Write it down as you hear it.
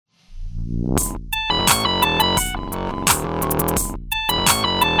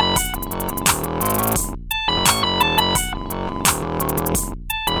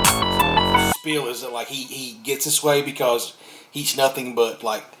says that like he gets this way because he eats nothing but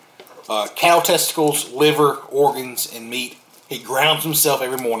like cow testicles, liver, organs, and meat. He grounds himself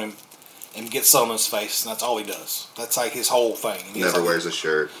every morning and gets sun on his face, and that's all he does. That's like his whole thing. Never wears a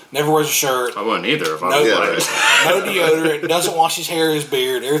shirt. Never wears a shirt. I wouldn't either if I No, was no deodorant. Doesn't wash his hair, his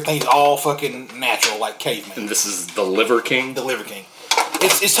beard. Everything's all fucking natural, like caveman. And this is the Liver King. The Liver King.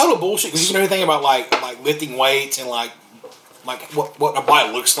 It's total bullshit because you know anything about like lifting weights and like what a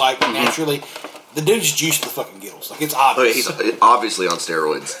body looks like naturally. The dude's juiced to the fucking gills. Like it's obvious. He's obviously on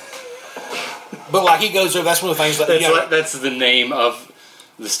steroids. But like he goes there. That's one of the things that That's the name of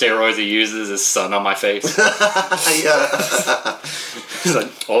the steroids he uses is sun on my face. Yeah. He's like,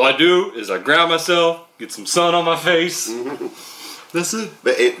 all I do is I ground myself, get some sun on my face. That's it.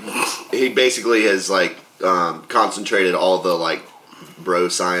 But he basically has like concentrated all the like bro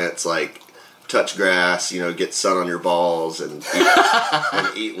science, like touch grass, get sun on your balls and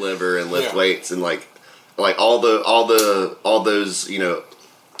eat liver and lift weights and like all those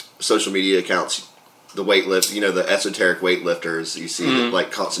social media accounts. The weightlift, the esoteric weightlifters you see that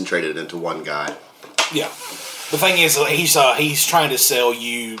like concentrated into one guy. Yeah, the thing is, he's trying to sell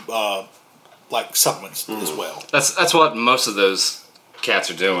you like supplements as well. That's what most of those cats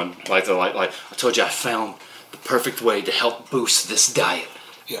are doing. Like they're like I told you, I found the perfect way to help boost this diet.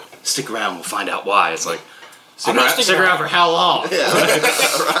 Yeah, stick around, we'll find out why. It's like stick around for how long? Yeah.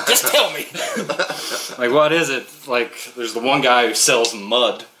 Just tell me. Like what is it? Like there's the one guy who sells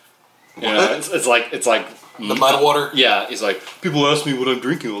mud. It's like the mud water. Yeah, he's like, people ask me what I'm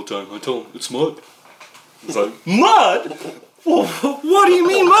drinking all the time. I tell them it's mud. It's like, mud? Well, what do you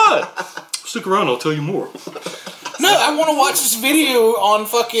mean mud? Stick around, I'll tell you more. No, I want to watch this video on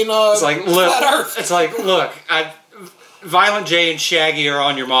fucking it's like, look, Flat Earth. It's like, look, Violent J and Shaggy are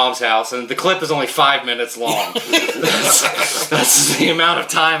on your mom's house, and the clip is only 5 minutes long. That's the amount of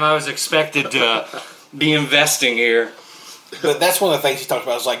time I was expected to be investing here. But that's one of the things he talked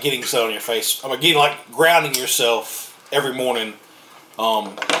about is like getting sun on your face. Getting like grounding yourself every morning,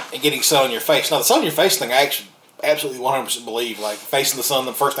 and getting sun on your face. Now the sun on your face thing, I actually absolutely 100% believe. Like facing the sun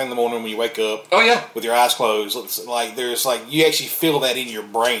the first thing in the morning when you wake up. Oh yeah. With your eyes closed, it's like there's like you actually feel that in your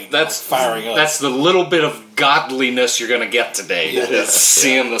brain. That's like firing up. That's the little bit of godliness you're gonna get today. Is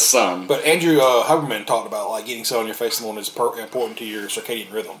seeing the sun. But Andrew Huberman talked about like getting sun on your face in the morning is important to your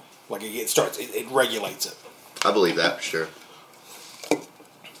circadian rhythm. Like it regulates it. I believe that for sure.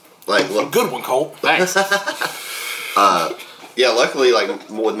 Like, look, good one, Colt. Thanks. Yeah, luckily, like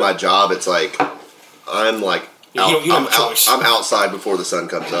with my job, it's like I'm like I'm outside before the sun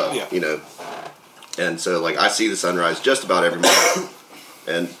comes up. Yeah. And so like I see the sunrise just about every morning,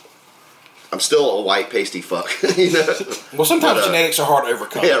 and I'm still a white pasty fuck. Well, sometimes genetics are hard to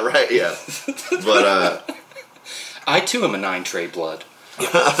overcome. Yeah, right. Yeah, but I too am a 9 trade blood.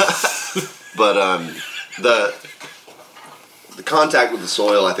 But the contact with the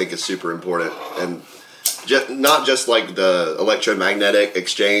soil, I think, is super important, and not just like the electromagnetic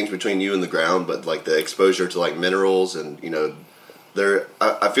exchange between you and the ground, but like the exposure to like minerals and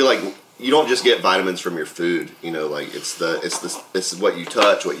I feel like you don't just get vitamins from your food. Like it's what you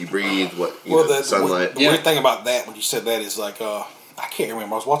touch, what you breathe, the sunlight. The weird thing about that when you said that is like I can't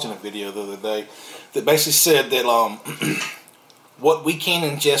remember. I was watching a video the other day that basically said that what we can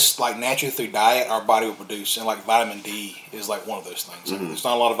ingest like naturally through diet, our body will produce, and like vitamin D is like one of those things. Mm-hmm. There's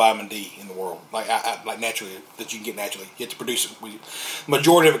not a lot of vitamin D in the world, like naturally that you can get naturally. You have to produce it. The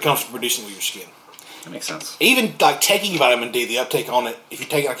majority of it comes from producing it with your skin. That makes sense. Even like taking vitamin D, the uptake on it, if you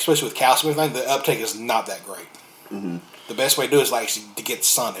take it, especially with calcium and everything, the uptake is not that great. Mm-hmm. The best way to do it is like actually to get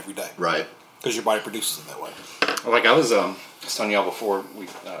sun every day, right? Because your body produces it that way. Like I was telling y'all before we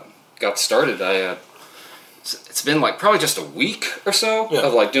got started, it's been like probably just a week or so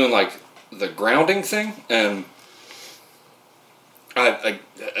of like doing like the grounding thing, and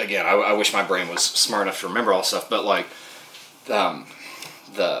I wish my brain was smart enough to remember all this stuff, but like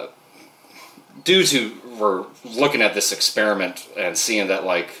the dudes who were looking at this experiment and seeing that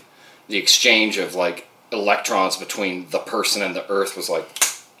like the exchange of like electrons between the person and the earth was like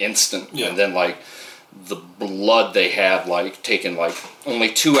instant, and then like the blood they had like taken like only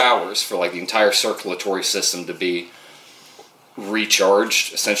 2 hours for like the entire circulatory system to be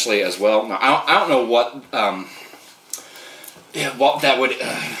recharged essentially as well. Now I don't know what that would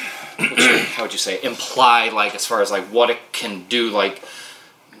how would you say imply like as far as like what it can do, like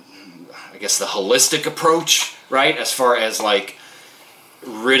I guess the holistic approach, right, as far as like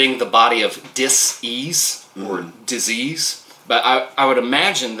ridding the body of dis-ease or disease, but I would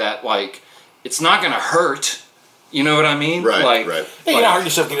imagine that like it's not going to hurt. You know what I mean? Right, like, right. Yeah, you're not hurting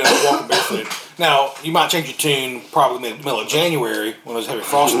yourself getting up and walking barefooted. Now, you might change your tune probably in the middle of January when there's heavy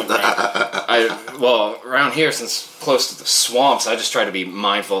frost on the ground. Well, around here, since close to the swamps, I just try to be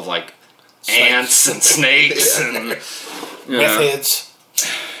mindful of like ants and snakes and Meth heads.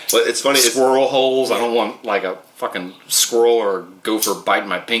 But it's funny. Squirrel holes. I don't want like a fucking squirrel or a gopher biting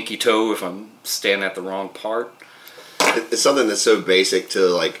my pinky toe if I'm standing at the wrong part. It's something that's so basic to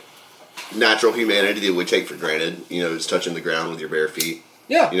like natural humanity that we take for granted. You know, just touching the ground with your bare feet.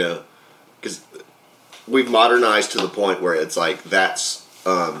 Yeah. You know, because we've modernized to the point where it's like that's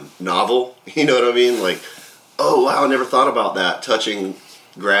novel. You know what I mean? Like, oh wow, I never thought about that. Touching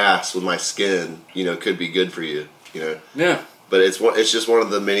grass with my skin, you know, could be good for you. You know. Yeah. But it's just one of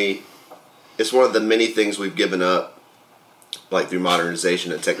the many. It's one of the many things we've given up, like through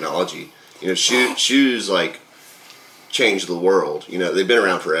modernization and technology. You know, shoes like changed the world. You know, they've been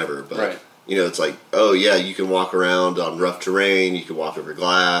around forever, but right. You know, it's like, oh yeah, you can walk around on rough terrain. You can walk over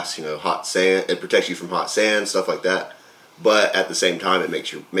glass. You know, hot sand. It protects you from hot sand, stuff like that. But at the same time, it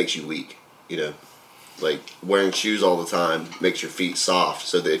makes you weak. You know, like wearing shoes all the time makes your feet soft,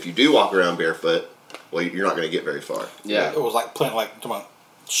 so that if you do walk around barefoot, well, you're not going to get very far. Yeah, it was like talking about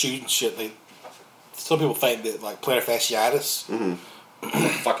shoes and shit. Some people think that like plantar fasciitis. Mm-hmm. What the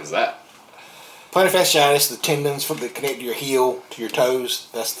fuck is that? Plantar fasciitis, the tendons that connect your heel to your toes.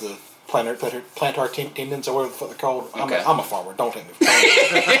 That's the plantar tendons, or whatever the fuck they're called. Okay. I'm a farmer. Don't take me for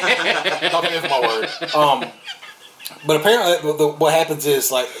my word. But apparently, what happens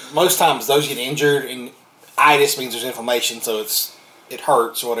is like most times those get injured, and itis means there's inflammation, so it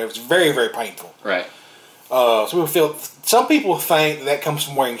hurts or whatever. It's very, very painful. Right. Some people think that comes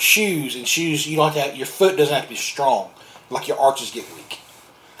from wearing shoes, and shoes you don't have to your foot doesn't have to be strong, like your arches get weak.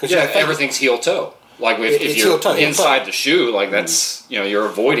 Yeah, everything's heel toe. Like if you're inside the shoe, like that's you're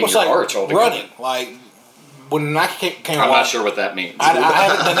avoiding your arch altogether. Running, like when Nike came along, I'm not sure what that means. I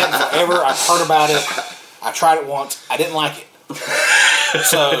haven't done that in forever. I've heard about it. I tried it once. I didn't like it.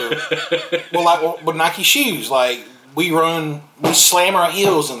 So, with Nike shoes, like we slam our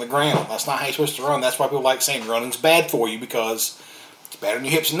heels in the ground. That's not how you're supposed to run. That's why people like saying running's bad for you because it's bad on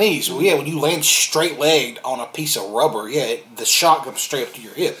your hips and knees. Well, yeah, when you land straight legged on a piece of rubber, the shock comes straight up to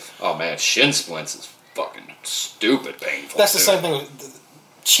your hip. Oh man, shin splints is fucking stupid painful. That's the same thing.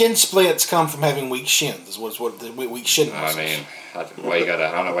 Shin splints come from having weak shins. Is what the weak shin muscles. I mean, I don't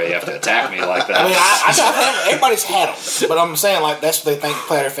know why you have to attack me like that. I mean, everybody's had them, but I'm saying like that's what they think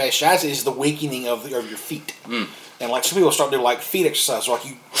plantar fasciitis is, the weakening of your feet. Mm. And like some people start doing like feet exercise, like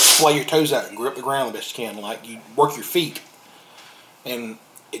you splay your toes out and grip the ground the best you can, like you work your feet, and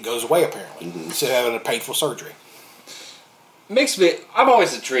it goes away apparently instead of having a painful surgery. I'm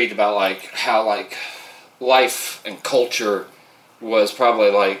always intrigued about like how like life and culture was probably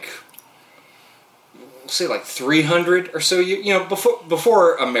like, say like 300 or so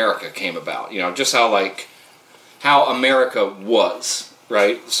before America came about. Just how America was,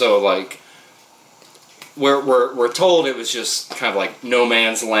 right? So like we're told it was just kind of like no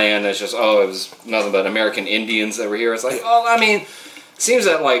man's land. It's just it was nothing but American Indians that were here. It's like, I mean, it seems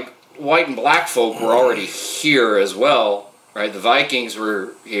that like white and black folk were already here as well, right? The Vikings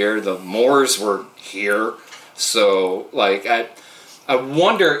were here, the Moors were here. So like I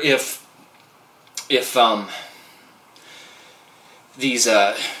wonder if these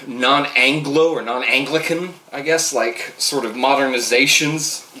non-Anglo or non-Anglican, I guess, like sort of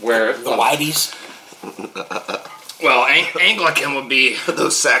modernizations where the whiteys. Well, Anglican would be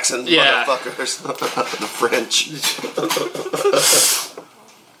those Saxon motherfuckers, the French.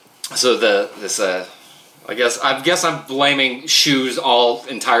 So I guess I'm blaming shoes all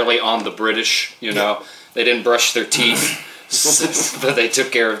entirely on the British. They didn't brush their teeth, but they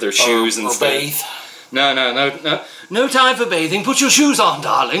took care of their shoes and bathe. No time for bathing. Put your shoes on,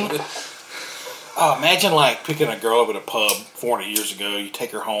 darling. Oh, imagine like picking a girl up at a pub 400 years ago. You take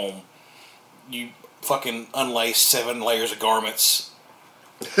her home. You fucking unlace 7 layers of garments,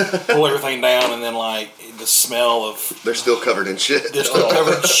 pull everything down, and then like the smell of they're still covered in shit. They're still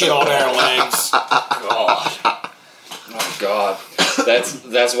covered in shit all down her legs. God,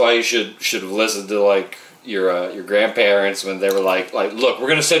 that's why you should have listened to like your grandparents when they were like look, we're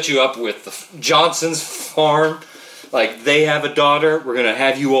gonna set you up with the Johnson's farm. Like they have a daughter, we're gonna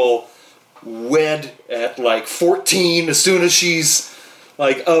have you all wed at like 14 as soon as she's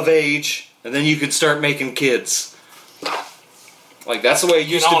like of age. And then you could start making kids. Like, that's the way it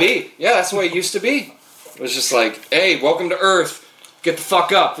used to be. Yeah, that's the way it used to be. It was just like, hey, welcome to Earth. Get the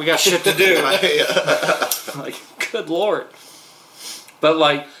fuck up. We got shit to do. Like, good Lord. But,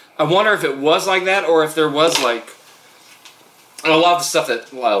 like, I wonder if it was like that or if there was, like... And a lot of the stuff that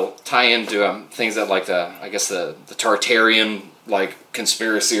tie into things that, like, the Tartarian, like,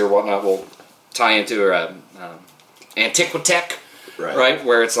 conspiracy or whatnot will tie into Antiquitech, Right.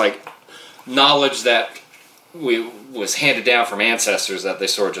 Where it's like knowledge that was handed down from ancestors that they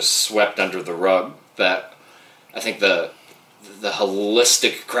sort of just swept under the rug. That I think the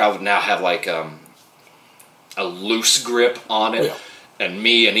holistic crowd would now have like a loose grip on it, and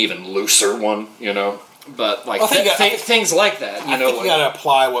me an even looser one, But like things like that, I think you gotta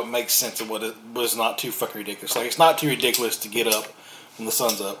apply what makes sense and what was not too fucking ridiculous. Like, it's not too ridiculous to get up when the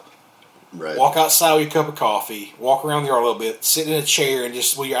sun's up. Right. Walk outside with your cup of coffee, walk around the yard a little bit, sit in a chair and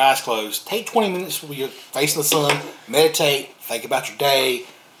just with your eyes closed. Take 20 minutes with your facing the sun, meditate, think about your day,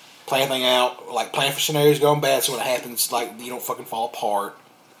 plan things out, like plan for scenarios going bad so when it happens, like, you don't fucking fall apart.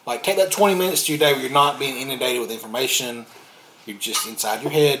 Like, take that 20 minutes to your day where you're not being inundated with information. You're just inside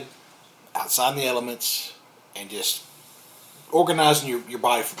your head, outside in the elements, and just organizing your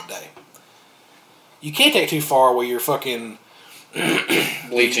body for the day. You can't take it too far where you're fucking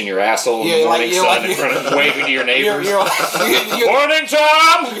bleaching your asshole in the morning sun in front of waving to your neighbors. Morning,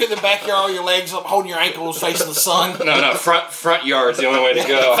 Tom! You're in the backyard with your legs up, holding your ankles, facing the sun. No, front yard's the only way to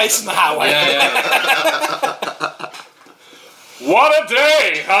go. Facing the highway. Yeah. What a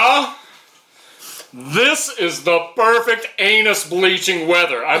day, huh? This is the perfect anus bleaching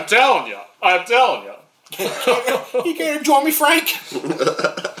weather. I'm telling you. You care to join me, Frank?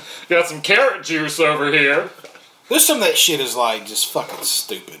 Got some carrot juice over here. There's some of that shit is like just fucking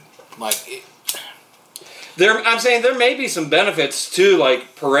stupid. Like, I'm saying there may be some benefits to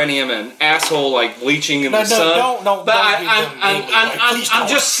like perineum and asshole like bleaching in the sun. Don't. But I'm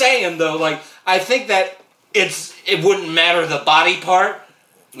just saying though, like I think that it wouldn't matter the body part.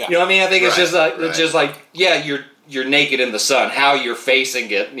 Yeah. You know what I mean? I think it's just like yeah, you're naked in the sun. How you're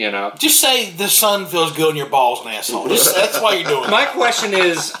facing it, Just say the sun feels good on your balls and asshole. That's why you're doing it. My question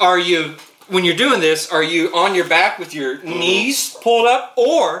is, when you're doing this, are you on your back with your knees pulled up,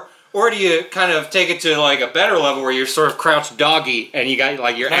 or do you kind of take it to like a better level where you're sort of crouched doggy and you got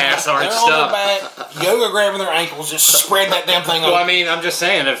like your ass arched on up? Their back, yoga grabbing their ankles, just spread that damn thing Well, open. I mean, I'm just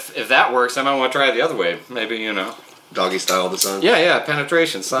saying, if that works, I might want to try it the other way. Maybe, Doggy style of the sun? Yeah,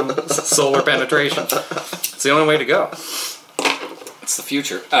 penetration, solar penetration. It's the only way to go. It's the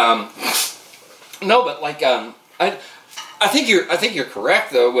future. No, but like, I think you're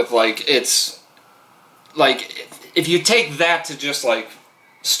correct though. With like, it's like if you take that to just like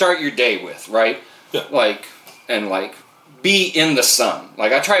start your day with, right? Yeah. Like and like be in the sun.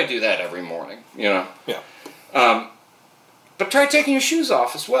 Like I try to do that every morning. Yeah. But try taking your shoes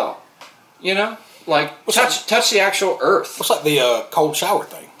off as well. Like touch the actual earth. What's like the cold shower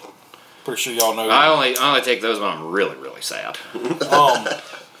thing? Pretty sure y'all know. I only take those when I'm really really sad.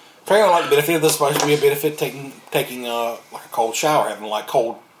 Apparently, like the benefit of this supposed to be a benefit taking like a cold shower, having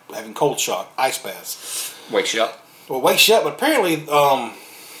cold shock, ice baths. Wakes you up. Well, wakes you up, but apparently, I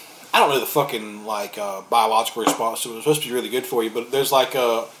don't know the fucking like biological response to it. It's supposed to be really good for you, but there's like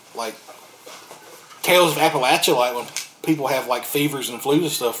tales of Appalachia, like when people have like fevers and flus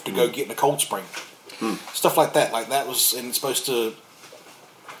and stuff to go get in a cold spring, stuff like that. Like that was, and it's supposed to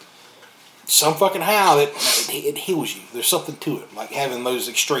some fucking how it heals you. There's something to it, like having those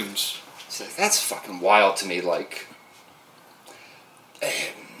extremes. So that's fucking wild to me. Like,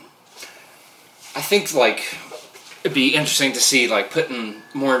 I think like it'd be interesting to see like putting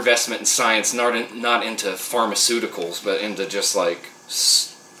more investment in science, not into pharmaceuticals, but into just like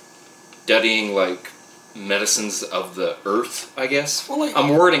studying like medicines of the earth. I guess. Well, like, I'm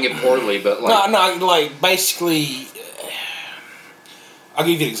wording it poorly, but like no, like basically, I'll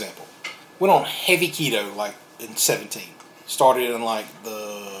give you an example. Went on heavy keto like in 17. Started in like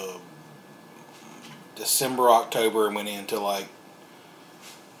the December, October, and went into like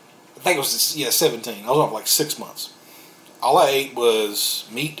I think it was 17. I was on for like 6 months. All I ate was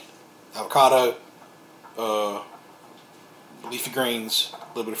meat, avocado, leafy greens, a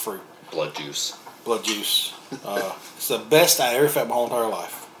little bit of fruit. Blood juice. It's the best I ever felt my whole entire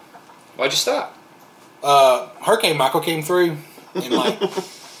life. Why'd you stop? Hurricane Michael came through, and like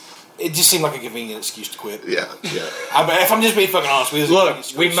it just seemed like a convenient excuse to quit. Yeah. If I'm just being fucking honest with you, look,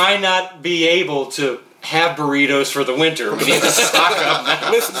 we might not be able to have burritos for the winter. We need to stock up now.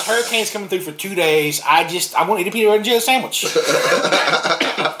 Listen, the hurricane's coming through for 2 days. I want to eat a peanut butter and jelly sandwich.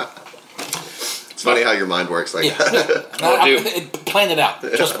 It's funny how your mind works like that. I planned it out.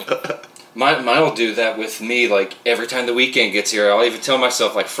 Trust me. Mine will do that with me. Like every time the weekend gets here, I'll even tell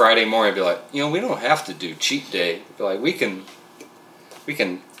myself like Friday morning, I'll be like, we don't have to do cheat day. Be like, we can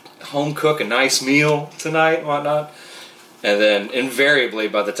home cook a nice meal tonight and whatnot. And then invariably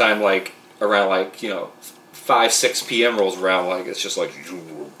by the time like around like 5-6 p.m. rolls around, like it's just like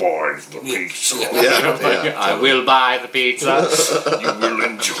buy the pizza. Yeah. I will buy the pizza. You will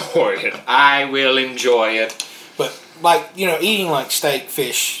enjoy it. I will enjoy it. But like, you know, eating like steak,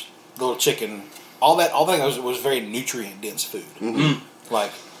 fish, little chicken, all that was very nutrient dense food. Mm-hmm.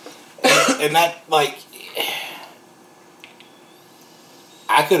 Like, and that, like,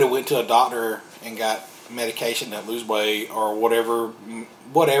 I could have went to a doctor and got medication to lose weight or whatever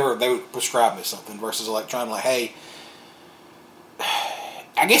they would prescribe me something versus like trying to like, hey,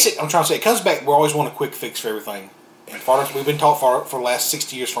 I guess I'm trying to say it comes back. We always want a quick fix for everything, and we've been taught for the last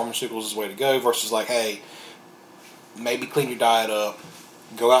 60 years pharmaceuticals is the way to go versus like, hey, maybe clean your diet up,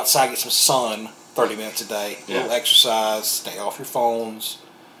 go outside, get some sun 30 minutes a day, a little exercise, stay off your phones,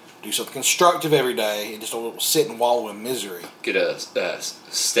 do something constructive every day, and just don't sit and wallow in misery. Get a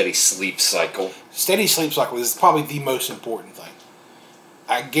steady sleep cycle. Steady sleep cycle is probably the most important thing.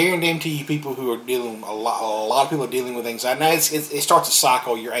 I guarantee you, people who are dealing a lot of people are dealing with anxiety. Now it starts a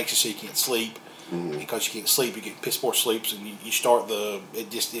cycle. You're anxious, so you can't sleep. Because you can't sleep, you get piss poor sleeps, and you start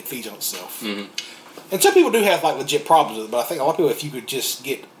it feeds on itself. And some people do have like legit problems with it, but I think a lot of people, if you could just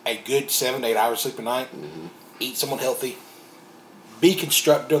get a good 7 to 8 hours sleep a night, eat someone healthy, be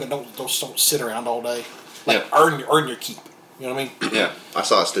constructive, and don't sit around all day. Like earn your keep. You know what I mean? Yeah. I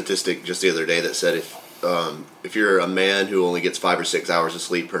saw a statistic just the other day that said if you're a man who only gets 5 or 6 hours of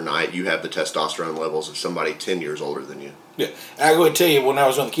sleep per night, you have the testosterone levels of somebody 10 years older than you. Yeah, and I go and tell you, when I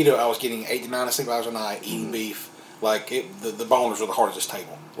was on the keto, I was getting 8 to 9 sleep hours a night, eating beef. Like the boners were the hardest of this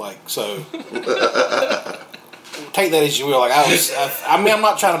table. Like so. Take that as you will. Like I mean, I'm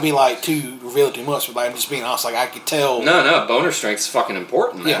not trying to be like too revealing too much, but like, I'm just being honest. Like I could tell. No, boner strength is fucking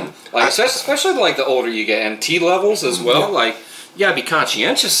important, man. Yeah. Like especially like the older you get, and T levels as well. Yeah. Like you gotta be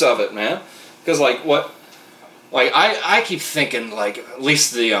conscientious of it, man. Because like what, like I keep thinking like at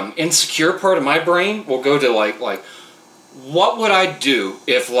least the insecure part of my brain will go to like what would I do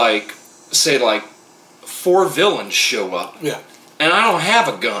if like say like 4 villains show up, and I don't have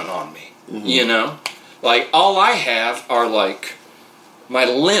a gun on me, you know. Like, all I have are, like, my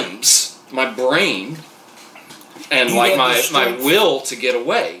limbs, my brain, and, like, my will to get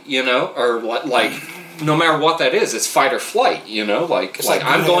away, you know? Or, like, no matter what that is, it's fight or flight, you know? Like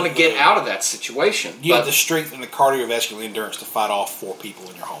I'm going to get out of that situation. You have the strength and the cardiovascular endurance to fight off 4 people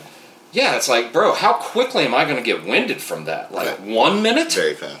in your home. Yeah, it's like, bro, how quickly am I going to get winded from that? Like, 1 minute?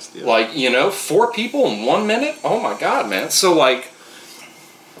 Very fast, yeah. Like, you know, 4 people in 1 minute? Oh, my God, man. So, like,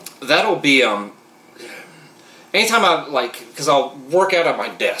 that'll be, anytime I because I'll work out at my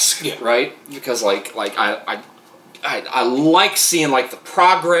desk, right? Because I like seeing like the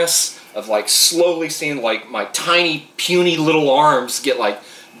progress of like slowly seeing like my tiny puny little arms get like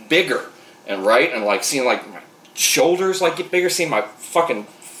bigger and like seeing like my shoulders like get bigger, seeing my fucking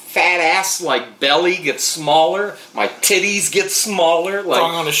fat ass like belly get smaller, my titties get smaller. Like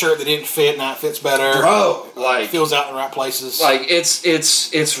throwing on a shirt that didn't fit, now it fits better. Bro, like feels out in the right places. Like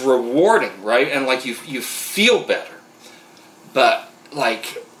it's rewarding, right? And like you feel better, but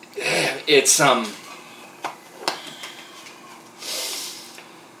like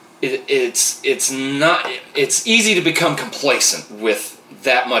it's it's easy to become complacent with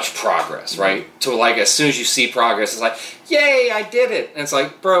that much progress, right? To like as soon as you see progress, it's like, yay, I did it. And it's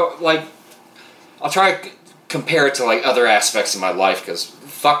like, bro, like I'll try to compare it to like other aspects of my life, because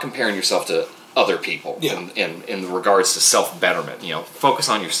fuck comparing yourself to other people in regards to self-betterment, you know, focus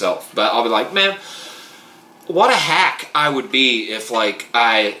on yourself. But I'll be like, man, what a hack I would be if like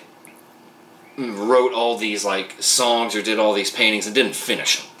I wrote all these like songs or did all these paintings and didn't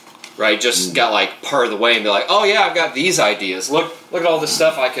finish them. Right, just got like part of the way and be like, oh yeah, I've got these ideas. Look at all this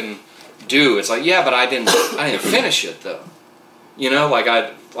stuff I can do. It's like, yeah, but I didn't finish it though. You know, like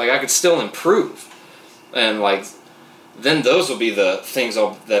I could still improve, and like then those will be the things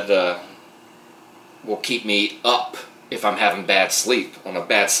that will keep me up if I'm having bad sleep on a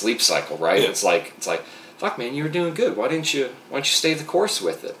bad sleep cycle. Right? Yeah. It's like, fuck, man, you were doing good. Why didn't you stay the course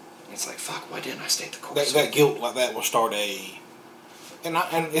with it? And it's like, fuck, why didn't I stay the course? That guilt like that will start a. And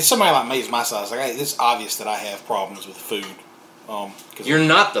it's somebody like me is my size. Like it's obvious that I have problems with food. You're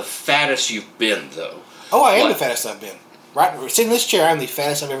not the fattest you've been, though. Oh, I am the fattest I've been. Right, sitting in this chair, I'm the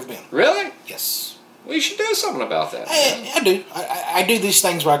fattest I've ever been. Really? Yes. Well, you should do something about that. I do. I do these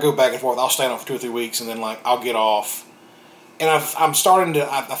things where I go back and forth. I'll stay on for 2 or 3 weeks, and then like I'll get off. And I'm starting to.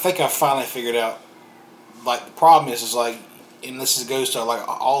 I think I finally figured out. Like the problem is like, and this goes to like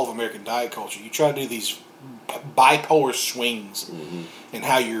all of American diet culture. You try to do these bipolar swings in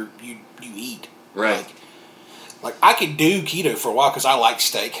how you eat. Right. Like I could do keto for a while because I like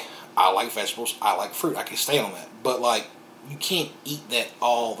steak, I like vegetables, I like fruit. I can stay on that. But like you can't eat that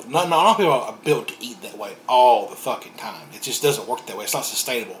all. Not all people are built to eat that way all the fucking time. It just doesn't work that way. It's not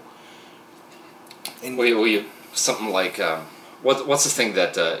sustainable. And We something like what's the thing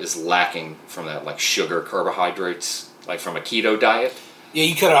that is lacking from that, like sugar, carbohydrates, like from a keto diet? yeah,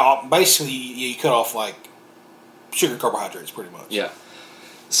 you cut off basically. Yeah, you cut off like sugar, carbohydrates, pretty much. Yeah.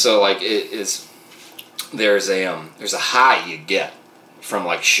 So like it is. There's a high you get from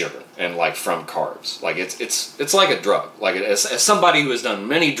like sugar and like from carbs. Like it's like a drug. Like as somebody who has done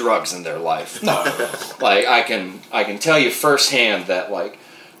many drugs in their life, No. like I can tell you firsthand that like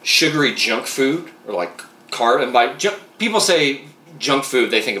sugary junk food or like carb, and by people say junk food,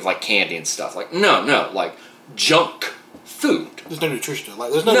 they think of like candy and stuff. Like no, like junk food. There's no nutrition to it.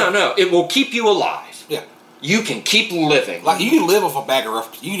 Like there's No, it will keep you alive. Yeah. You can keep living. Like you can live off a bag of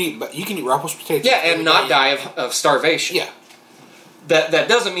rough. You can eat Ruffles potatoes. Yeah, and every not day. die of starvation. Yeah. That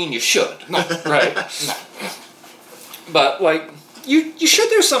doesn't mean you should. No. Right. No. But like you should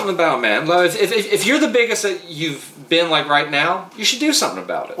do something about it, man. Like, if you're the biggest that you've been like right now, you should do something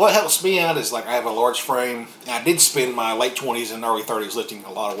about it. What helps me out is like I have a large frame. And I did spend my late 20s and early 30s lifting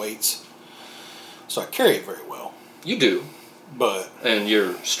a lot of weights, so I carry it very well. You do. But And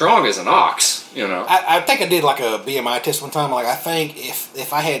you're strong as an ox, you know. I think I did like a BMI test one time. Like I think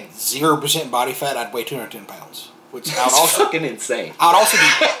if I had 0% body fat, I'd weigh 210 pounds, which I would It's also fucking insane. I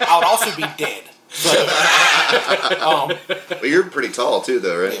would also be dead. So, But you're pretty tall too,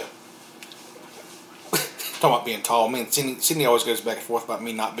 though, right? yeah. Talking about being tall, man. Sydney always goes back and forth about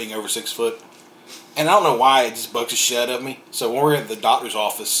me not being over 6 foot, and I don't know why it just bugs the shit out of me. So when we're at the doctor's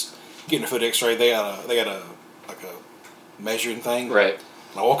office getting a foot X-ray, they got a like a measuring thing. Right.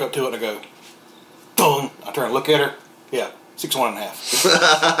 And I walk up to it and I go, "Dong!" I turn and look at her. Yeah,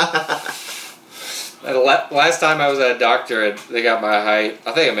 6'1.5". Last time I was at a doctor, they got my height.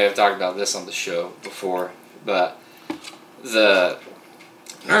 I think I may have talked about this on the show before, but the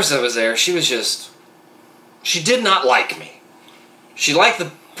nurse that was there, she did not like me. She liked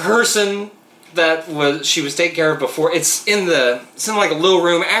the person that she was taking care of before. It's in like a little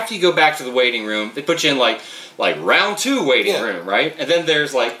room. After you go back to the waiting room, they put you in like round 2 waiting room, right? And then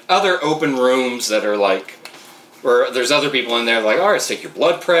there's like other open rooms that are like, where there's other people in there like, all right, let's take your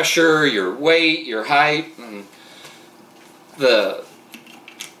blood pressure, your weight, your height. And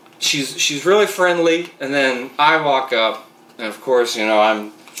she's really friendly. And then I walk up, and of course, you know,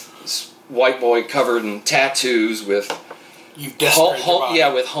 I'm this white boy covered in tattoos with You've desecrated your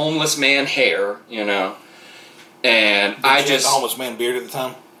body. with homeless man hair, you know. And Did I you have just the homeless man beard at the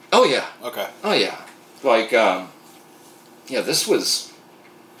time. oh yeah, Okay. oh yeah, like this was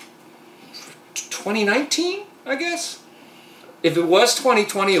 2019. I guess. If it was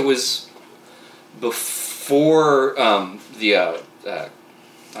 2020, it was before the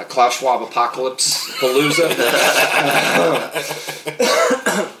Klaus Schwab apocalypse palooza.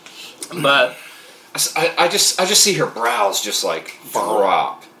 But I just see her brows just like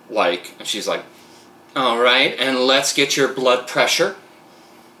drop, like, and she's like, "All right, and let's get your blood pressure.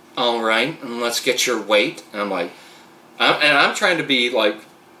 All right, and let's get your weight." And I'm like, I'm trying to be like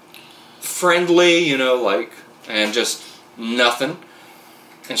friendly, you know, like. And just nothing.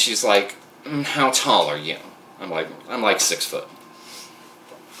 And she's like, "How tall are you?" I'm like 6 foot.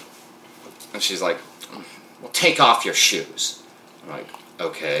 And she's like, "Well, take off your shoes." I'm like,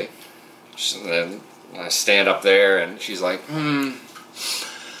 "Okay." Then I stand up there and she's like,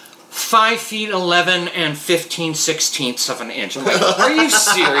 5 feet 11 and 15/16 of an inch. I'm like, "Are you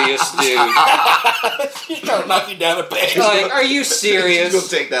serious, dude?" She's trying to knock you down a peg. Like, are you serious? She'll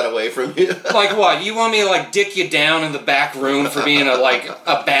take that away from you. Like what? You want me to like dick you down in the back room for being a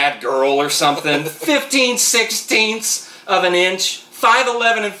bad girl or something? 15/16 of an inch,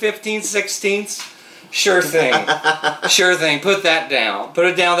 5'11" and 15/16. Sure thing, sure thing. Put that down. Put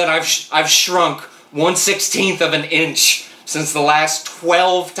it down that I've shrunk 1/16 of an inch since the last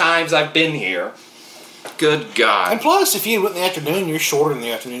 12 times I've been here. Good God. And plus, if you went in the afternoon, you're shorter in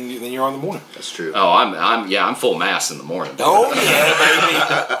the afternoon than you are in the morning. That's true. Oh, I'm full mass in the morning. Oh yeah, baby.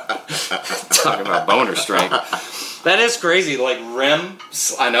 Talking about boner strength. That is crazy. Like REM.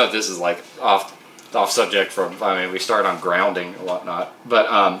 I know this is like off subject from. I mean, we start on grounding and whatnot, but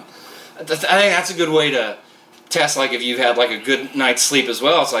I think that's a good way to test. Like if you've had like a good night's sleep as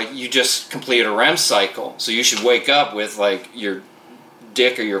well, it's like you just completed a REM cycle, so you should wake up with like your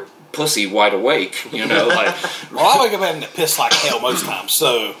dick or your pussy wide awake. You know, like. Well, I wake up having to piss like hell most times.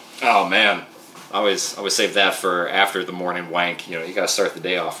 So. Oh man. I always save that for after the morning wank. You know, you got to start the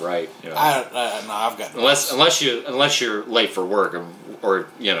day off right. You know. No, I've got unless you're late for work or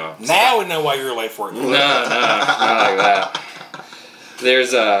you know. Now we know why you're late for it. No, not like that.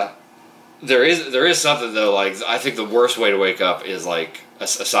 There's there is something though. Like I think the worst way to wake up is like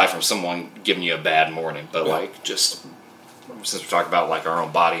aside from someone giving you a bad morning, but like just since we're talking about like our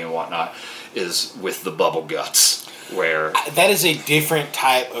own body and whatnot, is with the bubble guts where that is a different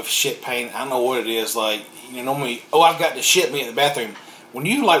type of shit pain. I don't know what it is. Like normally, I've got to shit me in the bathroom. When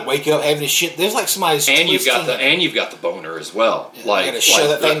you like wake up having to shit, there's like somebody's you've got the boner as well. Yeah, like you gotta shove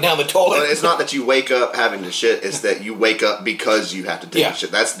that thing down the toilet. Well, it's not that you wake up having to shit; it's that you wake up because you have to take a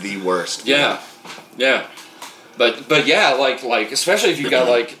shit. That's the worst. Yeah, yeah. But yeah, like especially if you got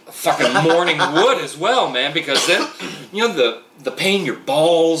like fucking morning wood as well, man, because then the pain your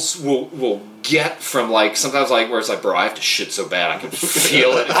balls will get from like sometimes like where it's like, bro, I have to shit so bad I can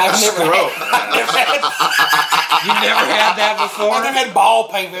feel it. I've never You've never had that before? I've never had ball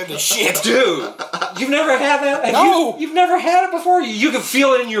pain from the shit. Dude, you've never had that? No. You've never had it before? You can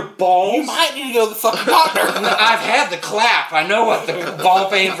feel it in your balls? You might need to go to the fucking doctor. I've had the clap. I know what the ball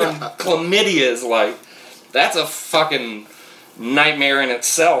pain from chlamydia is like. That's a fucking nightmare in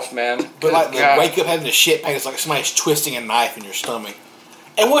itself, man. But like the wake up having the shit pain, it's like somebody's twisting a knife in your stomach.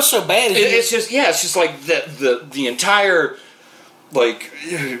 And what's so bad is it's just like the entire like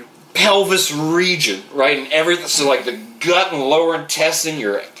pelvis region, right, and everything. So like the gut and lower intestine,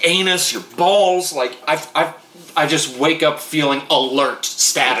 your anus, your balls. Like I just wake up feeling alert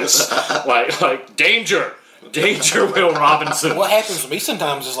status, like danger. Danger, Will Robinson. What happens to me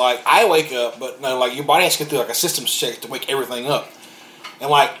sometimes is like I wake up, but no, like your body has to go through like a systems check to wake everything up. And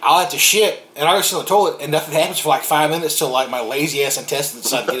like I'll have to shit, and I go sit on the toilet, and nothing happens for like 5 minutes till like my lazy ass intestines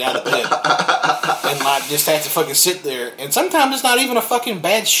decide to get out of bed, and like just have to fucking sit there. And sometimes it's not even a fucking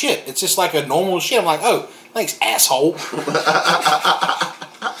bad shit; it's just like a normal shit. I'm like, oh, thanks, asshole.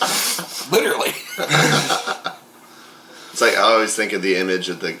 Literally. It's like I always think of the image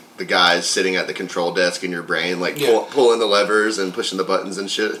of the guys sitting at the control desk in your brain, like pulling the levers and pushing the buttons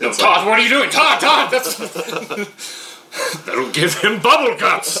and shit. No, Todd, what are you doing? Todd, that's... That'll give him bubble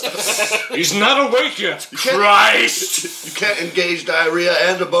guts. He's not awake yet. Christ! You can't engage diarrhea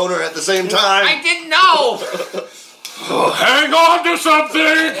and a boner at the same time. I didn't know! Oh, hang on to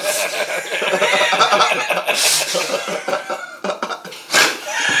something!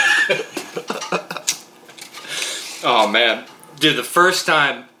 Oh, man. Dude, the first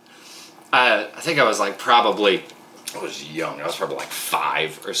time, I think I was like probably, I was young. I was probably like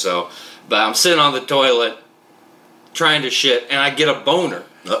 5 or so. But I'm sitting on the toilet trying to shit, and I get a boner.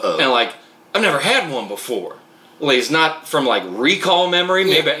 Uh-oh. And like, I've never had one before. Well, it's not from like recall memory.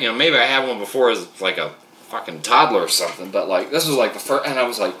 Maybe maybe I had one before as like a fucking toddler or something. But like, this was like the first, and I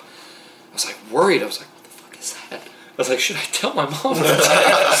was like worried. I was like, what the fuck is that? I was like, should I tell my mom?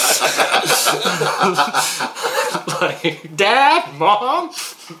 Like, Dad, Mom,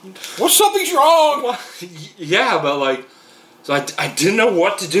 Something's wrong. Yeah, but like, so I didn't know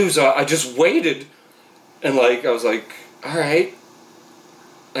what to do, so I just waited, and like I was like, all right,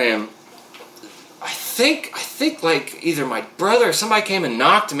 and I think like either my brother or somebody came and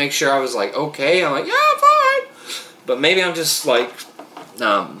knocked to make sure I was like okay. I'm like, yeah, I'm fine, but maybe I'm just like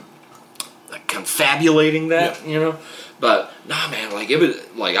confabulating that, But nah, man, like it was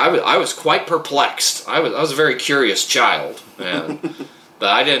like I was quite perplexed. I was a very curious child, man. But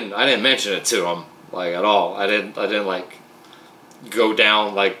I didn't mention it to him like at all. I didn't like go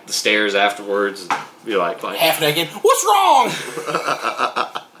down like the stairs afterwards and be like half naked. What's wrong?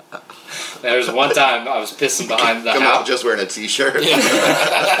 There was one time I was pissing behind the Come house. out just wearing a t-shirt.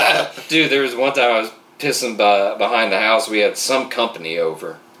 Dude, there was one time I was pissing behind the house. We had some company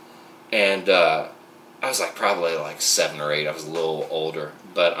over, and I was like probably like 7 or 8. I was a little older,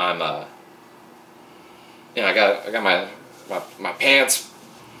 but I'm I got my pants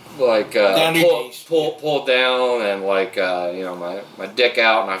like pulled down and like my dick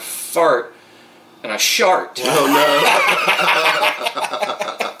out, and I fart and I shart. Oh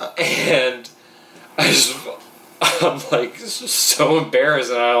no! And I'm like so embarrassed,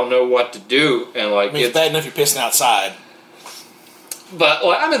 and I don't know what to do, and like it's bad enough you're pissing outside. But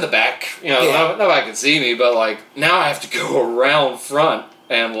like, I'm in the back, nobody can see me. But like now I have to go around front,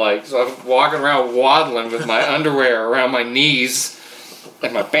 and like so I'm walking around waddling with my underwear around my knees,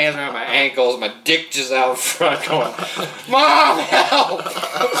 and my pants around my ankles, my dick just out front, going, "Mom, help!"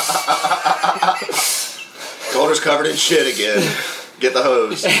 Calder's covered in shit again. Get the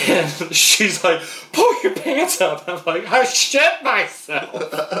hose. And she's like, "Pull your pants up." I'm like, "I shit myself.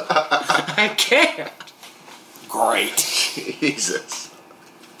 I can't." Great. Jesus.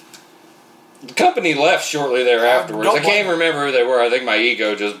 The company left shortly there afterwards. I can't remember who they were. I think my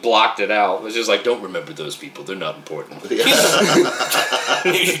ego just blocked it out. It was just like, don't remember those people. They're not important. It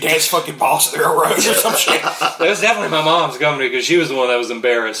was your dad's fucking boss at the railroad or some shit. It was definitely my mom's company because she was the one that was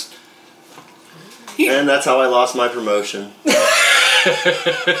embarrassed. And that's how I lost my promotion.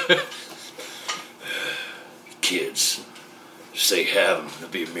 Kids, say heaven to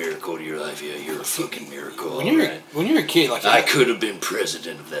be a miracle to your life. Yeah, you're a fucking miracle. When you're a kid, like I could have been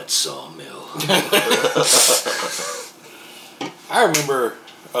president of that sawmill. I remember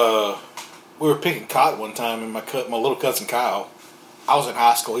we were picking cotton one time, and my little cousin Kyle. I was in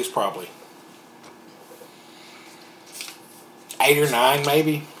high school. He's probably 8 or 9,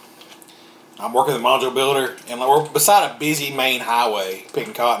 maybe. I'm working at the Monjo Builder, and we're beside a busy main highway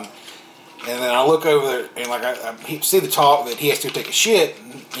picking cotton. And then I look over there, and like I see the talk that he has to take a shit,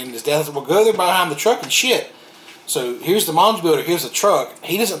 and his dad said, "Well, go there behind the truck and shit." So here's the Monjo Builder, here's the truck.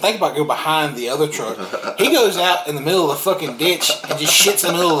 He doesn't think about go behind the other truck. He goes out in the middle of the fucking ditch and just shits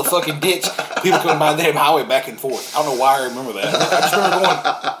in the middle of the fucking ditch. People coming by the damn highway back and forth. I don't know why I remember that. I just remember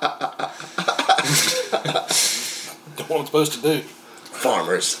going, doing what I'm supposed to do.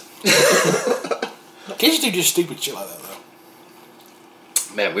 Farmers. Kids do just stupid shit like that,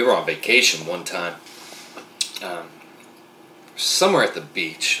 though. Man, we were on vacation one time. Somewhere at the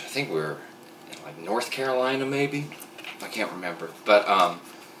beach. I think we were in like North Carolina, maybe. I can't remember. But I'm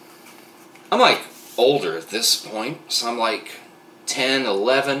like older at this point, so I'm like 10,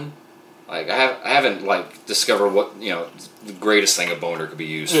 11. Like I haven't like discovered what the greatest thing a boner could be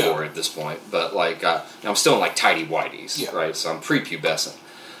used for at this point. But like I'm still in like tidy whities, right? So I'm prepubescent.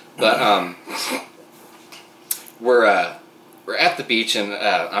 But we're at the beach, and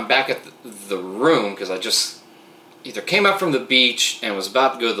I'm back at the room because I just either came up from the beach and was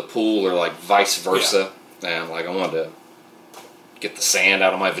about to go to the pool, or like vice versa. And like I wanted to get the sand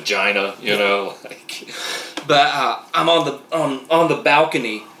out of my vagina, like. But I'm on the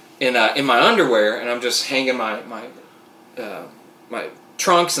balcony in my underwear, and I'm just hanging my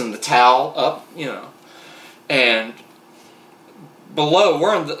trunks and the towel up, and below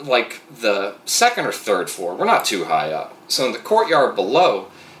we're on the second or third floor. We're not too high up. So in the courtyard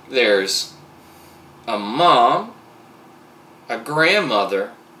below, there's a mom, a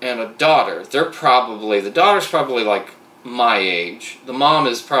grandmother, and a daughter. The daughter's probably like my age. The mom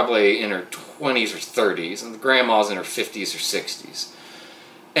is probably in her 20s or 30s, and the grandma's in her 50s or 60s.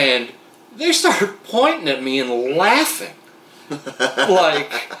 And they started pointing at me and laughing.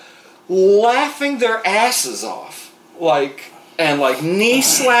 Like, laughing their asses off. And knee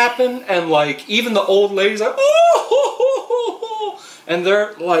slapping, and like even the old ladies like, oh, and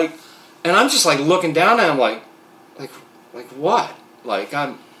they're like, and I'm just like looking down at them like what? Like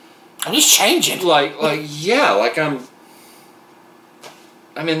I'm just changing. Like yeah, like I'm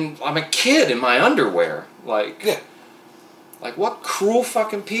a kid in my underwear. Like what cruel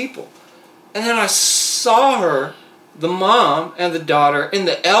fucking people. And then I saw her, the mom and the daughter, in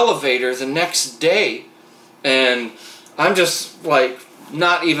the elevator the next day, and I'm just like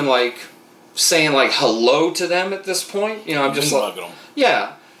not even like saying like hello to them at this point. I'm just like,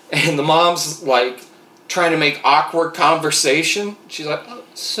 yeah. And the mom's like trying to make awkward conversation. She's like, oh,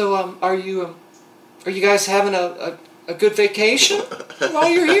 so are you guys having a good vacation while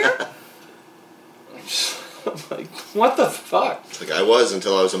you're here? I'm like, what the fuck? It's like I was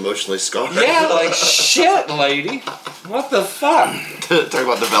until I was emotionally scarred. Yeah, like shit, lady. What the fuck? Talk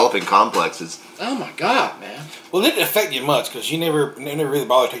about developing complexes. Oh my god, man. Well, it didn't affect you much because you never really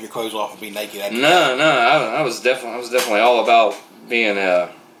bothered to take your clothes off and be naked. After I was definitely all about being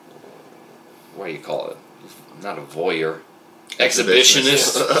what do you call it? Not a voyeur,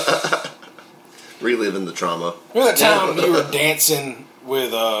 exhibitionist. Reliving the trauma. Remember that time you were dancing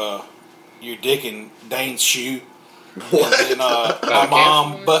with your dick in Dane's shoe? What? And my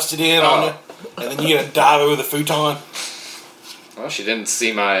mom busted in on you, and then you had to dive over the futon. Well, she didn't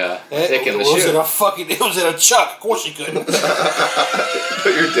see my dick in the shoe. It was in a chuck. Of course she couldn't.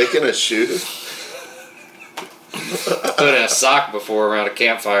 Put your dick in a shoe? Put it in a sock before around a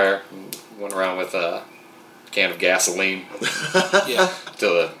campfire. Went around with a can of gasoline. Yeah.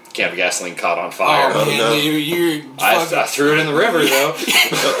 Till the can of gasoline caught on fire. Oh, man. No. I threw it in the river, though.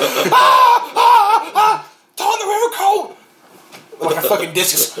 Throwing the river cold! Like a fucking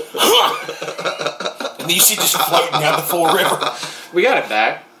discus. And then you see just floating down the full river. We got it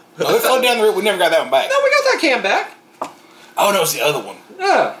back. No, it floated down the river. We never got that one back. No, we got that can back. Oh, no, it was the other one.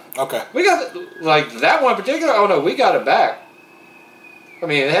 Yeah. Okay. We got, that one in particular, oh no, we got it back. I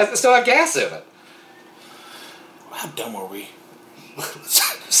mean, it still had gas in it. How dumb were we?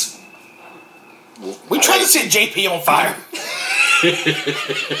 We tried to set JP on fire.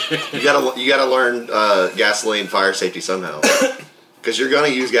 You gotta learn gasoline fire safety somehow. Because you're gonna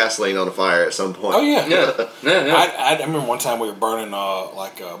use gasoline on a fire at some point. Oh yeah. Yeah. I remember one time we were burning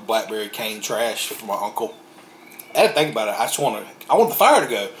blackberry cane trash for my uncle. I had to think about it. I want the fire to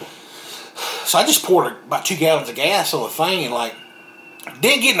go. So I just poured about 2 gallons of gas on the thing and like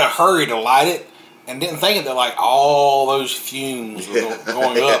didn't get in a hurry to light it and didn't think that like all those fumes were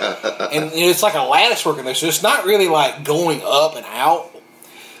going up. And it's like a lattice work in there, so it's not really like going up and out.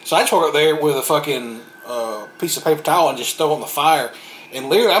 So I just walk up there with a fucking piece of paper towel and just throw it on the fire. And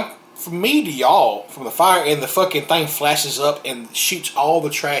literally, from me to y'all, from the fire, and the fucking thing flashes up and shoots all the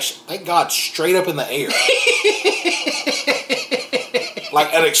trash, thank God, straight up in the air.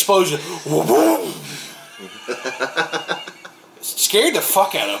 Like an explosion. Scared the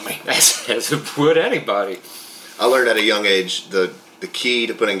fuck out of me. As it would anybody. I learned at a young age the key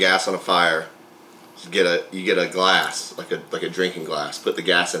to putting gas on a fire is you get a glass, like a drinking glass, put the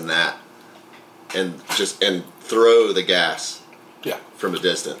gas in that and throw the gas from a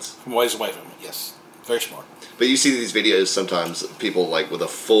distance. From ways away from it, yes. Very smart. But you see these videos sometimes, people like with a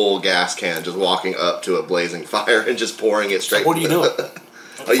full gas can just walking up to a blazing fire and just pouring it straight. What are you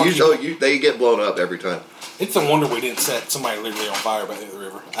doing? They get blown up every time. It's a wonder we didn't set somebody literally on fire by the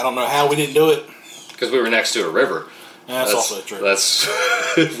river. I don't know how we didn't do it. Because we were next to a river. Yeah, that's also true. That's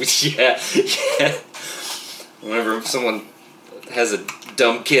yeah. Whenever someone has a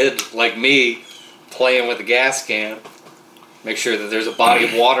dumb kid like me playing with a gas can, make sure that there's a body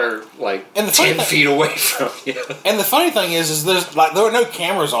of water like and 10 feet away from you. And the funny thing is there's like there were no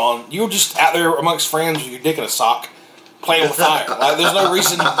cameras on. You were just out there amongst friends with your dick in a sock playing with fire. Like there's no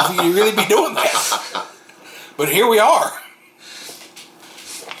reason for you to really be doing that. But here we are.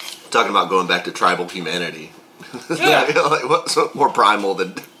 Talking about going back to tribal humanity. Yeah. Like what's more primal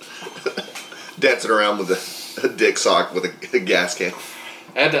than dancing around with a dick sock with a gas can?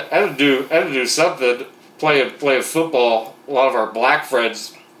 I had to do something. Play a football. A lot of our black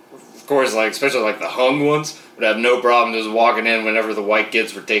friends, of course, like especially like the hung ones, would have no problem just walking in whenever the white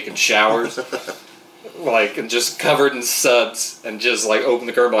kids were taking showers, like and just covered in suds, and just like open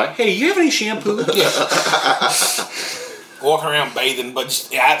the curtain, like, "Hey, you have any shampoo?" Yeah. Walking around bathing, but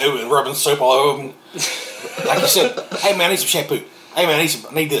just out there and rubbing soap all over them. Like you said, "Hey man, I need some shampoo. Hey man,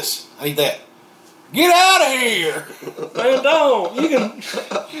 I need this. I need that. Get out of here!" Man, don't. You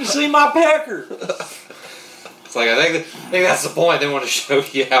can see my pecker. It's like I think that's the point. They want to show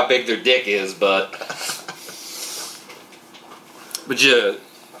you how big their dick is, but you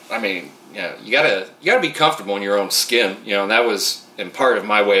gotta be comfortable in your own skin, and that was in part of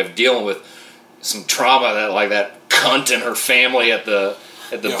my way of dealing with some trauma that cunt and her family at the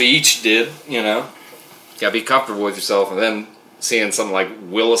beach did. Gotta be comfortable with yourself, and then seeing something like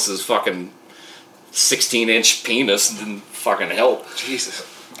Willis's fucking 16-inch penis didn't fucking help. Jesus.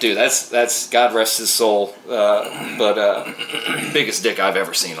 Dude, that's God rest his soul, but biggest dick I've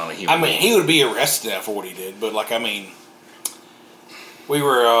ever seen on a human. I mean, he would be arrested now for what he did, but we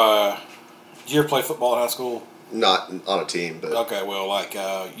were. Did you ever play football in high school? Not on a team, but Okay, well,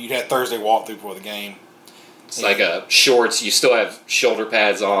 you'd had Thursday walkthrough before the game. It's like shorts. You still have shoulder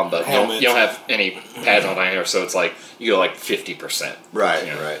pads on, but you don't have any pads on here, so it's like you go like 50%.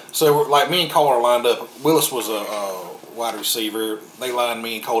 Right. So, me and Cole are lined up. Willis was a wide receiver. They lined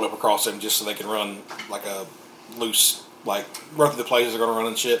me and Cole up across him just so they can run like a loose, run through the plays they're going to run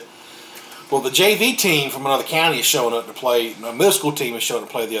and shit. Well, the JV team from another county is showing up to play. A middle school team is showing up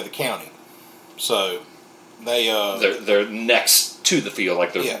to play the other county. So they're next to the field.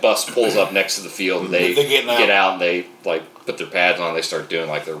 Like their bus pulls up next to the field, and they get out and they put their pads on. And they start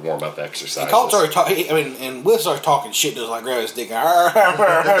doing their warm up exercises. And Cole's already talking. and Will starts talking shit. Just grab his dick,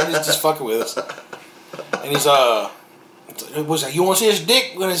 he's just fucking with us. And he's was like, "You want to see his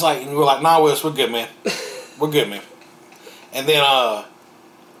dick?" And he's like, and we're like, "Nah, Willis, we're good, man. We're good, man." And then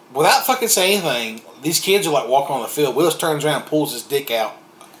without fucking saying anything, these kids are walking on the field. Willis turns around and pulls his dick out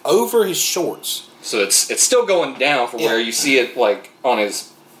over his shorts. So it's still going down from where you see it on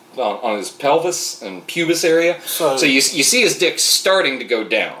his pelvis and pubis area. So you see his dick starting to go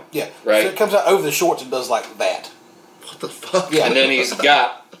down. Yeah. Right. So it comes out over the shorts and does like that. What the fuck? Yeah. And then he's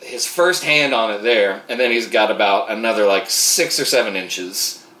got his first hand on it there, and then he's got about another 6 or 7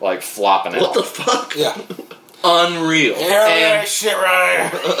 inches flopping out. What the fuck? Yeah. Unreal. Yeah, shit right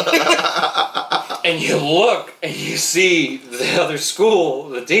there. And you look and you see the other school,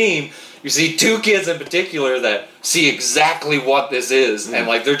 the team. You see 2 kids in particular that see exactly what this is, and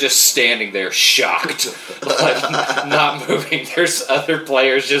they're just standing there shocked, not moving. There's other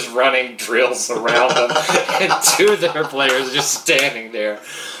players just running drills around them, and 2 of their players just standing there,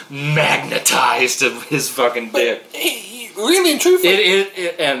 magnetized to his fucking dick. Really and truthfully.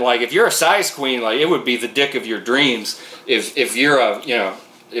 It and if you're a size queen, it would be the dick of your dreams. If you're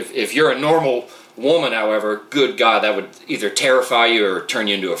if you're a normal woman, however, good God, that would either terrify you or turn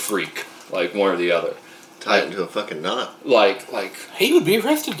you into a freak. One or the other. Tied into a fucking knot. Like He would be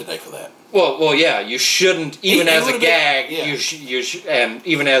arrested today for that. well, yeah. You shouldn't, even He as a would've gag. been- yeah. You should, and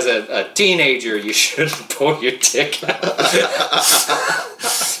even as a teenager, you shouldn't pull your dick out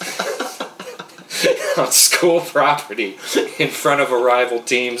on school property in front of a rival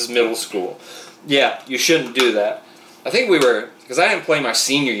team's middle school. Yeah, you shouldn't do that. I think we were, because I didn't play my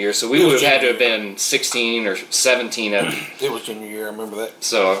senior year, so we It would was have had to junior have been 16 or 17 at. It was junior year. I remember that.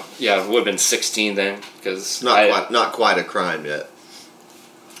 So yeah, it would have been 16 then, because Not quite a crime yet.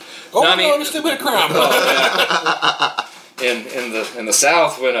 Oh, No, I no, mean- it's still been a crime. in the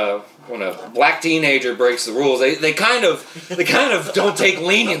South, when a black teenager breaks the rules, they kind of don't take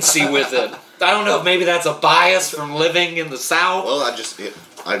leniency with it. I don't know if maybe that's a bias from living in the South. Well,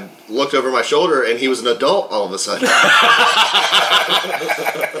 I looked over my shoulder and he was an adult all of a sudden.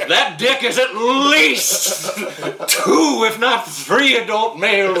 That dick is at least 2, if not 3 adult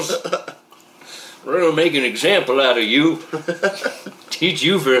males. We're gonna make an example out of you. Teach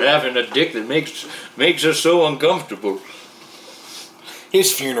you for having a dick that makes us so uncomfortable.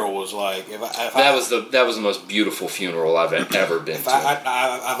 His funeral was like That was the most beautiful funeral I've ever been If to.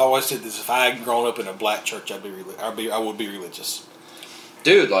 I've always said this: if I had grown up in a black church, I would be religious.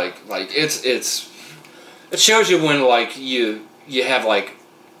 Dude, like it shows you when like you have like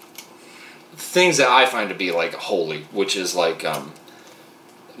things that I find to be like holy, which is like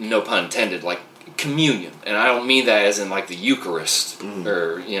no pun intended, like communion. And I don't mean that as in like the Eucharist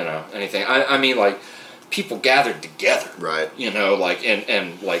or anything. I mean like people gathered together, Right. like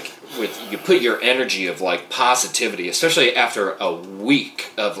and like with you put your energy of like positivity, especially after a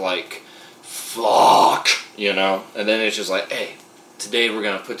week of like fuck, and then it's just like, hey, today we're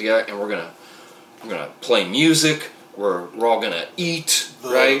gonna put together and we're gonna play music. We're all gonna eat,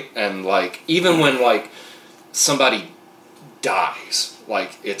 right? And like even when like somebody dies,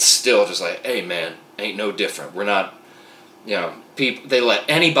 like it's still just like, hey man, ain't no different. We're not, people. They let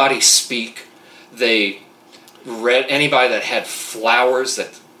anybody speak. They read anybody that had flowers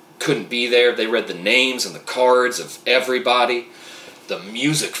that couldn't be there. They read the names and the cards of everybody. The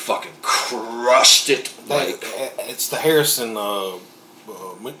music fucking crushed it. Like It's the Harrison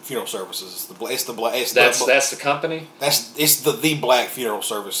funeral services. It's that's the company. It's the black funeral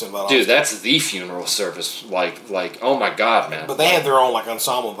service in Valdosta. Dude, that's the funeral service. Like, oh my god, man. But they have their own like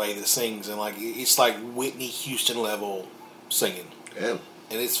ensemble that sings, and like it's like Whitney Houston level singing, Yeah.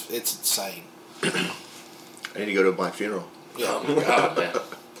 and it's insane. I need to go to a black funeral. Yeah, Oh my god, man.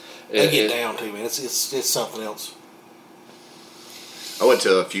 they get down too, man. It's something else. I went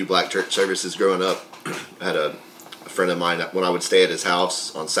to a few black church services growing up. I had a friend of mine, when I would stay at his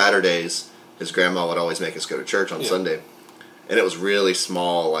house on Saturdays, his grandma would always make us go to church on Sunday. And it was really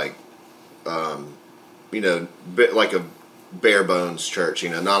small, like, like a bare bones church,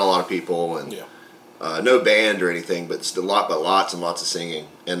 not a lot of people and no band or anything, but lots and lots of singing.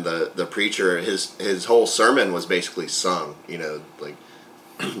 And the preacher, his whole sermon was basically sung, like,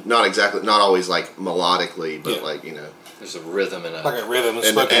 not always like melodically, but like, There's a rhythm and Like a rhythm and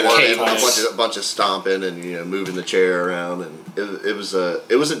and spoken word. a bunch of stomping and moving the chair around, and it was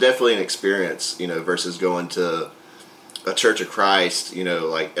definitely an experience, versus going to a Church of Christ,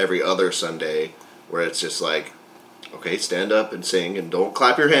 like every other Sunday, where it's just like, okay, stand up and sing and don't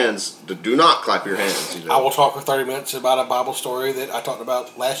clap your hands. Do not clap your hands. I will talk for 30 minutes about a Bible story that I talked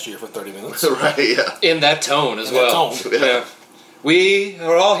about last year for 30 minutes. Right? Yeah. in that tone as well. That tone. Yeah. We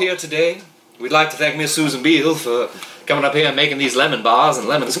are all here today. We'd like to thank Miss Susan Beal for coming up here and making these lemon bars and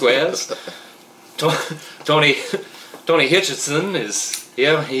lemon squares. Tony Hitchison is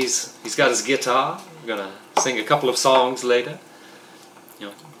here. He's got his guitar. We're gonna sing a couple of songs later.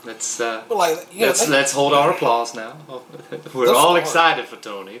 Let's But like, let's hold our applause now. We're That's all hard. excited for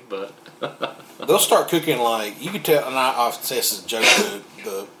Tony, but they'll start cooking like you could tell. And I often say this as a joke to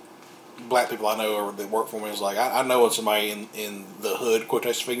the black people I know or that work for me. Is like I know when somebody in the hood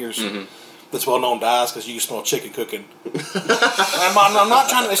quotation fingers. That's well known dies because you can smell chicken cooking. I'm not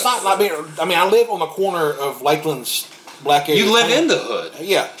trying to. It's not being. I mean, I live on the corner of Lakeland's black area. you live in the hood.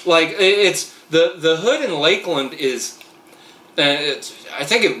 Yeah, Like it's the hood in Lakeland is. I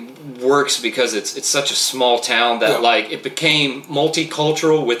think it works because it's such a small town that like it became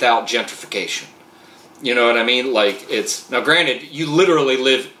multicultural without gentrification. You know what I mean? Like it's now. Granted, you literally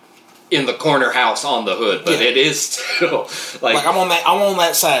live in the corner house on the hood, but it is still like I'm on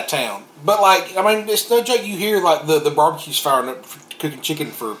that side of town. But like, I mean, it's no joke. You hear like the barbecues firing up, cooking chicken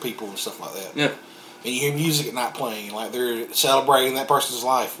for people and stuff like that. Yeah. And you hear music at night playing, like they're celebrating that person's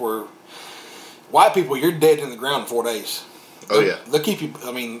life. Where white people, you're dead in the ground in 4 days. Oh yeah. They'll keep you.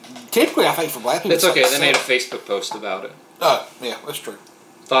 I mean, typically, I think for black people, It's okay. like They made a Facebook post about it. yeah, that's true.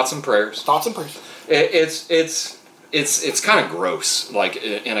 Thoughts and prayers. Thoughts and prayers. It's kind of gross, like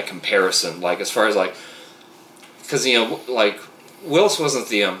in a comparison, like as far as like, because like Willis wasn't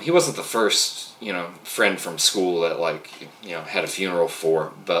the first friend from school that like had a funeral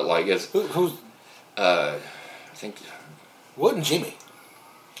for, but like Who's I think wasn't Jimmy?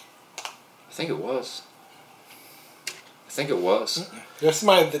 I think it was. There's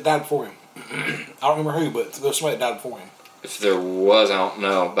somebody that died before him. I don't remember who, but there's somebody that died before him. If there was, I don't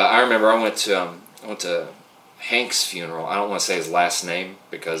know. But I remember I went to Hank's funeral. I don't want to say his last name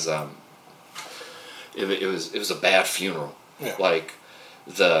because it was a bad funeral. Yeah. Like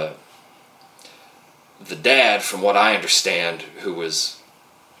the dad, from what I understand, who was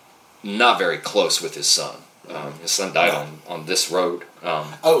not very close with his son. His son died on this road.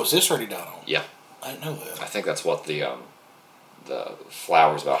 Is this already died on? Yeah. I didn't know that. I think that's what the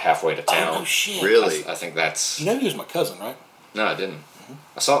flower's about halfway to town. Oh shit! Really? I think that's. You know he was my cousin, right? No, I didn't.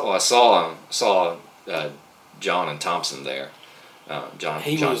 I saw John and Thompson there. John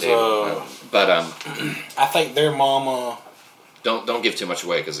was, David. But I think their mama. don't give too much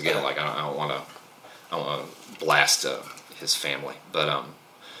away because again, like I don't want to blast his family. But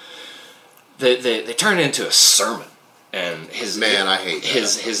they turned it into a sermon, and I hate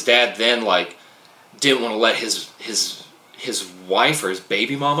that. his dad then like didn't want to let his wife or his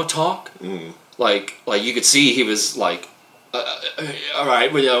baby mama talk. Mm. Like you could see he was like. All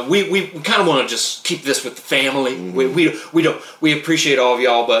right, we kind of want to just keep this with the family. Mm-hmm. We appreciate all of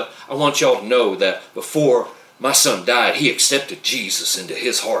y'all, but I want y'all to know that before my son died, he accepted Jesus into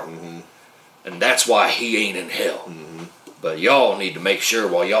his heart, and that's why he ain't in hell. Mm-hmm. But y'all need to make sure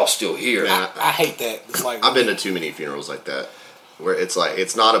while y'all still here. I hate that. It's like I've been to too many funerals like that, where it's like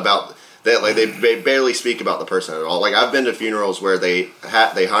it's not about that. Like they barely speak about the person at all. Like I've been to funerals where they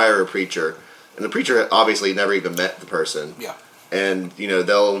hire a preacher. And the preacher obviously never even met the person. Yeah. And,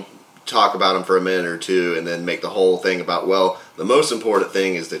 they'll talk about him for a minute or two and then make the whole thing about, well, the most important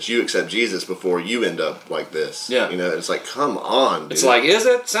thing is that you accept Jesus before you end up like this. Yeah. It's like, come on, dude. It's like, is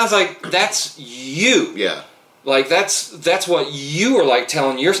it? Sounds like that's you. Yeah. Like, that's what you are, like,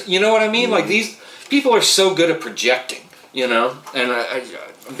 telling your... You know what I mean? Like, these people are so good at projecting, And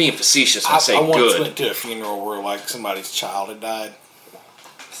I'm being facetious when I say I once good. went to a funeral where, like, somebody's child had died.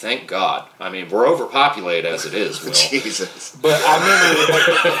 Thank God. I mean, we're overpopulated as it is, Will. Jesus. But I remember...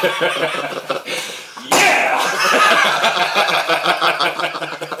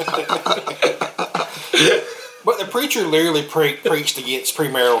 But the preacher literally preached against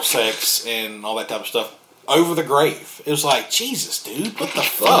premarital sex and all that type of stuff over the grave. It was like, Jesus, dude, what the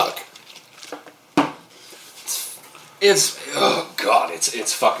fuck? It's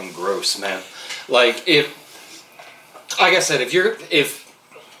fucking gross, man. Like I said, if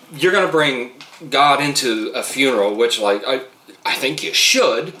you're gonna bring God into a funeral, which like I think you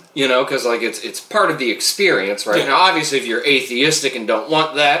should, because like it's part of the experience, right? Yeah. Now, obviously, if you're atheistic and don't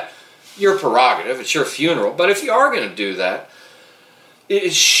want that, your prerogative. It's your funeral. But if you are gonna do that,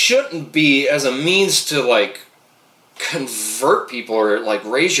 it shouldn't be as a means to like convert people or like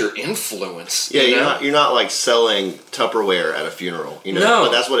raise your influence. Yeah, you're not like selling Tupperware at a funeral. No,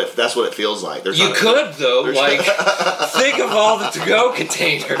 but that's what it feels like. You could though, like think of all the to-go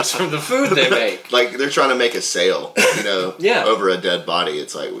containers from the food they make. Like they're trying to make a sale, Yeah. over a dead body.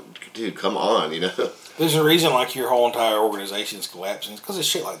 It's like, dude, come on, There's a reason like your whole entire organization is collapsing. It's because of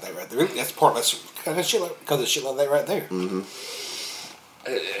shit like that right there. That's because of shit like that right there. Mm-hmm.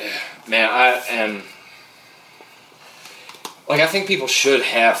 Man, I think people should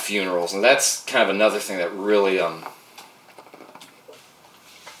have funerals, and that's kind of another thing that really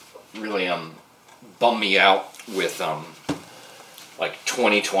bummed me out with like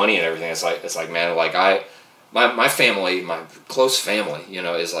 2020 and everything. It's like man, like my family, my close family,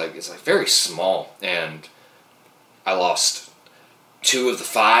 is like very small, and I lost 2 of the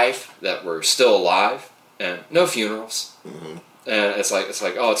 5 that were still alive, and no funerals. Mm-hmm. And it's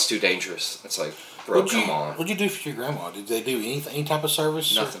like oh, it's too dangerous. It's like, bro, come on. What'd you do for your grandma? Did they do anything, any type of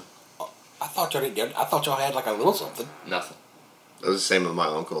service? Nothing. I thought y'all did. I thought y'all had like a little something. Nothing. It was the same with my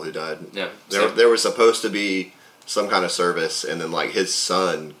uncle who died. Yeah. There was supposed to be some kind of service, and then like his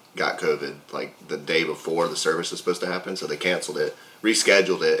son got COVID like the day before the service was supposed to happen, so they canceled it,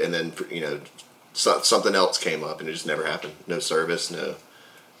 rescheduled it, and then something else came up, and it just never happened. No service, no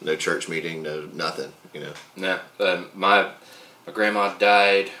church meeting, no nothing. Nah. My grandma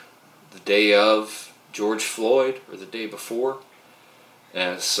died the day of George Floyd, or the day before,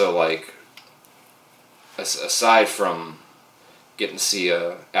 and so like aside from getting to see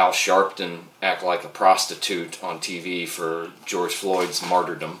Al Sharpton act like a prostitute on TV for George Floyd's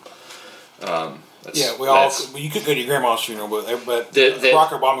martyrdom, Yeah, you could go to your grandma's funeral, but Barack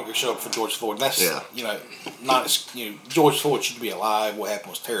Obama could show up for George Floyd. And that's not as George Floyd should be alive. What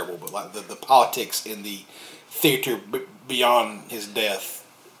happened was terrible, but like the politics in the theater beyond his death.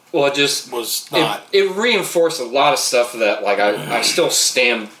 Well, it just was not. It reinforced a lot of stuff that like I still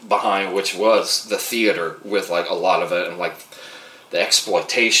stand behind, which was the theater with like a lot of it and like the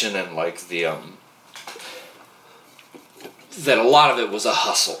exploitation and like the that a lot of it was a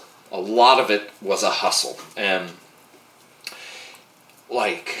hustle. A lot of it was a hustle, and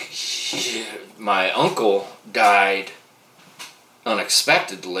like my uncle died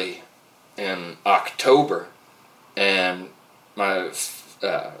unexpectedly in October, and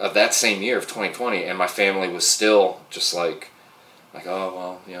of that same year of 2020, and my family was still just like,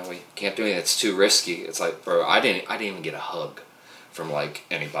 oh well, we can't do anything. It's too risky. It's like, bro, I didn't even get a hug from like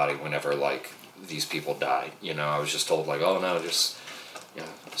anybody whenever like these people died. I was just told like, oh no, just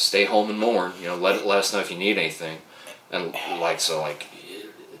stay home and mourn. Let us know if you need anything, and like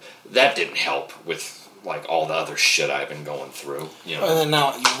that didn't help with like all the other shit I've been going through. And then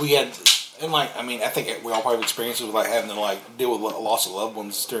now we had. And I think we all probably experienced it with like having to like deal with loss of loved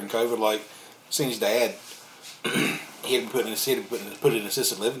ones during COVID. Like, seeing his dad, he had put in assisted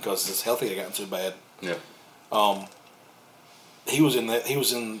living because his health had gotten so bad. Yeah. He was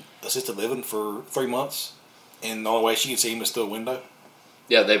in assisted living for 3 months, and the only way she could see him is through a window.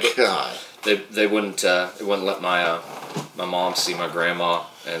 Yeah, they wouldn't let my mom see my grandma,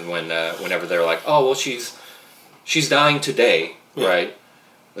 and whenever they were like, oh well, she's dying today, right?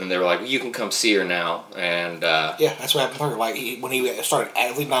 And they were like, you can come see her now. And that's what happened to her. Like, when he started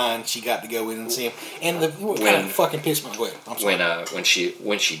actively dying, she got to go in and see him. And what kind of fucking pissed me off. I'm sorry.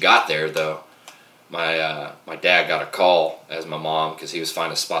 When she got there, though, my dad got a call as my mom, because he was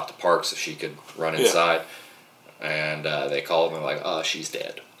finding a spot to park so she could run inside. And they called me like, oh, she's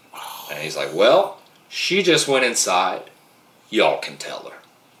dead. And he's like, well, she just went inside. Y'all can tell her.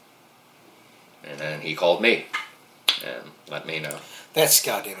 And then he called me and let me know. That's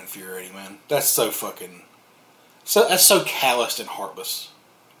goddamn infuriating, man. That's so fucking... that's so calloused and heartless.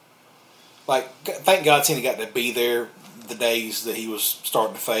 Like, thank God Tina got to be there the days that he was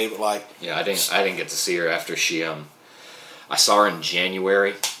starting to fade, but like... Yeah, I didn't get to see her after she... I saw her in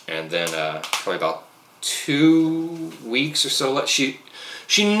January, and then probably about 2 weeks or so... She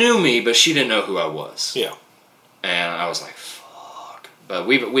knew me, but she didn't know who I was. Yeah. And I was like, fuck. But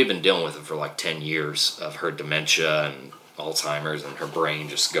we've been dealing with it for like 10 years of her dementia and Alzheimer's and her brain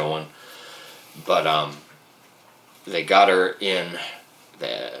just going. But they got her in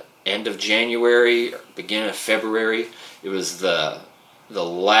the end of January, beginning of February. It was the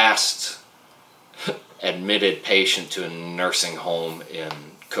last admitted patient to a nursing home in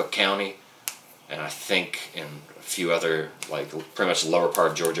Cook County, and I think in a few other, like pretty much the lower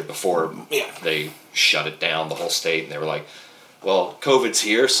part of Georgia before they shut it down, the whole state, and they were like, well, COVID's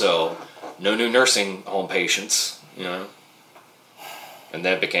here, so no new nursing home patients, And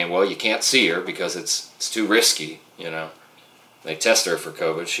then it became, well, you can't see her because it's too risky, They tested her for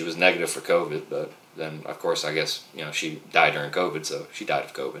COVID. She was negative for COVID, but then, of course, I guess, she died during COVID, so she died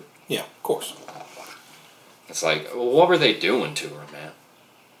of COVID. Yeah, of course. It's like, well, what were they doing to her, man?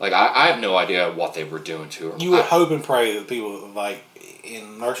 Like, I have no idea what they were doing to her. You would hope and pray that people, like,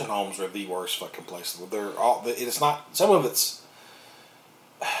 in nursing homes are the worst fucking places. It's not, some of it's,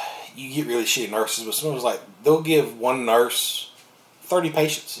 you get really shitty nurses, but some of it's like, they'll give one nurse 30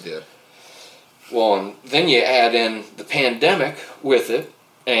 patients. Yeah. Well, and then you add in the pandemic with it,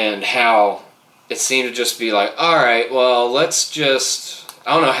 and how it seemed to just be like, all right, well, let's just...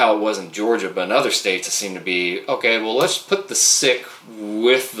 I don't know how it was in Georgia, but in other states it seemed to be, okay, well, let's put the sick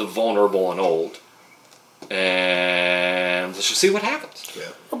with the vulnerable and old, and let's just see what happens. Yeah.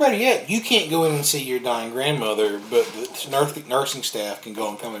 Or better yet, you can't go in and see your dying grandmother, but the nursing staff can go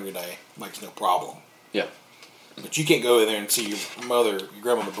and come every day. Makes no problem. Yeah. But you can't go in there and see your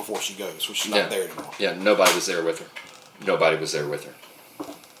grandmother before she goes, which she's not there anymore. Yeah, nobody was there with her. Nobody was there with her.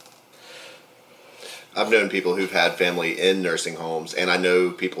 I've known people who've had family in nursing homes, and I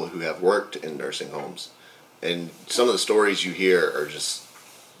know people who have worked in nursing homes. And some of the stories you hear are just,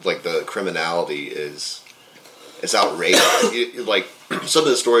 like, the criminality is outrageous. Like, some of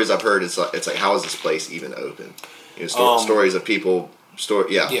the stories I've heard, it's like how is this place even open? Stories of people,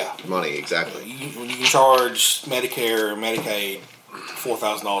 money, exactly. When you can charge Medicare or Medicaid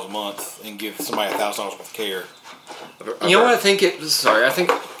 $4,000 a month and give somebody $1,000 worth of care. You know what I think I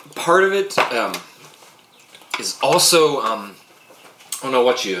think part of it... is also, I don't know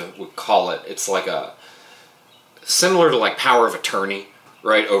what you would call it. It's like similar to like power of attorney,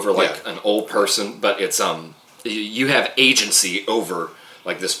 right? Over like an old person, but it's, you have agency over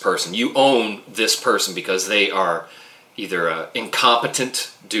like this person. You own this person because they are either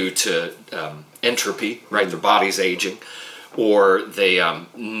incompetent due to entropy, right? Their body's aging, or they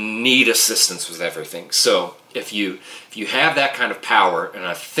need assistance with everything. So if you have that kind of power, and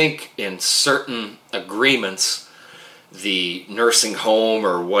I think in certain agreements, the nursing home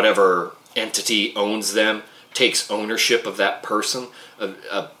or whatever entity owns them takes ownership of that person.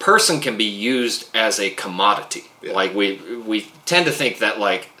 A person can be used as a commodity. Yeah. Like we tend to think that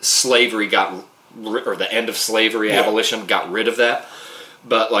like slavery or the end of slavery, abolition got rid of that.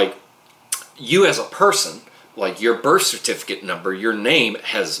 But like you as a person, like your birth certificate number, your name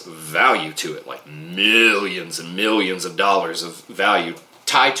has value to it, like millions and millions of dollars of value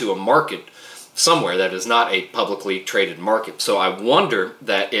tied to a market somewhere that is not a publicly traded market. So I wonder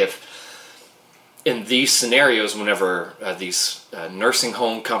that if in these scenarios, whenever these nursing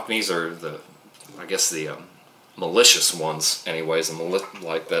home companies or the malicious ones anyways,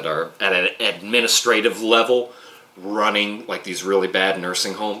 like that are at an administrative level running like these really bad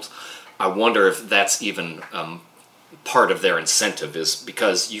nursing homes, I wonder if that's even part of their incentive, is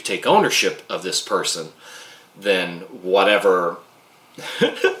because you take ownership of this person, then whatever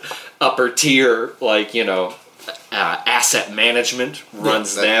upper tier, like, asset management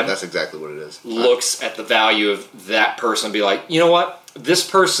runs them. That's exactly what it is. Looks at the value of that person and be like, you know what? This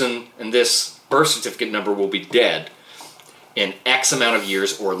person and this birth certificate number will be dead in X amount of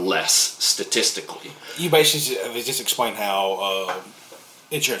years or less, statistically. You basically just explain how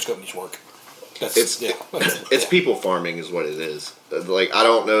insurance companies work. It's people farming is what it is. Like, I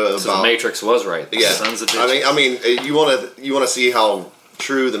don't know so the Matrix was right. Yeah. Sons of bitches. I mean, you want to see how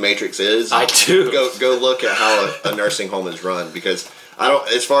true the Matrix is. I do. Go look at how a nursing home is run, because I don't.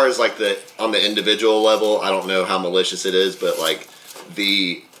 As far as like on the individual level, I don't know how malicious it is, but like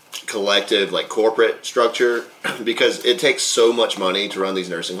the collective, like corporate structure, because it takes so much money to run these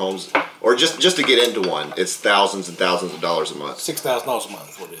nursing homes, or just to get into one, it's thousands and thousands of dollars a month. $6,000 a month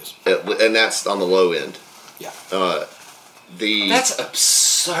is what it is, and that's on the low end. Yeah. That's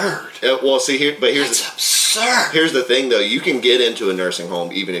absurd. Here's absurd. Here's the thing, though. You can get into a nursing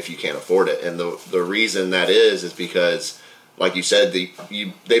home even if you can't afford it, and the reason that is because, like you said, they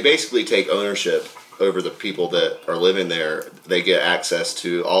basically take ownership over the people that are living there. They get access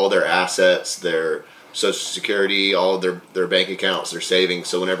to all of their assets, their Social Security, all of their bank accounts, their savings.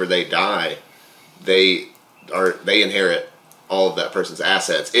 So whenever they die, they inherit all of that person's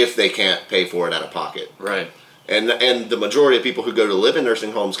assets if they can't pay for it out of pocket. Right. And the majority of people who go to live in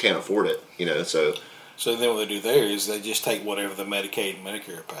nursing homes can't afford it, So then what they do there is they just take whatever the Medicaid and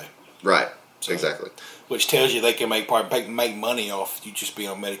Medicare pay. Right. So, exactly. Which tells you they can make money off you just being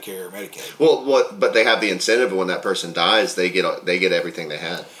on Medicare or Medicaid. Well, but they have the incentive when that person dies, they get everything they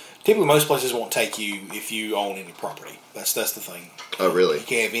had. Typically, most places won't take you if you own any property. That's the thing. Oh, really? You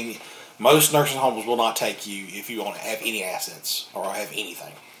can't have any. Most nursing homes will not take you if you have any assets or have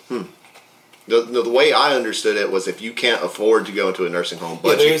anything. The way I understood it was if you can't afford to go into a nursing home,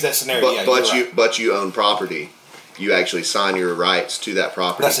 but there is that scenario. But you own property, you actually sign your rights to that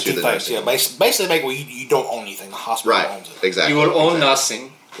property. That's the two things. Yeah, basically, make where you don't own anything. The hospital owns it. Exactly. You will own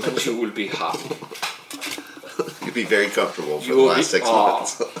nothing, and you will be happy. You'll be very comfortable for the last 6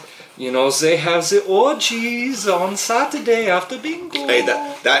 months. They have the orgies on Saturday after bingo. Hey,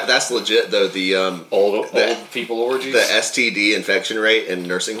 that's legit though. The old people orgies. The STD infection rate in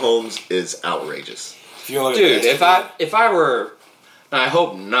nursing homes is outrageous. Dude, if I were, I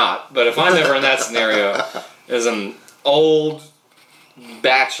hope not, but if I'm ever in that scenario, as an old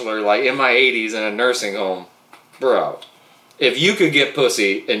bachelor, like in my 80s in a nursing home, bro, if you could get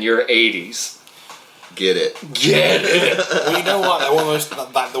pussy in your 80s. Get it. Well, you know what? One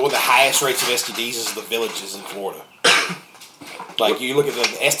of the highest rates of STDs is the villages in Florida. Like, you look at the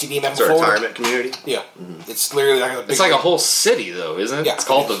STD map in Florida. It's a retirement community? Yeah. Mm-hmm. It's literally like a big... It's like a whole city, though, isn't it? Yeah. It's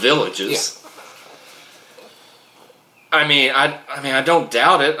called the Villages. Yeah. I don't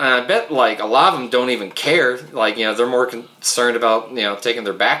doubt it. And I bet, like, a lot of them don't even care. Like, they're more concerned about, taking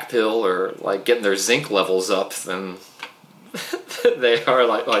their back pill or, like, getting their zinc levels up than they are,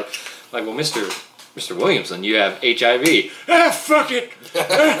 like, well, Mr. Williamson, you have HIV. Fuck it.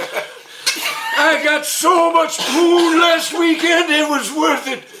 I got so much poon last weekend, it was worth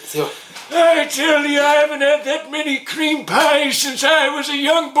it. I tell you, I haven't had that many cream pies since I was a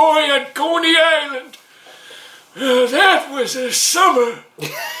young boy on Coney Island. That was a summer.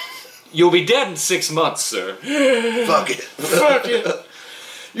 You'll be dead in 6 months, sir. Fuck it. Fuck it.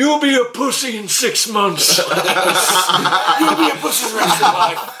 You'll be a pussy in 6 months. You'll be a pussy the rest of your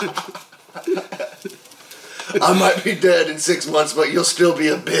life. I might be dead in 6 months, but you'll still be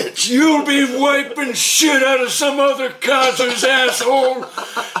a bitch. You'll be wiping shit out of some other codger's asshole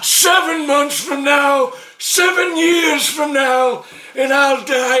 7 months from now, 7 years from now, and I'll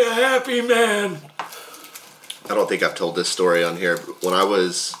die a happy man. I don't think I've told this story on here. When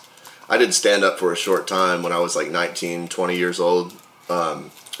I did stand up for a short time when I was like 19, 20 years old. I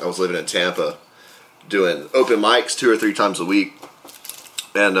was living in Tampa doing open mics 2 or 3 times a week.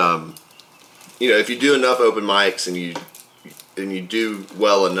 And, if you do enough open mics and you do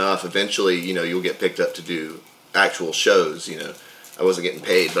well enough, eventually, you'll get picked up to do actual shows. I wasn't getting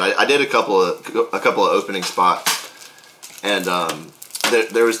paid, but I did a couple of opening spots. And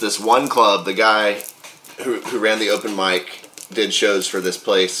there was this one club, the guy who ran the open mic did shows for this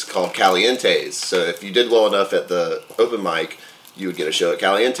place called Caliente's. So if you did well enough at the open mic, you would get a show at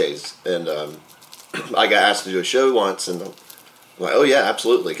Caliente's. And I got asked to do a show once, and I'm like, oh yeah,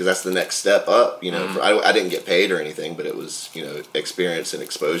 absolutely, because that's the next step up. I didn't get paid or anything, but it was experience and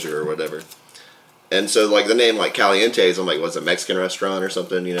exposure or whatever. And so like the name like Caliente's, I'm like, what's a Mexican restaurant or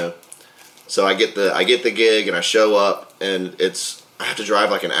something? So I get the gig and I show up, and I have to drive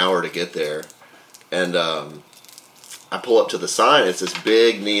like an hour to get there. And I pull up to the sign. It's this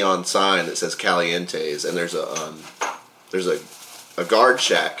big neon sign that says Caliente's, and there's a guard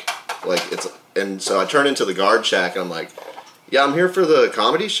shack. And so I turn into the guard shack, and I'm like, yeah, I'm here for the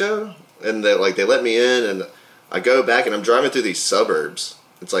comedy show. And they let me in, and I go back, and I'm driving through these suburbs.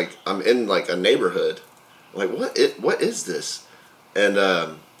 It's like I'm in like a neighborhood. I'm like, what is this? And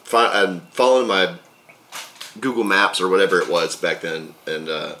I'm following my Google Maps or whatever it was back then, and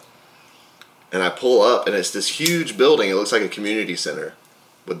I pull up, and it's this huge building. It looks like a community center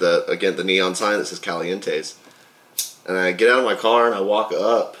with the neon sign that says Caliente's. And I get out of my car, and I walk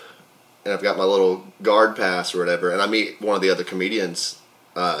up, and I've got my little guard pass or whatever, and I meet one of the other comedians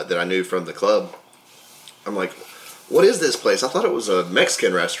that I knew from the club. I'm like, what is this place? I thought it was a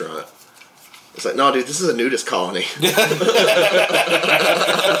Mexican restaurant. It's like, no, dude, this is a nudist colony.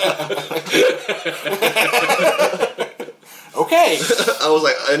 Okay. I was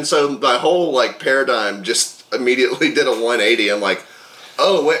like, and so my whole like paradigm just immediately did a 180. I'm like,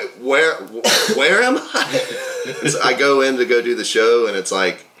 oh, where am I? So I go in to go do the show, and it's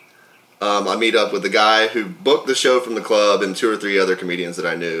like, I meet up with the guy who booked the show from the club and 2 or 3 other comedians that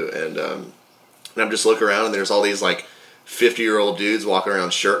I knew, and I'm just looking around, and there's all these like 50-year-old dudes walking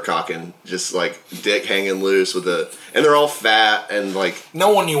around shirt cocking, just like dick hanging loose and they're all fat and like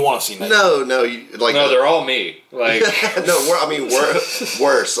no one you want to see naked. No, they're all me. Like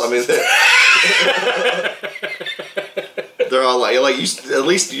worse. I mean, they're all like you. At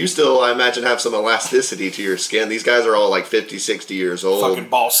least you still, I imagine, have some elasticity to your skin. These guys are all like 50, 60 years old. Fucking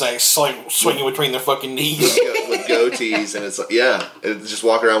ball sacks swinging between their fucking knees with goatees, and it's like, it's just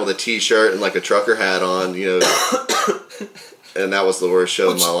walking around with a t-shirt and like a trucker hat on, And that was the worst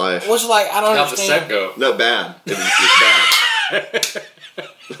show of my life. Was like, I don't understand. How'd the set go? No, bad. It was bad.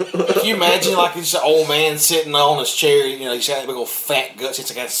 Can you imagine like this old man sitting on his chair? He's got that big old fat guts. He's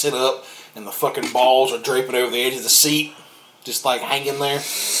got to sit up, and the fucking balls are draping over the edge of the seat, just like hanging there,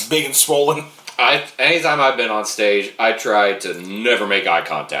 big and swollen. Anytime I've been on stage, I try to never make eye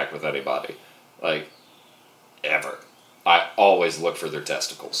contact with anybody, like ever. I always look for their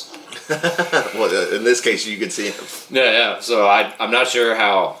testicles. Well, in this case, you could see them. Yeah. So I'm not sure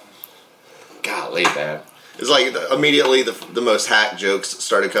how. Golly, man. It's like immediately the most hack jokes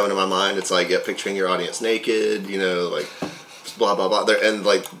started coming to my mind. It's like, picturing your audience naked, like blah blah blah. And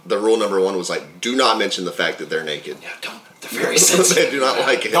like the rule number 1 was like, do not mention the fact that they're naked. Yeah, don't. They're very sensitive. They do not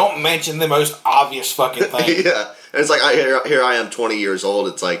like it. Don't mention the most obvious fucking thing. Yeah, and it's like here I am, 20 years old.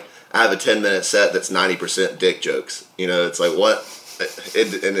 It's like I have a 10-minute set that's 90% dick jokes. It's like what?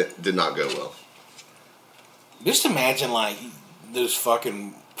 It did not go well. Just imagine like those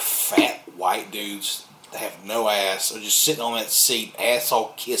fucking fat white dudes that have no ass are just sitting on that seat,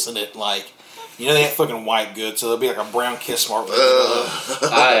 asshole kissing it like, they ain't fucking white good, so there'll be like a brown kiss mark.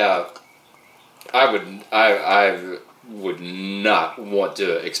 I would not want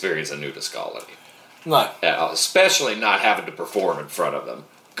to experience a nudist colony. No. Especially not having to perform in front of them.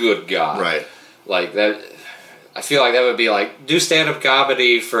 Good God. Right. Like that. I feel like that would be like, do stand-up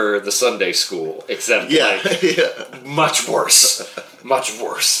comedy for the Sunday school, except much worse. Much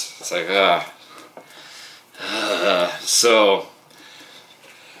worse. It's like, so,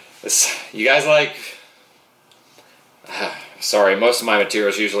 you guys like, sorry, most of my material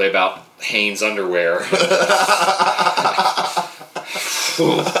is usually about Hanes underwear.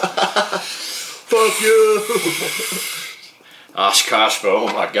 Fuck you. Oshkosh,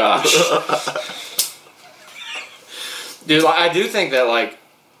 oh my gosh. Dude, I do think that, like,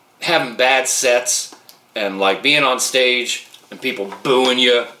 having bad sets and like being on stage and people booing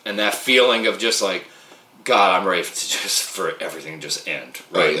you, and that feeling of just like, God, I'm ready for everything to just end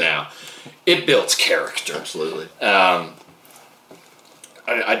right now. It builds character. Absolutely. I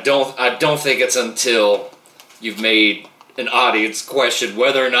don't think it's until you've made an audience question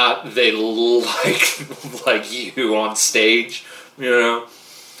whether or not they like you on stage. You know,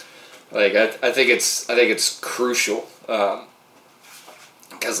 like I think it's crucial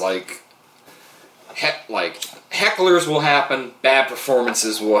because like hecklers will happen, bad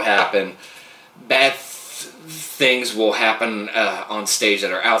performances will happen, bad things will happen on stage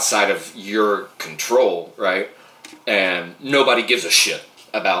that are outside of your control, right? And nobody gives a shit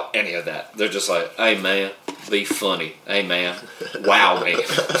about any of that. They're just like, hey man, be funny. Hey man, wow me.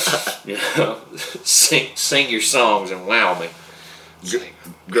 You know, sing your songs and wow me.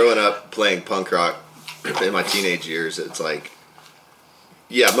 Growing up playing punk rock in my teenage years, it's like,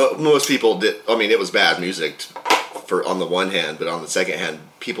 yeah, most people did. I mean, it was bad music on the one hand, but on the second hand,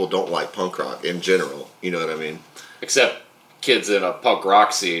 people don't like punk rock in general. You know what I mean? Except kids in a punk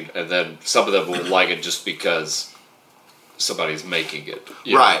rock scene, and then some of them will like it just because somebody's making it.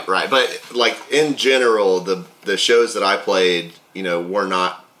 Right. But like in general, the shows that I played, you know, were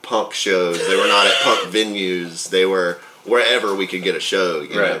not punk shows. They were not at punk venues. They were wherever we could get a show.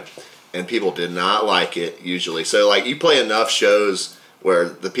 You know? And people did not like it usually. So like you play enough shows where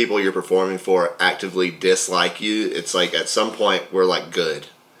the people you're performing for actively dislike you, it's like at some point we're like, good.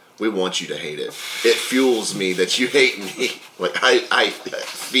 We want you to hate it. It fuels me that you hate me. Like I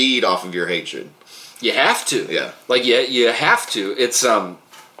feed off of your hatred. You have to. Yeah. Like you have to. It's you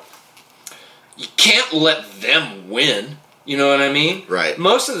can't let them win. You know what I mean? Right.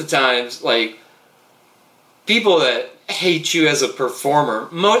 Most of the times, like people that hate you as a performer,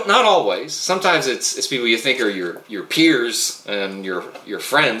 not always. Sometimes it's people you think are your peers and your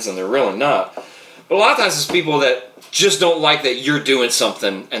friends, and they're really not. But a lot of times it's people that just don't like that you're doing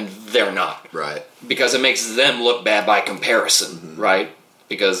something and they're not. Right. Because it makes them look bad by comparison, right?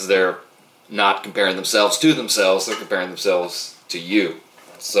 Because they're not comparing themselves to themselves, they're comparing themselves to you.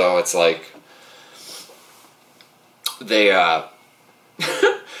 So it's like they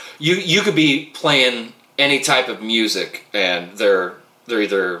you could be playing any type of music and they're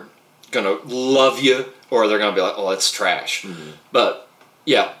either gonna love you or they're gonna be like, oh, it's trash. Mm-hmm. But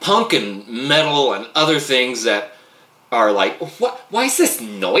yeah, punk and metal and other things that are like, why is this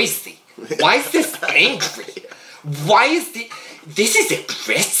noisy? Why is this angry? Why is this is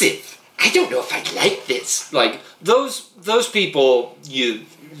aggressive? I don't know if I like this. Like those people,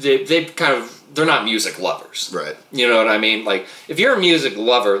 they kind of, they're not music lovers. Right. You know what I mean? Like if you're a music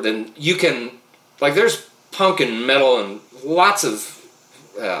lover, then you can, like there's punk and metal and lots of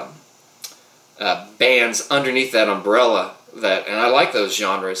bands underneath that umbrella that, and I like those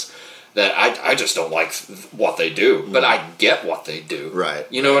genres that I just don't like what they do, but I get what they do. Right.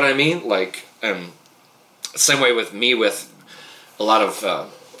 You know what I mean? Like, same way with me with a lot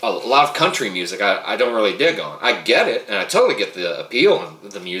of country music. I don't really dig on. I get it, and I totally get the appeal,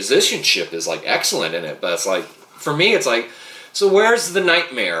 and the musicianship is like excellent in it. But it's like for me, it's like, so where's the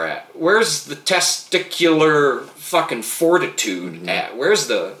nightmare at? Where's the testicular fucking fortitude at? Where's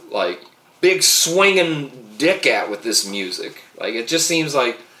the like big swinging dick at with this music? Like it just seems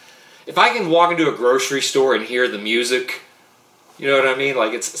like if I can walk into a grocery store and hear the music, you know what I mean?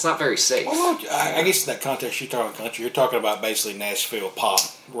 Like it's not very safe. Well, I guess in that context, you're talking country. You're talking about basically Nashville pop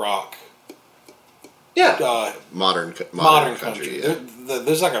rock. Yeah, modern country. Yeah.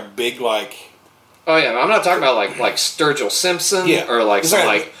 There's like a big like. Oh yeah, I'm not talking about like Sturgill Simpson or like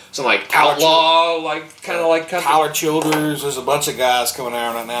some outlaw like kind of like country. Tyler Childers. There's a bunch of guys coming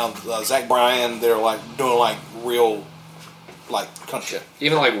out right now. Zach Bryan. They're like doing like real like country.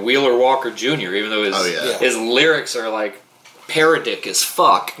 Even like Wheeler Walker Jr. Even though his lyrics are like parodic as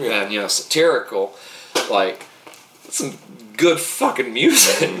fuck and satirical, like some good fucking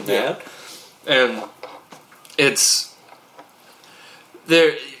music, man. And it's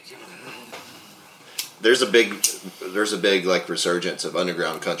there. There's a big like resurgence of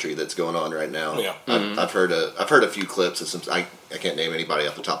underground country that's going on right now. Yeah, I've heard a few clips of some. I can't name anybody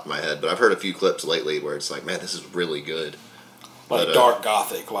off the top of my head, but I've heard a few clips lately where it's like, man, this is really good. Like dark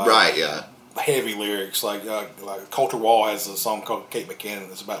gothic, like right? Yeah, heavy lyrics. Like Coulter Wall has a song called Kate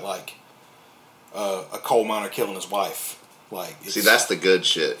McKinnon. It's about like a coal miner killing his wife. Like see, that's the good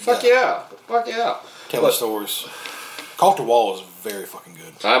shit. Fuck yeah. Telling stories. Coulter Wall is very fucking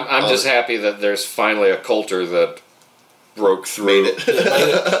good. I'm just happy that there's finally a Coulter that broke through. Made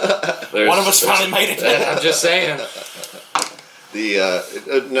it. One of us finally made it. I'm just saying.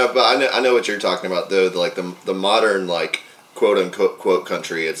 No, but I know what you're talking about though. The modern like quote unquote quote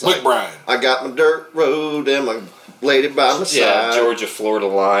country. It's Luke like Bryan. I got my dirt road and my lady by my side. Georgia, Florida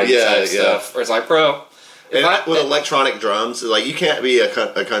line type stuff. Where it's like, bro. With electronic drums, like you can't be a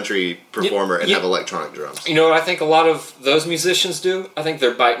country performer and have electronic drums. You know what I think a lot of those musicians do? I think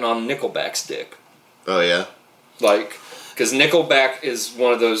they're biting on Nickelback's dick. Oh yeah, like because Nickelback is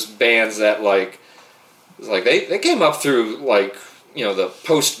one of those bands that like they came up through like the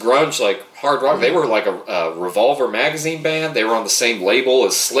post grunge like hard rock. They were like a Revolver magazine band. They were on the same label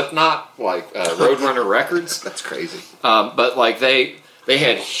as Slipknot, like Roadrunner Records. That's crazy. But like they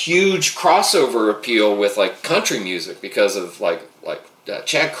had huge crossover appeal with like country music because of like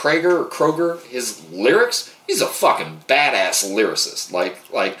Chad Kroeger, his lyrics. He's a fucking badass lyricist.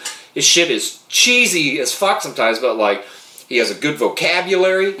 Like his shit is cheesy as fuck sometimes, but like he has a good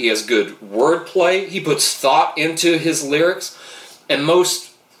vocabulary. He has good wordplay. He puts thought into his lyrics, and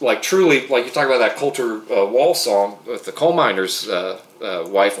most like truly like you talk about that Coulter Wall song with the coal miner's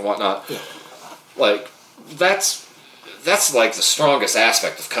wife and whatnot. Yeah. Like that's like the strongest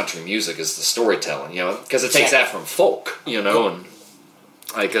aspect of country music is the storytelling, because it takes that from folk, and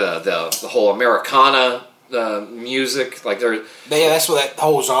like the whole Americana music, like that's what that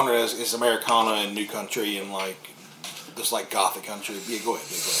whole genre is Americana and new country and like just like gothic country. Yeah, go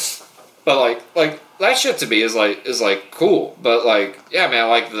ahead. But like that shit to me is like cool, but like yeah, man,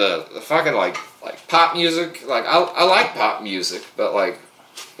 like the fucking like pop music, like I like pop music, but like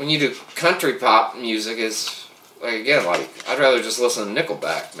when you do country pop music is. Like again, like I'd rather just listen to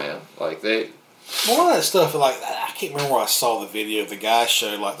Nickelback, man. Like they. Well, a lot of that stuff, like I can't remember where I saw the video. The guy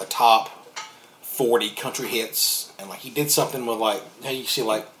showed like the top 40 country hits, and like he did something with like how you see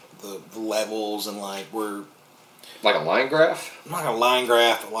like the levels and like where. Like a line graph. Not a line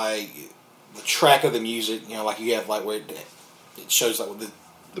graph, but like the track of the music. Like you have like where it shows like with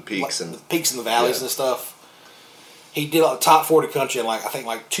the peaks like, and the peaks and the valleys and stuff. He did like the top 40 country, and like I think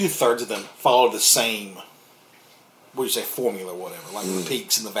like 2/3 of them followed the same. What do you say, formula or whatever, like the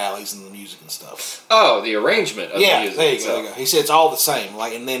peaks and the valleys and the music and stuff. Oh, the arrangement of the music. There you go. He said it's all the same.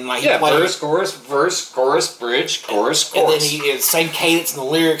 Like, and then like he played verse, chorus, bridge, chorus. And then he had the same cadence and the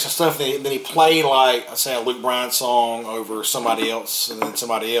lyrics and stuff. And then he played like say a Luke Bryan song over somebody else and then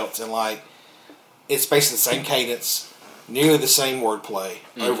somebody else, and like it's basically the same cadence, nearly the same wordplay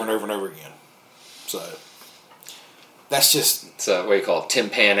over and over and over again. So that's just what do you call it? Tin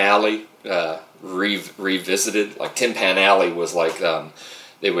Pan Alley. Revisited. Like Tin Pan Alley was like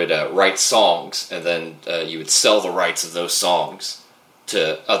they would write songs and then you would sell the rights of those songs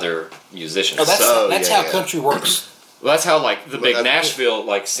to other musicians. Oh, that's how country works. Well, that's how like the big Nashville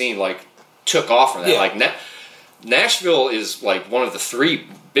like scene like took off from that. Like Nashville is like one of the 3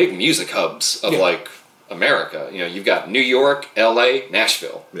 big music hubs of like America. You've got New York, L.A.,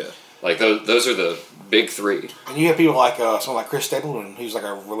 Nashville. Yeah. Like those are the big 3. And you have people like someone like Chris Stapleton, who's like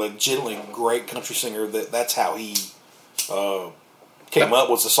a legitimately great country singer. That's how he came up,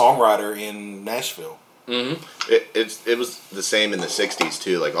 was a songwriter in Nashville. Mm-hmm. It was the same in the 60s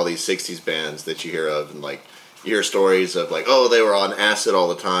too. Like all these 60s bands that you hear of, and like you hear stories of like, oh, they were on acid all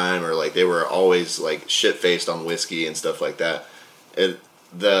the time, or like they were always like shit faced on whiskey and stuff like that.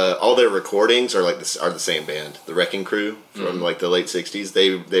 All their recordings are the same band, the Wrecking Crew from like the late 60s.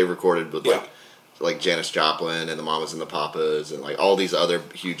 They recorded with like Janis Joplin and the Mamas and the Papas and like all these other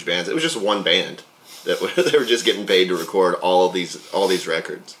huge bands. It was just one band that they were just getting paid to record all these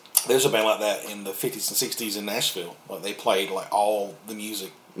records. There's a band like that in the 50s and 60s in Nashville. Like they played like all the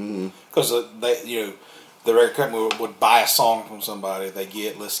music because the record company would buy a song from somebody.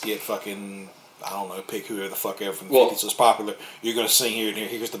 Let's get fucking. I don't know, pick whoever the fuck ever from the 50s was popular. You're going to sing here and here.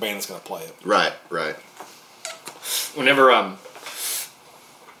 Here's the band that's going to play it. Right. Whenever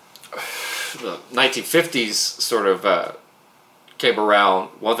the 1950s sort of came around,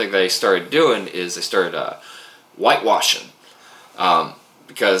 one thing they started doing is they started whitewashing.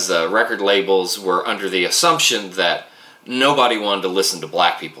 Because record labels were under the assumption that nobody wanted to listen to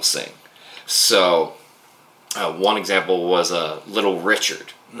black people sing. So one example was Little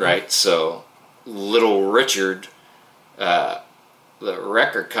Richard, right? So Little Richard, the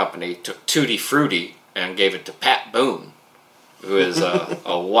record company, took Tutti Frutti and gave it to Pat Boone, who is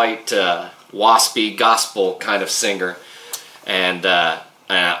a white, waspy gospel kind of singer. And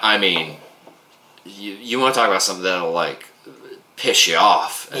I mean, you want to talk about something that'll like piss you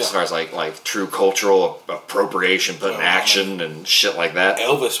off as far as like true cultural appropriation put in action and shit like that.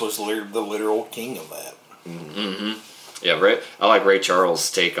 Elvis was the literal king of that. Mm-hmm. Yeah, right. I like Ray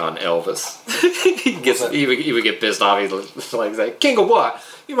Charles' take on Elvis. he would get pissed off. He'd like king of what?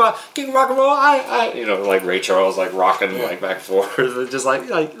 You know, king of rock and roll. I like Ray Charles like rocking like back and forth, just like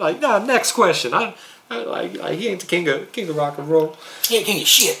no. Next question. I Like he ain't the king of rock and roll. He ain't king of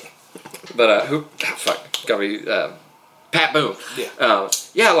shit. But got me. Pat Boone.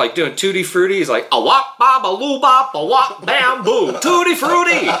 Yeah. Like doing Tutti Frutti. He's like, a wop bob, a loo bop, a wop bam boom, Tutti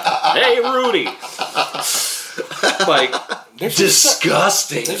Frutti. Hey, Rudy. Like, There's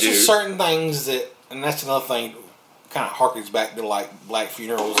disgusting, There's dude. just certain things that, and that's another thing, kind of harkens back to like black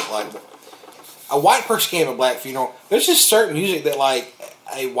funerals. Like a white person can't have a black funeral. There's just certain music that like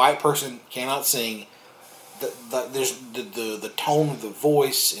a white person cannot sing. There's the tone of the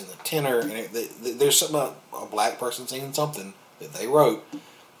voice and the tenor, and there's something about a black person singing something that they wrote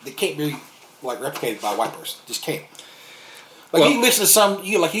that can't be like replicated by a white person. Just can't. Like you can listen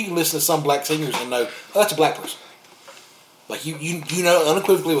to some black singers and know, oh, that's a black person. Like you know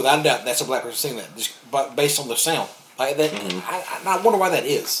unequivocally without a doubt that's a black person singing that just based on the sound like that. Mm-hmm. I wonder why that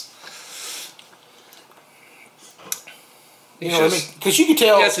is. You know what I mean? Because you can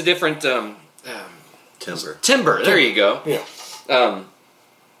tell. Yeah, it's a different Timber. Timber. There you go. Yeah.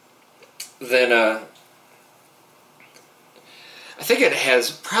 Then I think it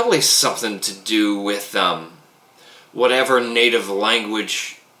has probably something to do with whatever native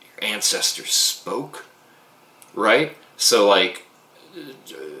language your ancestors spoke, right? So, like,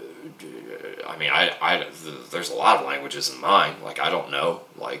 I mean, there's a lot of languages in mine. Like, I don't know.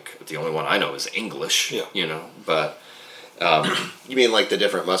 Like, the only one I know is English. Yeah. You know, but You mean like the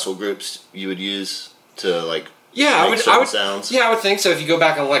different muscle groups you would use to like yeah, make certain sounds? Yeah, I would think so. If you go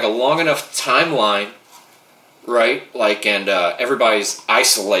back on like a long enough timeline, right? Like, and everybody's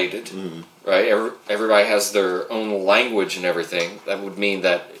isolated, right? Everybody has their own language and everything. That would mean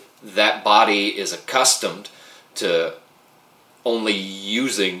that that body is accustomed to only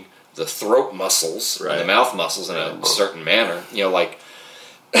using the throat muscles and the mouth muscles in a certain manner. You know, like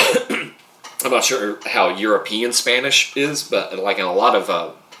I'm not sure how European Spanish is, but like in a lot of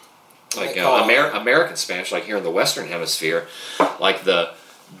American Spanish, like here in the Western Hemisphere, like the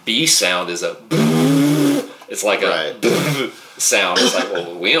B sound is a it's like a sound. It's like,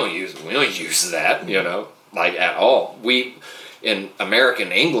 well, we don't use that, you know, like at all. We in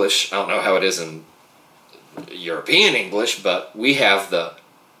American English, I don't know how it is in European English, but we have the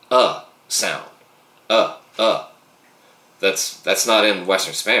sound. That's not in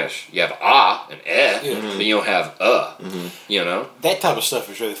Western Spanish. You have and then you don't have you know. That type of stuff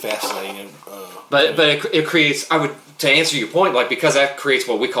is really fascinating. But it creates. To answer your point, like because that creates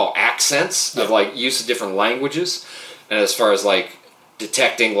what we call accents of like use of different languages, and as far as like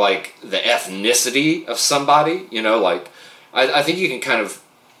detecting like the ethnicity of somebody, you know, like I think you can kind of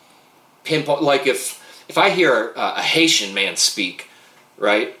pinpoint. Like if I hear a Haitian man speak,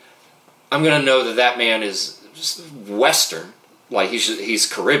 right, I'm gonna know that man is Western, like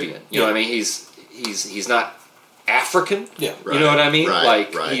he's Caribbean. You know what I mean? He's not African. Yeah, you know what I mean?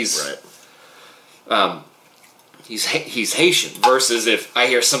 He's Haitian. Versus if I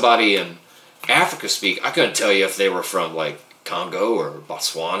hear somebody in Africa speak, I couldn't tell you if they were from like Congo or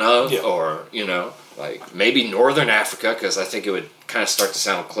Botswana or you know like maybe Northern Africa because I think it would kind of start to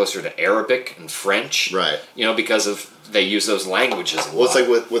sound closer to Arabic and French. Right. You know because of they use those languages. Well, it's like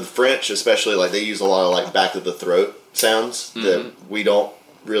with French, especially, like they use a lot of like back of the throat sounds that we don't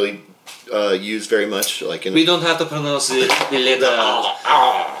really use very much. Like we don't have to pronounce the letter.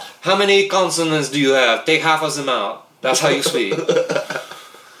 How many consonants do you have? Take half of them out. That's how you speak.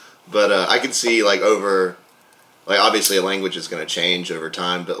 But I can see like over, like obviously a language is going to change over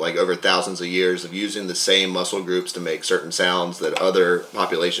time, but like over thousands of years of using the same muscle groups to make certain sounds that other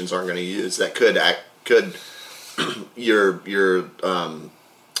populations aren't going to use, that could your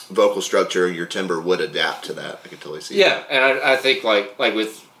vocal structure, your timbre would adapt to that. I could totally see. Yeah, and I think like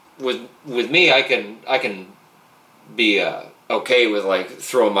with me, I can be okay with like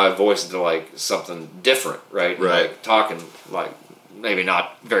throwing my voice into like something different, right? Right. Like talking like maybe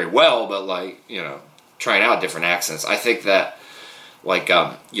not very well, but like you know trying out different accents. I think that like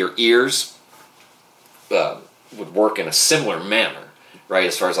your ears would work in a similar manner. Right,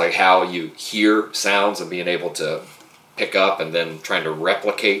 as far as like how you hear sounds and being able to pick up and then trying to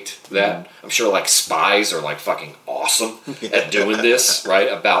replicate that. I'm sure like spies are like fucking awesome at doing this, right?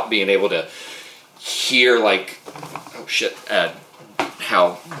 About being able to hear like,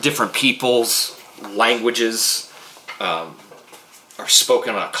 how different people's languages are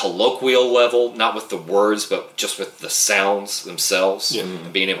spoken on a colloquial level, not with the words, but just with the sounds themselves. Yeah.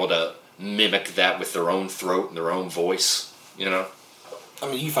 And being able to mimic that with their own throat and their own voice, you know? I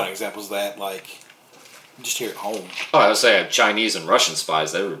mean, you find examples of that, like, just here at home. Oh, I was saying Chinese and Russian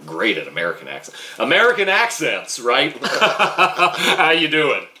spies, they were great at American accents. American accents, right? How you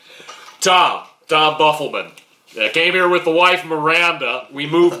doing? Tom Buffelman. I came here with the wife, Miranda. We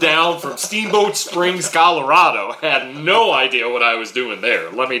moved down from Steamboat Springs, Colorado. Had no idea what I was doing there,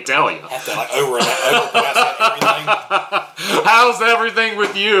 let me tell you. Have to overpronounce everything. How's everything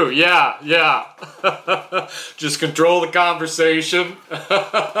with you? Yeah. Just control the conversation.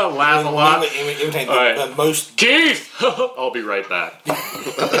 Laugh a lot. Imitate right. the most. Keith! I'll be right back.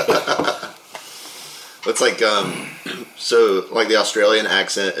 It's like, so, like, the Australian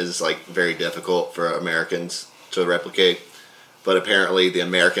accent is, like, very difficult for Americans to replicate, but apparently the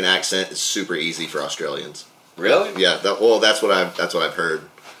American accent is super easy for Australians. Really? Yeah, that's what I've heard.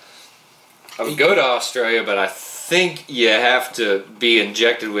 I would go to Australia, but I think you have to be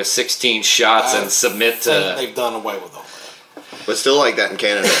injected with 16 shots and submit to... They've done away with all that. But still like that in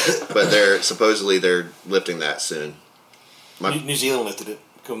Canada, but they're lifting that soon. New Zealand lifted it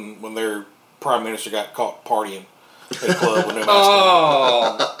when their prime minister got caught partying at a club with no mask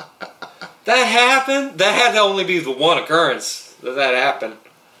on. That happened? That had to only be the one occurrence that happened.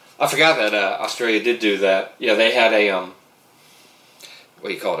 I forgot that Australia did do that. Yeah, they had a, what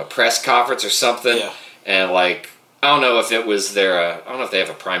do you call it, a press conference or something. Yeah. And, like, I don't know if it was I don't know if they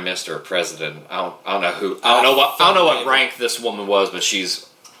have a prime minister or president. I don't know what rank this woman was, but she's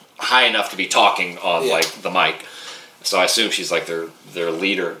high enough to be talking on, like, the mic. So I assume she's, like, their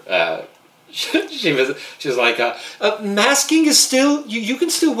leader. She was like, masking is still, you can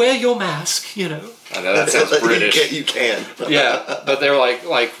still wear your mask, you know. I know that sounds British. You can. Yeah, but they were like,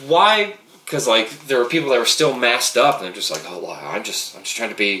 why? Because, like, there were people that were still masked up, and they're just like, oh, I'm just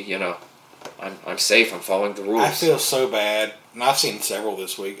trying to be, you know, I'm safe, I'm following the rules. I feel so bad, and I've seen several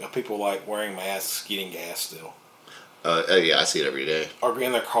this week of people, like, wearing masks, getting gas still. Yeah, I see it every day. Or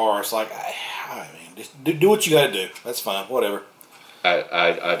in their car, it's like, I mean, just do what you gotta do. That's fine, whatever.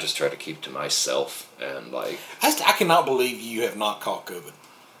 I just try to keep to myself, and, like... I cannot believe you have not caught COVID.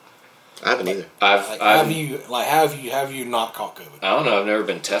 I haven't either. How have you not caught COVID? I don't know. I've never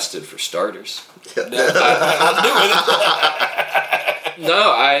been tested for starters.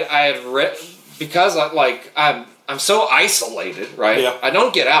 No, I had read because I'm so isolated, right? Yeah. I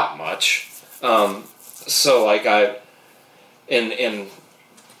don't get out much, so like I've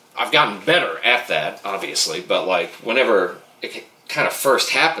gotten better at that, obviously. But like whenever it kind of first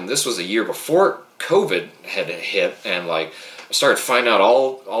happened, this was a year before COVID had hit, and like I started finding out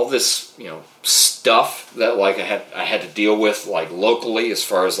all this, you know, stuff that like I had to deal with like locally as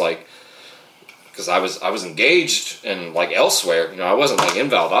far as like, because I was engaged and like elsewhere, you know, I wasn't like in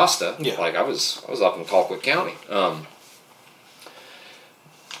Valdosta, like I was up in Colquitt County,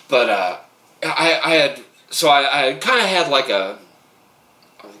 but I kind of had like a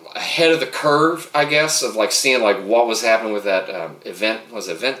ahead of the curve, I guess, of like seeing like what was happening with that event. Was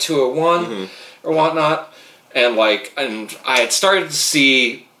it Event 201 or whatnot? And I had started to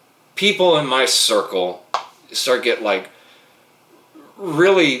see people in my circle start get like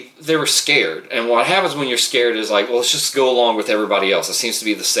really, they were scared. And what happens when you're scared is like, well, let's just go along with everybody else. It seems to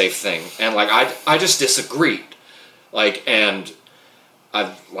be the safe thing. And like I just disagreed. Like, and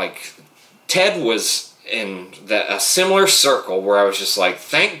Ted was in a similar circle where I was just like,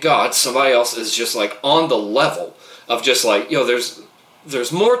 thank God somebody else is just like on the level of just like, you know,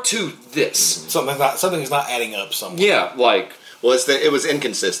 there's more to this. Something's not adding up somewhere. Yeah, like, well, it was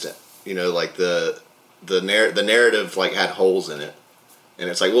inconsistent. You know, like the narrative like had holes in it, and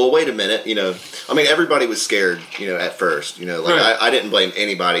it's like, well, wait a minute. You know, I mean, everybody was scared. You know, at first. You know, like right. I didn't blame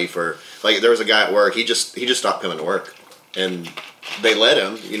anybody for like there was a guy at work. He just stopped coming to work, and they let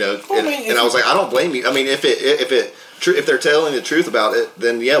him. You know, and I was like, I don't blame you. I mean, if they're telling the truth about it,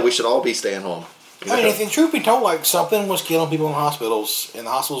 then yeah, we should all be staying home. I mean, if the truth be told, like, something was killing people in hospitals, and the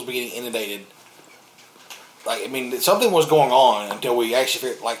hospitals were getting inundated. Like, I mean, something was going on until we actually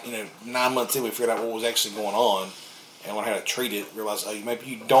figured, like, you know, 9 months in, we figured out what was actually going on, and learned how to treat it, realized, oh, maybe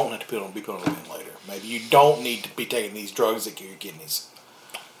you don't have to be put on a ventilator. Maybe you don't need to be taking these drugs that kill your kidneys.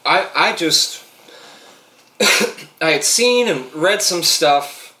 I just... I had seen and read some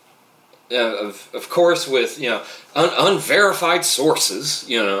stuff, of course, with, you know, unverified sources,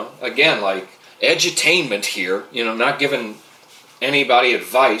 you know, again, like, edutainment here, you know, not giving anybody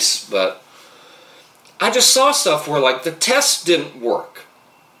advice, but I just saw stuff where, like, the tests didn't work.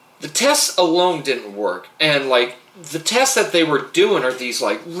 The tests alone didn't work, and, like, the tests that they were doing are these,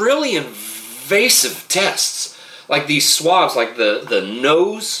 like, really invasive tests. Like, these swabs, like, the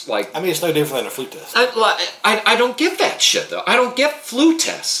nose, like... I mean, it's no different than a flu test. I don't get that shit, though. I don't get flu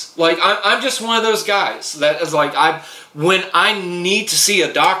tests. Like, I'm just one of those guys that is like, when I need to see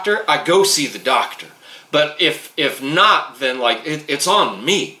a doctor, I go see the doctor. But if not, then, like, it's on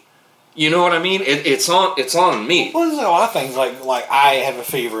me. You know what I mean? It's on me. Well, there's a lot of things, like I have a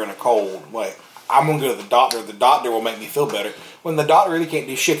fever and a cold. Like, I'm going to go to the doctor. The doctor will make me feel better. When the doctor really can't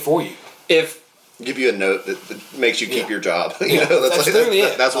do shit for you. Give you a note that makes you keep your job. That's literally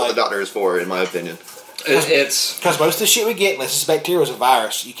it. That's what the doctor is for, in my opinion. Because most of the shit we get, unless it's bacteria, is a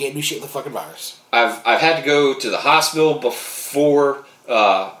virus. You can't do shit with a fucking virus. I've had to go to the hospital before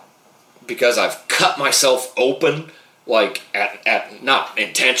because I've cut myself open, like at not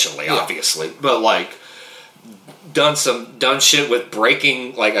intentionally, obviously, but like done shit with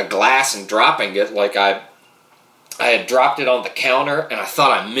breaking like a glass and dropping it. Like I had dropped it on the counter and I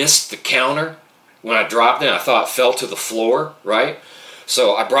thought I missed the counter when I dropped it. And I thought it fell to the floor, right?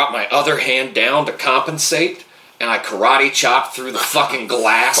 So I brought my other hand down to compensate, and I karate chopped through the fucking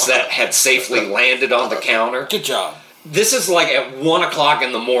glass that had safely landed on the counter. Good job. This is like at 1 o'clock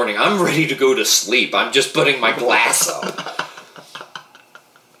in the morning. I'm ready to go to sleep. I'm just putting my glass up.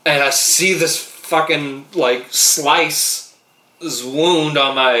 And I see this fucking like slice, this wound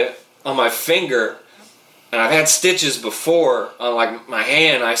on my finger. And I've had stitches before on like my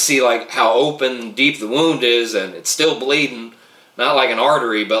hand. I see like how open and deep the wound is, and it's still bleeding. Not like an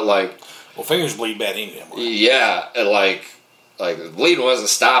artery, but like... Well, fingers bleed bad anyway. Yeah, like the bleeding wasn't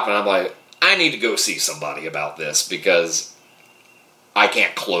stopping. I'm like, I need to go see somebody about this because I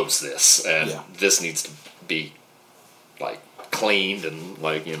can't close this, and this needs to be like cleaned and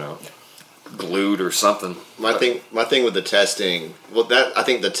like glued or something. My thing with the testing, I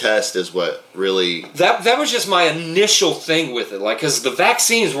think the test is what really... That was just my initial thing with it, like, because the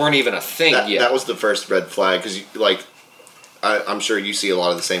vaccines weren't even a thing yet. That was the first red flag, because I'm sure you see a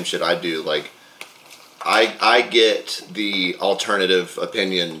lot of the same shit I do. Like, I get the alternative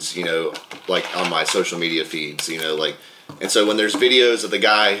opinions, like on my social media feeds, and so when there's videos of the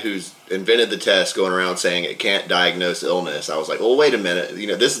guy who's invented the test going around saying it can't diagnose illness, I was like, well, wait a minute,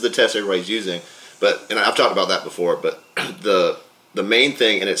 this is the test everybody's using. And I've talked about that before, but the main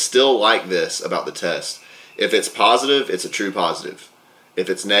thing, and it's still like this about the test, if it's positive, it's a true positive. If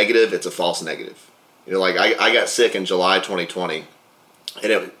it's negative, it's a false negative. Like I got sick in July 2020,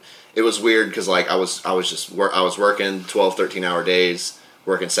 and it was weird because like I was working 12, 13-hour days,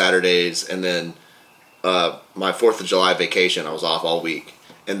 working Saturdays, and then my 4th of July vacation, I was off all week.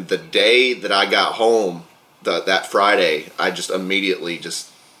 And the day that I got home, that Friday, I just immediately just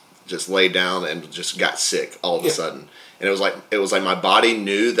laid down and just got sick all of a sudden. And it was like my body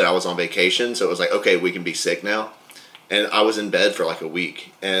knew that I was on vacation, so it was like, okay, we can be sick now. And I was in bed for like a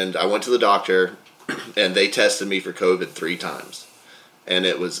week, and I went to the doctor. And they tested me for COVID 3 times. And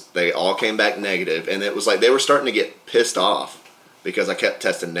they all came back negative. And it was like they were starting to get pissed off because I kept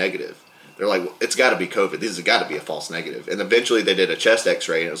testing negative. They're like, well, it's got to be COVID. This has got to be a false negative. And eventually they did a chest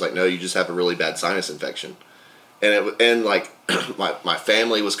x-ray, and it was like, no, you just have a really bad sinus infection. And like my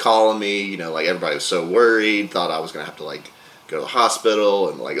family was calling me, like everybody was so worried, thought I was going to have to like go to the hospital,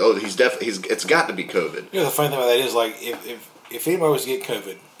 and like, oh, it's got to be COVID. The funny thing about that is like if anybody was to get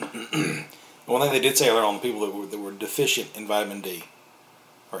COVID, one thing they did say earlier on, the people that were deficient in vitamin D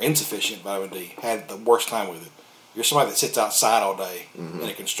or insufficient in vitamin D had the worst time with it. You're somebody that sits outside all day in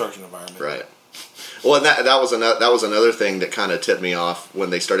a construction environment, right? Well, and that was another thing that kind of tipped me off when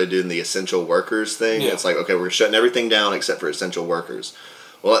they started doing the essential workers thing. Yeah. It's like, okay, we're shutting everything down except for essential workers.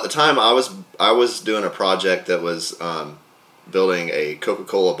 Well, at the time, I was doing a project that was building a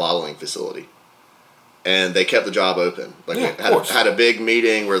Coca-Cola bottling facility. And they kept the job open. Like had a big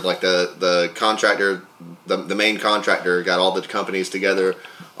meeting where like the contractor, the main contractor, got all the companies together.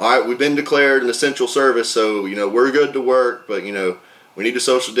 All right, we've been declared an essential service, so we're good to work, but we need to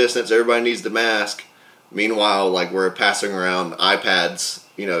social distance. Everybody needs the mask. Meanwhile, like we're passing around iPads,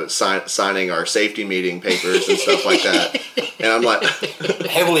 signing our safety meeting papers and stuff like that. And I'm like,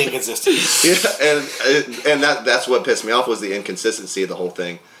 heavily inconsistent. Yeah, and that's what pissed me off was the inconsistency of the whole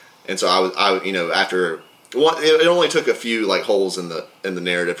thing. And so after it only took a few like holes in the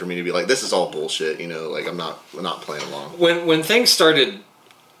narrative for me to be like, this is all bullshit, like I'm not playing along. When things started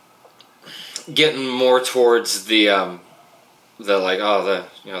getting more towards the like, oh,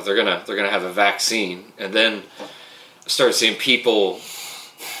 they're gonna have a vaccine, and then I started seeing people's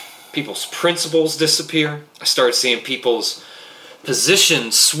principles disappear. I started seeing people's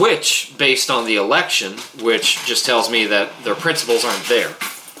position switch based on the election, which just tells me that their principles aren't there.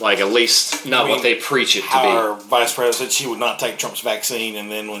 Like, at least not what they preach it to be. Our vice president, she would not take Trump's vaccine,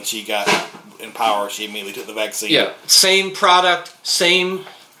 and then when she got in power, she immediately took the vaccine. Yeah, same product, same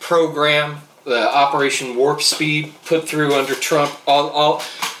program, the Operation Warp Speed put through under Trump.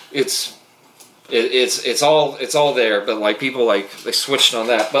 It's all there. But like people they switched on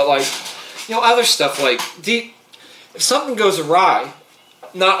that. But like other stuff like if something goes awry,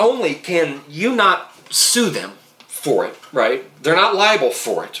 not only can you not sue them for it, right? They're not liable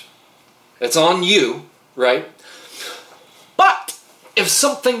for it. It's on you, right? But if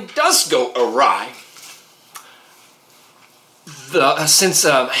something does go awry, since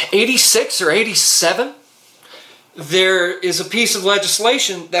 86 or 87, there is a piece of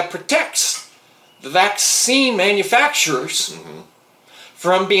legislation that protects the vaccine manufacturers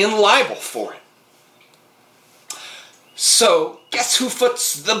from being liable for it. So, guess who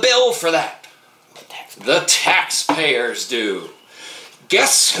foots the bill for that? The taxpayers do.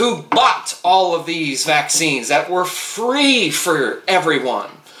 Guess who bought all of these vaccines that were free for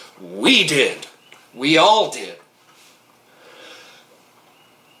everyone? We did. We all did.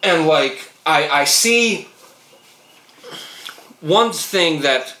 And like, I see one thing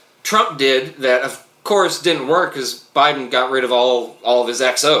that Trump did that of course didn't work because Biden got rid of all of his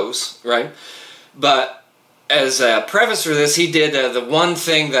XOs, right? But as a preface for this, he did the one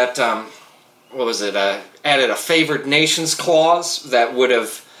thing that, added a favored nations clause that would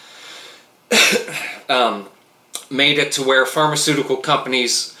have made it to where pharmaceutical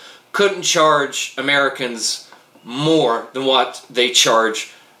companies couldn't charge Americans more than what they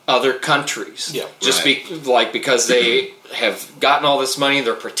charge other countries. Yeah, just because they have gotten all this money,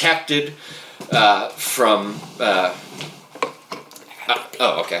 they're protected from.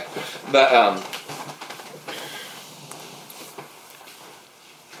 Okay, but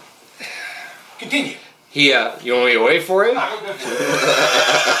continue. He, you want me to wait for it?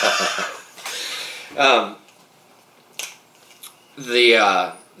 The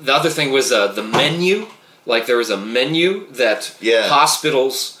other thing was the menu. Like there was a menu that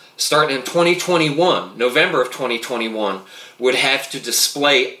hospitals starting in 2021, November of 2021, would have to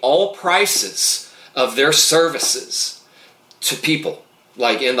display all prices of their services to people,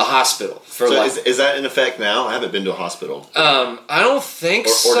 like in the hospital. For so like, is that in effect now? I haven't been to a hospital. I don't think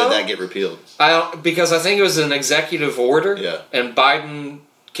so. Or did that get repealed? Because I think it was an executive order. Yeah. And Biden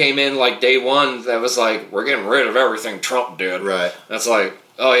came in like day one. That was like, we're getting rid of everything Trump did. Right. That's like,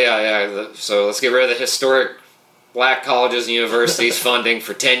 oh yeah. So let's get rid of the historic black colleges and universities funding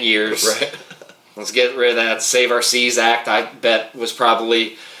for 10 years. Right. Let's get rid of that Save Our Seas Act. I bet was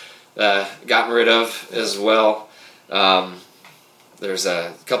probably gotten rid of as well. There's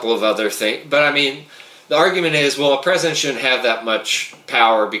a couple of other things, but I mean, the argument is, well, a president shouldn't have that much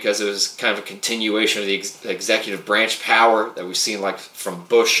power because it was kind of a continuation of the executive branch power that we've seen like from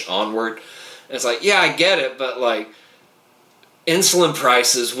Bush onward. And it's like, yeah, I get it, but like insulin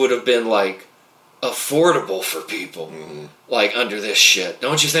prices would have been like affordable for people, like under this shit.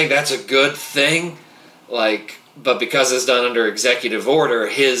 Don't you think that's a good thing? Like, but because it's done under executive order,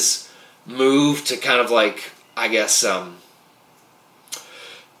 his move to kind of like, I guess,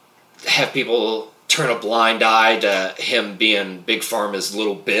 have people turn a blind eye to him being Big Pharma's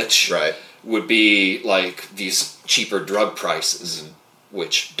little bitch, right, would be like these cheaper drug prices,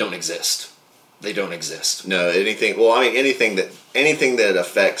 which don't exist. They don't exist. No, anything. Well, I mean, anything that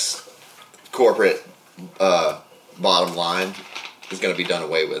affects corporate bottom line is going to be done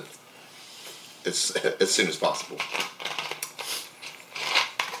away with as soon as possible.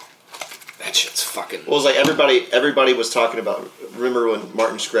 That shit's fucking. Well, it was like everybody was talking about. Remember when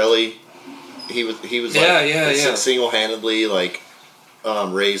Martin Shkreli, he was like single-handedly like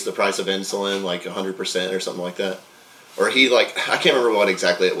raised the price of insulin like 100% or something like that, or he like I can't remember what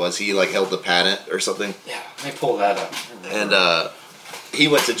exactly it was. He like held the patent or something. Yeah, let me pull that up. And he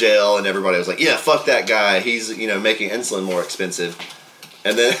went to jail, and everybody was like, "Yeah, fuck that guy. He's making insulin more expensive."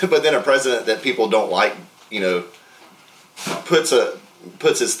 And then, but then a president that people don't like, puts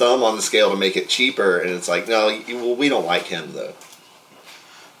his thumb on the scale to make it cheaper, and it's like, no, well, we don't like him though. Let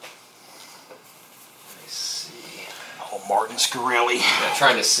me see. Oh, Martin Shkreli. Yeah,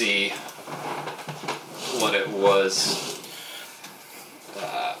 trying to see what it was.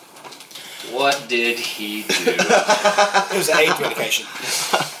 What did he do? It was AIDS medication.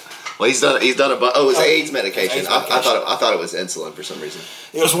 Well, he's done a bunch. Oh, it was AIDS medication. AIDS medication. I thought it was insulin for some reason.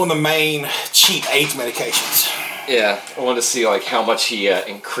 It was one of the main cheap AIDS medications. Yeah, I wanted to see like how much he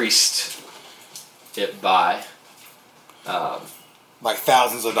increased it by. Like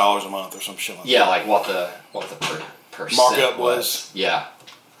thousands of dollars a month or some shit like that. Yeah, like what the percent markup was. Yeah.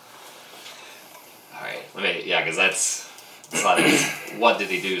 All right, because that's not what did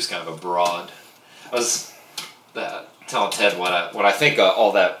he do is kind of a broad. I was telling Ted what I think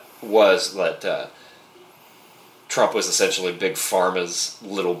all that was that Trump was essentially Big Pharma's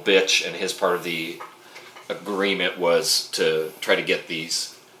little bitch, and his part of the agreement was to try to get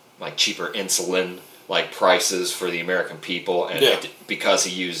these like cheaper insulin like prices for the American people, and because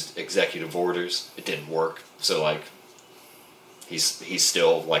he used executive orders, it didn't work. So like he's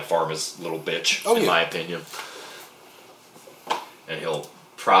still like Pharma's little bitch in my opinion, and he'll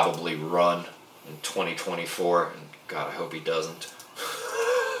probably run in 2024, and God, I hope he doesn't.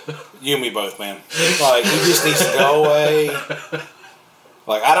 You and me both, man. Like, he just needs to go away.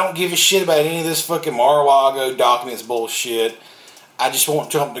 Like, I don't give a shit about any of this fucking Mar-a-Lago documents bullshit. I just want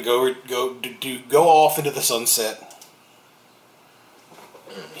Trump to go off into the sunset.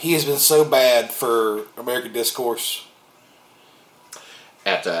 He has been so bad for American discourse.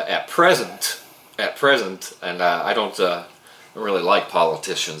 At present, and I don't really like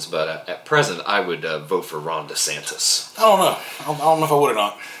politicians, but at present, I would vote for Ron DeSantis. I don't know. I don't know if I would or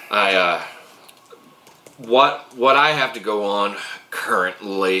not. What I have to go on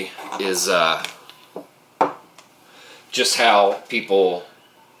currently is just how people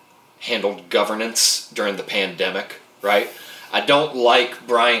handled governance during the pandemic, right? I don't like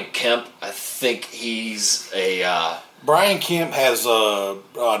Brian Kemp. I think he's a... Brian Kemp has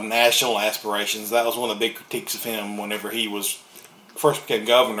national aspirations. That was one of the big critiques of him whenever he first became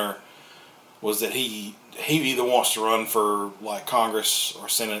governor, was that he either wants to run for like Congress or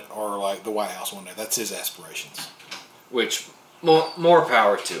Senate or like the White House one day. That's his aspirations. Which, more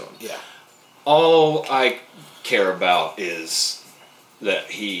power to him. Yeah. All I care about is that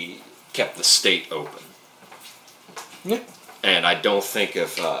he kept the state open. Yeah. And I don't think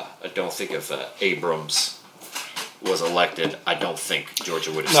if Abrams was elected, I don't think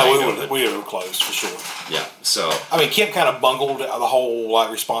Georgia would have stayed open. We would have closed for sure. Yeah. So I mean, Kemp kind of bungled the whole like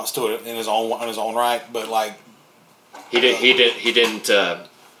response to it on his own right, but like he didn't.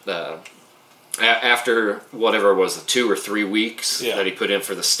 After whatever it was, the 2 or 3 weeks that he put in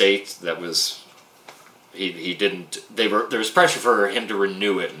for the state, that was he didn't. There was pressure for him to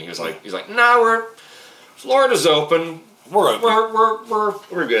renew it, and he's like, no, Florida's open. We're open.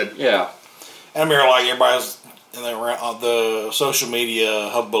 We're good. Yeah. And I remember like everybody's and then the social media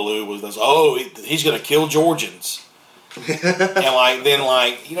hullabaloo was this. Oh, he's going to kill Georgians, and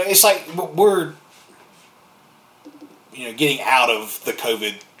it's like we're getting out of the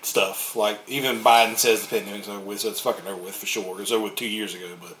COVID stuff. Like even Biden says the pandemic's over with, so it's fucking over with for sure. It was over with 2 years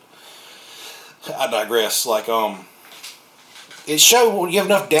ago, but I digress. Like it showed you have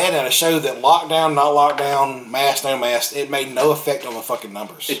enough data to show that lockdown, not lockdown, mask, no mask, it made no effect on the fucking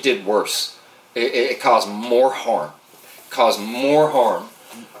numbers. It did worse. It caused more harm.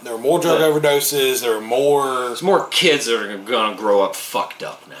 There were more drug overdoses. There's more kids that are going to grow up fucked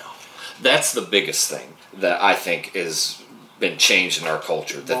up now. That's the biggest thing that I think has been changed in our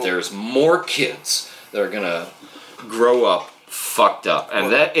culture. That there's more kids that are going to grow up fucked up. And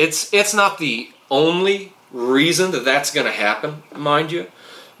that it's not the only reason that that's going to happen, mind you.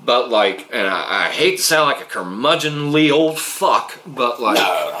 But like, and I hate to sound like a curmudgeonly old fuck, but like,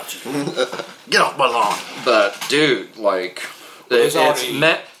 no, not you. Get off my lawn. But dude, like, there's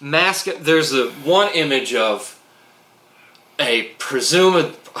the one image of a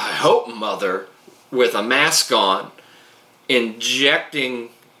presumed, I hope, mother with a mask on, injecting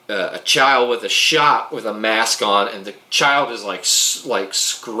a child with a shot with a mask on, and the child is like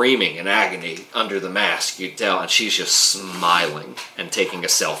screaming in agony under the mask. You tell, and she's just smiling and taking a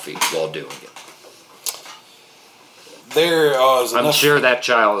selfie while doing it. I'm sure that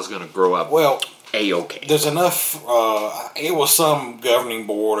child is going to grow up A-okay. There's enough. It was some governing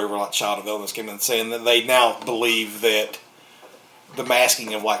board over like child development came in saying that they now believe that the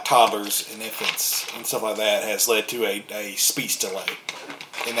masking of like toddlers and infants and stuff like that has led to a speech delay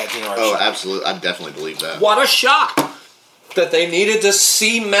in that generation. Oh, absolutely. I definitely believe that. What a shock that they needed to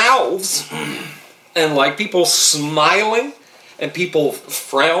see mouths and like people smiling and people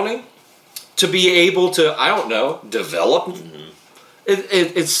frowning to be able to, I don't know, develop. Mm-hmm.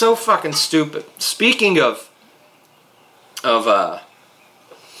 It's so fucking stupid. Speaking of the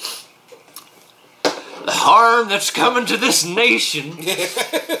harm that's coming to this nation,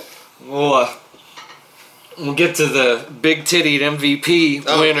 we'll get to the big-tittied MVP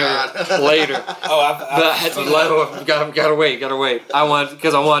winner later. Gotta wait. I wanted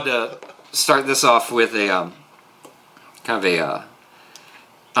to start this off with a kind of a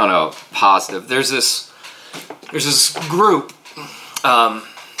I don't know, positive. There's this group.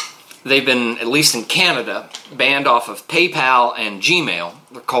 They've been, at least in Canada, banned off of PayPal and Gmail.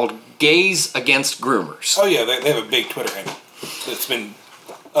 They're called Gays Against Groomers. Oh yeah, they have a big Twitter handle that's been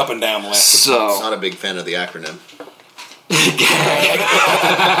up and down the last 6 months. Not a big fan of the acronym.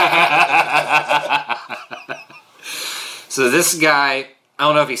 So this guy, I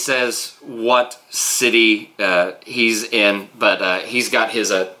don't know if he says what city he's in, but he's got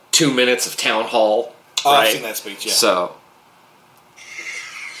his 2 minutes of town hall. Oh, right? I've seen that speech, yeah. So...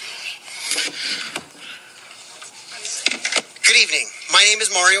 Good evening. My name is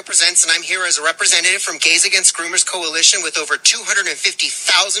Mario Presents, and I'm here as a representative from Gays Against Groomers Coalition with over 250,000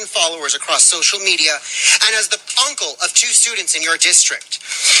 followers across social media, and as the uncle of 2 students in your district.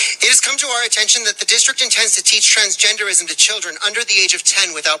 It has come to our attention that the district intends to teach transgenderism to children under the age of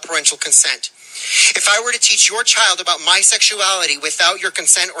 10 without parental consent. If I were to teach your child about my sexuality without your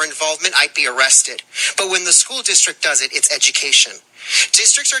consent or involvement, I'd be arrested. But when the school district does it, it's education.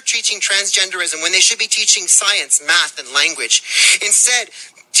 Districts are teaching transgenderism when they should be teaching science, math, and language. Instead,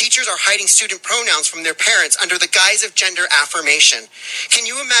 teachers are hiding student pronouns from their parents under the guise of gender affirmation. Can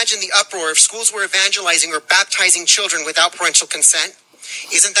you imagine the uproar if schools were evangelizing or baptizing children without parental consent?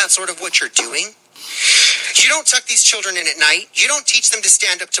 Isn't that sort of what you're doing? You don't tuck these children in at night. You don't teach them to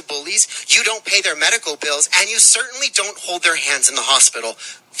stand up to bullies. You don't pay their medical bills. And you certainly don't hold their hands in the hospital.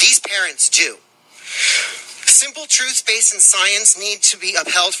 These parents do. Simple truths based in science need to be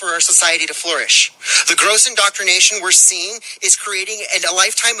upheld for our society to flourish. The gross indoctrination we're seeing is creating a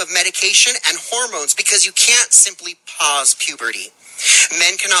lifetime of medication and hormones because you can't simply pause puberty.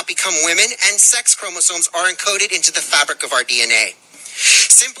 Men cannot become women, and sex chromosomes are encoded into the fabric of our DNA.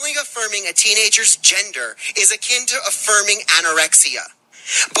 Simply affirming a teenager's gender is akin to affirming anorexia.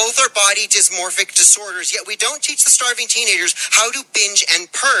 Both are body dysmorphic disorders, yet we don't teach the starving teenagers how to binge and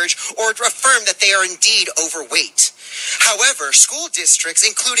purge or affirm that they are indeed overweight. However, school districts,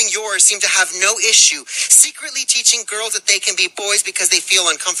 including yours, seem to have no issue secretly teaching girls that they can be boys because they feel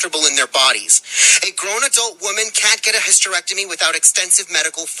uncomfortable in their bodies. A grown adult woman can't get a hysterectomy without extensive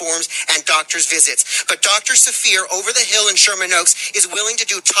medical forms and doctor's visits, but Dr. Saphir over the hill in Sherman Oaks is willing to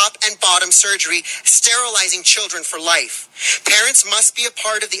do top and bottom surgery, sterilizing children for life. Parents must be a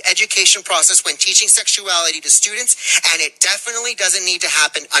part of the education process when teaching sexuality to students, and it definitely doesn't need to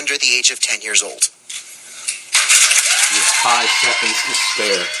happen under the age of 10 years old. With 5 seconds to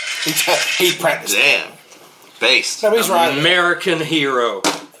spare. He practiced. Damn. Based. No, he's right. American hero.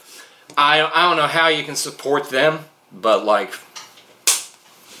 I don't know how you can support them, but like,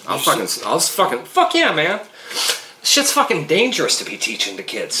 fuck yeah, man. Shit's fucking dangerous to be teaching to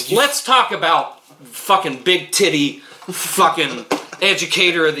kids. Let's talk about fucking big titty fucking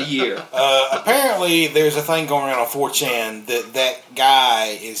educator of the year. Apparently, there's a thing going around on 4chan that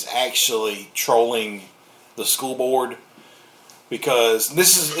guy is actually trolling the school board, because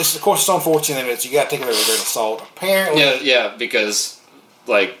this is of course it's on 4chan, and you got to take it with a grain of salt. Apparently, yeah, because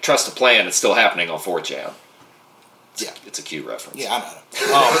like trust the plan, it's still happening on 4chan. Yeah, it's a Q reference. Yeah, I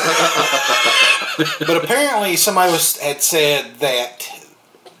know. But apparently, somebody had said that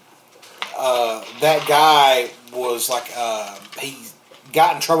that guy was like he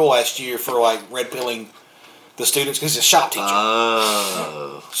got in trouble last year for like red pilling the students because he's a shop teacher.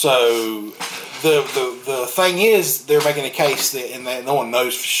 Oh. So the thing is, they're making a case that, and that no one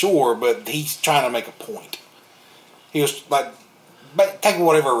knows for sure, but he's trying to make a point. He was like taking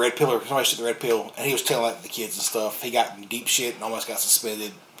whatever red pill, or somebody took the red pill, and he was telling that to the kids and stuff. He got in deep shit and almost got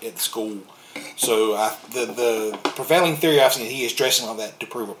suspended at the school. So the prevailing theory I've seen, he is dressing like that to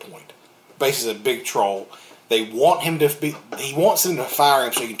prove a point. Basically, a big troll. They want him to be. He wants them to fire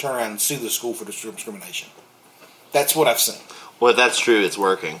him so he can turn around and sue the school for discrimination. That's what I've seen. Well, if that's true, it's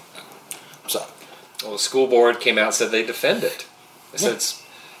working. So, well, the school board came out and said they defend it. They said it's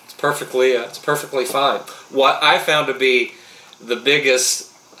perfectly fine. What I found to be the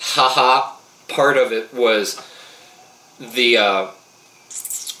biggest part of it was the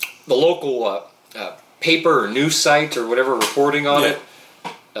local paper or news site or whatever reporting on it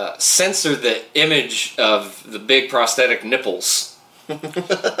censored the image of the big prosthetic nipples.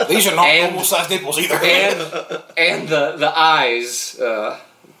 These are not normal sized nipples either. and the eyes,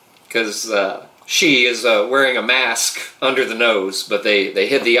 because she is wearing a mask under the nose, but they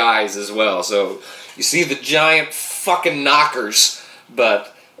hid the eyes as well. So you see the giant fucking knockers,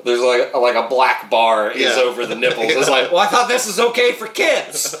 but there's like a black bar is over the nipples. It's like, well, I thought this was okay for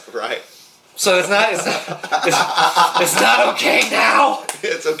kids, right? So it's not okay now.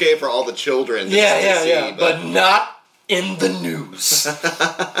 It's okay for all the children. To see, but not in the news.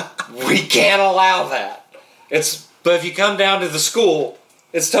 We can't allow that. But if you come down to the school,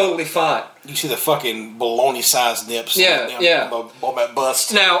 it's totally fine. You see the fucking baloney-sized nips. On that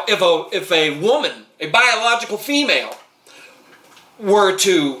bust. Now, if a woman, a biological female, were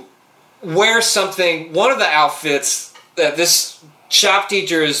to wear something, one of the outfits that this shop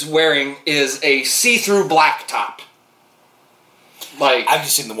teacher is wearing is a see-through black top. Like, I've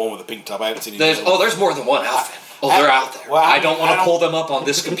just seen the one with the pink top. I haven't seen there's more than one outfit. They're out there. Well, I don't want to pull them up on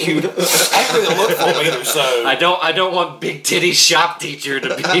this computer. I haven't really looked for them either, so... I don't want big titty shop teacher to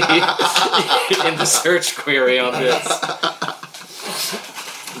be in the search query on this.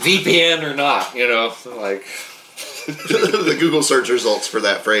 VPN or not, like... The Google search results for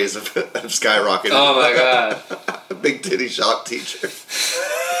that phrase have skyrocketed. Oh my god. Big titty shock teacher.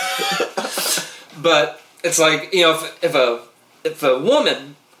 But it's like, if a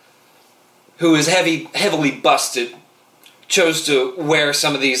woman who is heavily busted chose to wear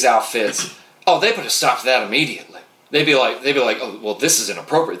some of these outfits, they put a stop to that immediately. They'd be like, oh, well, this is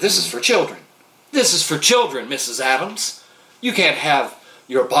inappropriate. This is for children. This is for children, Mrs. Adams. You can't have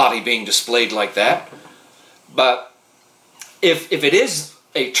your body being displayed like that. But if it is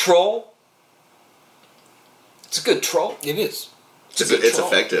a troll, it's a good troll. It is. It's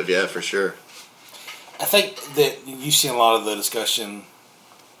effective, yeah, for sure. I think that you've seen a lot of the discussion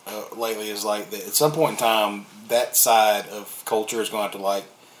lately is like that at some point in time, that side of culture is going to have to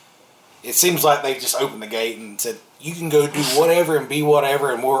it seems like they just opened the gate and said, you can go do whatever and be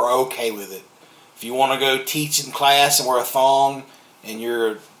whatever and we're okay with it. If you want to go teach in class and wear a thong and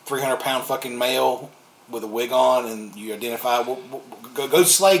you're a 300-pound fucking male with a wig on and you identify, go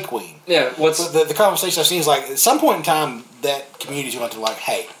slay queen. Yeah, the conversation I've seen is like, at some point in time, that community's going to have to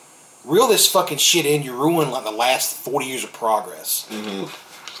hey, reel this fucking shit in, you ruin the last 40 years of progress. Mm-hmm.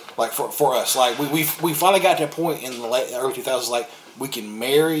 For us, we finally got to a point in the early 2000s, we can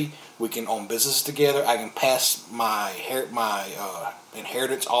marry, we can own business together, I can pass my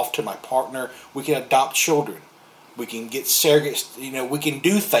inheritance off to my partner, we can adopt children, we can get surrogates, we can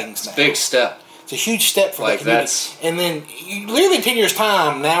do things now. Big step. It's a huge step for the community. And then, literally in 10 years'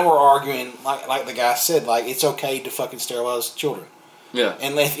 time, now we're arguing, like the guy said, it's okay to fucking sterilize children. Yeah.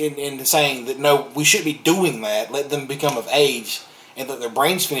 And saying that, no, we shouldn't be doing that, let them become of age, and that their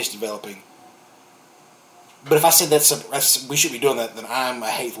brains finish developing. But if I said we should be doing that, then I'm a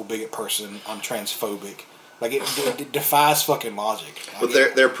hateful bigot person. I'm transphobic. It defies fucking logic. But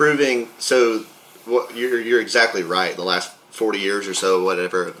they're proving so. What you're exactly right. The last 40 years or so,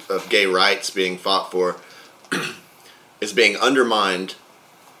 whatever, of gay rights being fought for, is being undermined,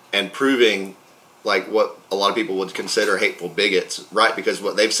 and proving what a lot of people would consider hateful bigots, right? Because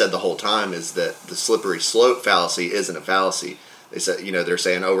what they've said the whole time is that the slippery slope fallacy isn't a fallacy. They said, they're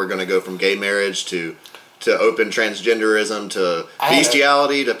saying, we're going to go from gay marriage to open transgenderism to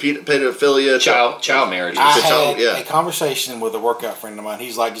bestiality to pedophilia, child marriage. I had a conversation with a workout friend of mine.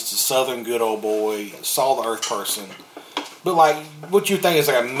 He's just a southern good old boy, saw the earth person. But what you think is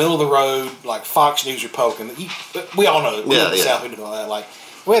a middle of the road, Fox News Republican. We all know it. We live in the South. We do all that.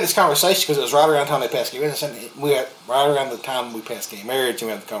 We had this conversation because it was right around the time they passed gay marriage. Right around the time we passed gay marriage, and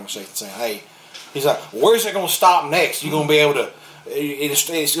we had the conversation saying, "Hey," he's like, "Where's it going to stop next? You're going to be able to." It's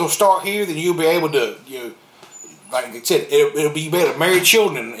going to start here, then you'll be able to, like I said, it'll be better marry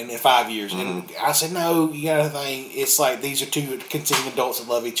children in 5 years. Mm-hmm. And I said, no, you got to think, it's these are two consenting adults that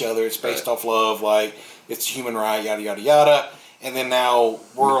love each other. It's based off love, it's a human right, yada, yada, yada. And then now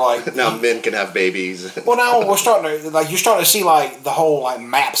we're now men can have babies. Well, now we're starting to, you're starting to see the whole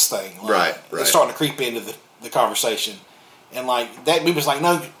MAPS thing. Right. It's starting to creep into the conversation. And that movie's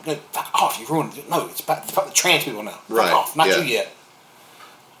no, fuck off, you ruined it. No, it's about the trans people now. Fuck off, not you yet.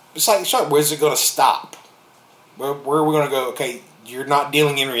 It's where's it going to stop? Where are we going to go? Okay, you're not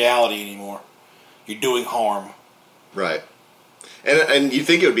dealing in reality anymore. You're doing harm. Right. And you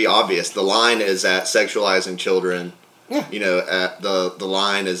think it would be obvious. The line is at sexualizing children. Yeah. At the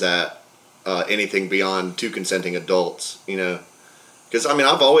line is at anything beyond two consenting adults, Because,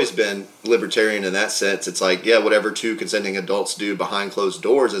 I've always been libertarian in that sense. It's whatever two consenting adults do behind closed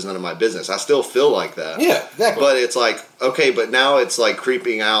doors is none of my business. I still feel like that. Yeah, exactly. But it's okay, but now it's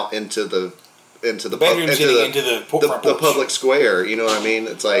creeping out into the bedrooms, into the public square. You know what I mean?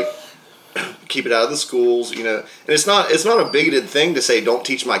 It's keep it out of the schools. And it's not a bigoted thing to say don't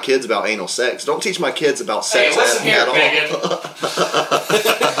teach my kids about anal sex. Don't teach my kids about sex at all.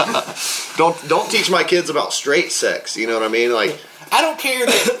 Don't teach my kids about straight sex. You know what I mean? I don't care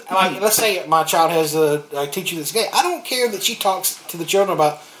that, let's say my child has a teacher that's gay. I don't care that she talks to the children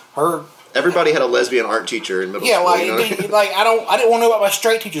about her. Everybody had a lesbian art teacher in middle school. I didn't want to know about my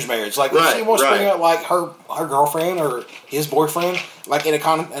straight teacher's marriage. If she wants to bring up her girlfriend or his boyfriend, in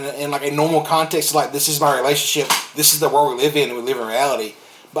a normal context, this is my relationship, this is the world we live in, and we live in reality.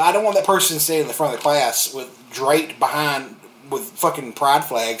 But I don't want that person standing in the front of the class draped behind with fucking pride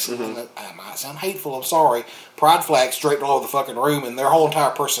flags. Mm-hmm. I might sound hateful, I'm sorry. Pride flags draped all over the fucking room, and their whole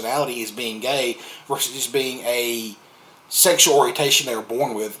entire personality is being gay versus just being a sexual orientation they were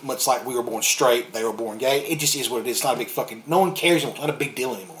born with. Much like we were born straight, they were born gay. It just is what it is. It's not a big fucking. No one cares anymore. It's not a big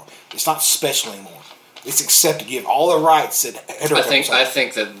deal anymore. It's not special anymore. It's accepted. Give all the rights that heterosexuals have. I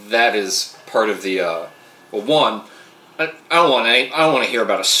think that is part of the. One. I don't want to hear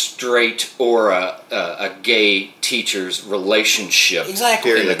about a straight or a gay teacher's relationship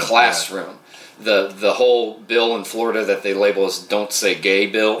exactly in the classroom. the whole bill in Florida that they label as "Don't Say Gay"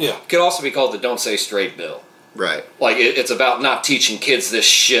 bill could also be called the "Don't Say Straight" bill. Right. Like it's about not teaching kids this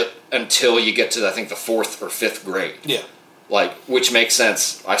shit until you get to I think the 4th or 5th grade. Yeah. Like, which makes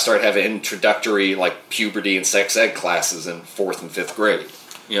sense. I started having introductory like puberty and sex ed classes in 4th and 5th grade.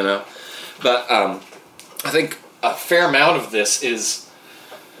 You know, but I think a fair amount of this is.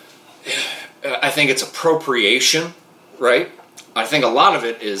 I think it's appropriation, right? I think a lot of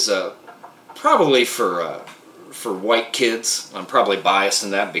it is probably for white kids. I'm probably biased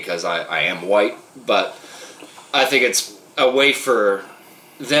in that because I am white, but I think it's a way for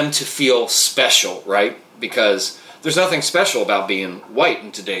them to feel special, right? Because there's nothing special about being white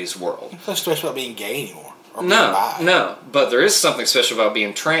in today's world. There's nothing special about being gay anymore. No, but there is something special about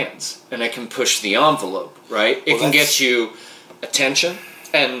being trans, and it can push the envelope, right? It can get you attention.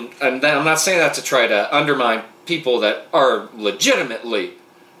 And I'm not saying that to try to undermine people that are legitimately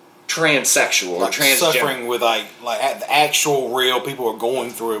transsexual or transgender. Suffering with like the actual real people are going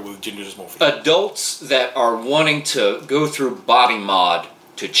through it with gender dysmorphia. Adults that are wanting to go through body mod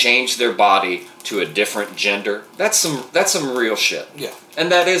to change their body to a different gender. That's some real shit. Yeah.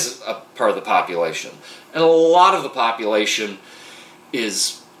 And that is a part of the population. And a lot of the population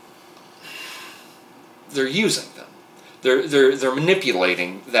is they're using them. They're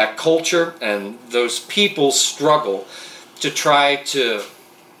manipulating that culture and those people's struggle to try to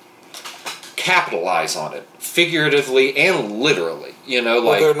capitalize on it, figuratively and literally. You know,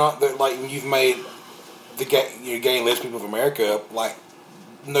 like they're like you've made the gay and lesbian people of America like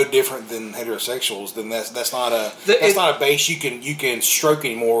no different than heterosexuals. Then that's not a base you can stroke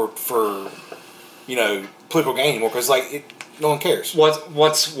anymore for political gain anymore because no one cares.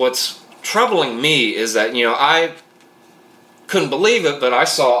 What's troubling me is that I couldn't believe it, but I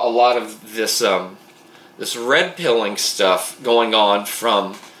saw a lot of this this red pilling stuff going on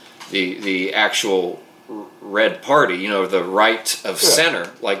from the actual red party, the right of center,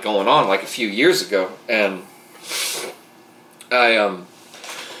 like going on like a few years ago, and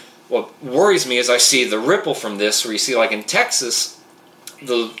what worries me is I see the ripple from this, where you see like in Texas,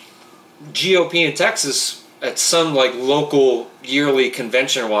 the GOP in Texas at some like local yearly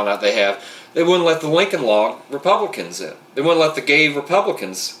convention or whatnot they wouldn't let the Lincoln Law Republicans in. They wouldn't let the gay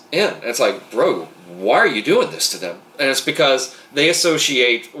Republicans in. And it's like, bro, why are you doing this to them? And it's because they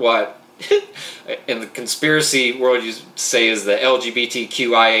associate what in the conspiracy world you say is the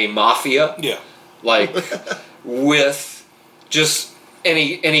LGBTQIA mafia. Yeah. Like with just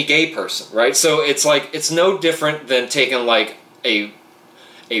any gay person, right? So it's like it's no different than taking like a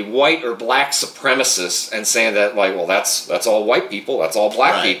white or black supremacist and saying that like, well, that's all white people, that's all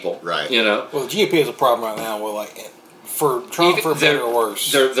black people, right? Well, the GOP has a problem right now with like for Trump, for better or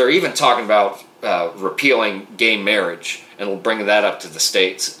worse. They're even talking about repealing gay marriage and bringing that up to the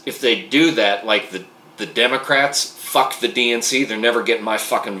states. If they do that, like the Democrats, fuck the DNC, they're never getting my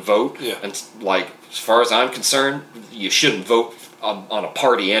fucking vote. Yeah. And like as far as I'm concerned, you shouldn't vote on a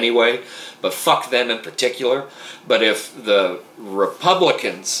party anyway, but fuck them in particular. But if the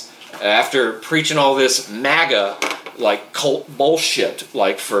Republicans, after preaching all this MAGA like cult bullshit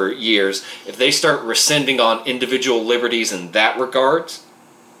like for years, if they start rescinding on individual liberties in that regards,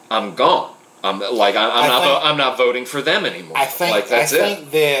 I'm gone. I'm not voting for them anymore. I think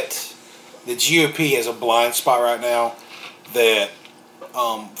that the GOP has a blind spot right now that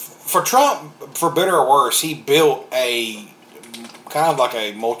for Trump, for better or worse, he built a kind of like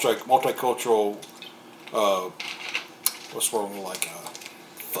a multicultural what's the word like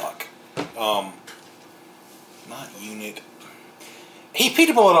not unit. He picked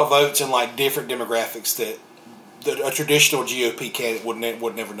up a lot of votes in like different demographics that a traditional GOP candidate would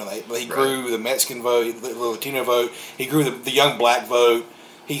never know that. But he grew the Mexican vote, the Latino vote. He grew the young black vote.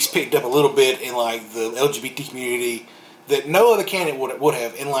 He's picked up a little bit in like the LGBT community that no other candidate would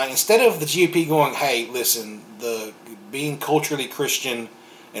have. And like instead of the GOP going, hey, listen, the being culturally Christian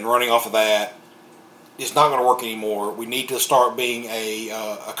and running off of that is not going to work anymore. We need to start being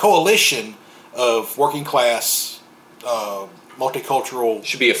a coalition of working class, multicultural.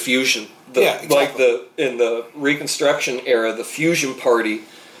 Should be a fusion. Exactly. Like in the Reconstruction era, the fusion party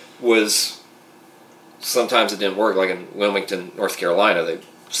was sometimes it didn't work. Like in Wilmington, North Carolina, they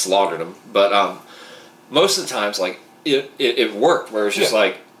slaughtered them. But most of the times, like it worked. Where it's just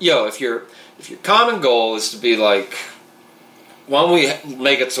like, yo, if your common goal is to be like, why don't we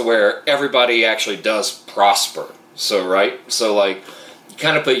make it to where everybody actually does prosper? So like you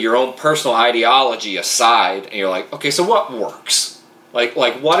kind of put your own personal ideology aside, and you're like, okay, so what works? Like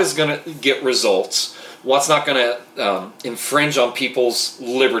what is going to get results? What's not going to infringe on people's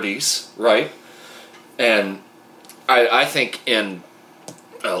liberties, right? And I think in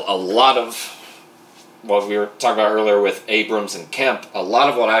a lot of what we were talking about earlier with Abrams and Kemp, a lot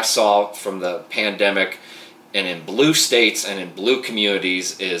of what I saw from the pandemic and in blue states and in blue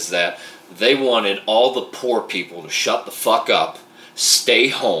communities is that they wanted all the poor people to shut the fuck up, stay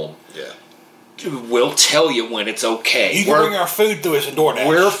home. Yeah. We'll tell you when it's okay. You can bring our food through us and DoorDash.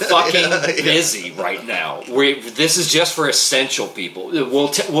 We're fucking busy right now. This is just for essential people.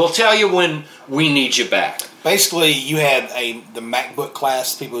 We'll tell you when we need you back. Basically, you had the MacBook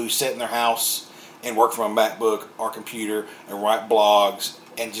class, people who sit in their house and work from a MacBook or computer and write blogs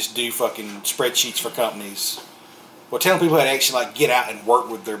and just do fucking spreadsheets for companies. Well, telling people how to actually get out and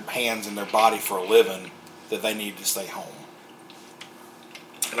work with their hands and their body for a living, that they need to stay home.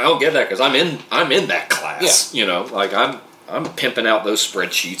 And I don't get that because I'm in that class. Yeah. I'm pimping out those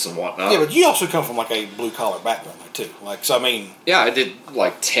spreadsheets and whatnot. Yeah, but you also come from a blue collar background too. Yeah, I did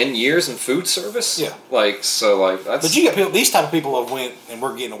 10 years in food service. Yeah. That's. But you got people. These type of people have went, and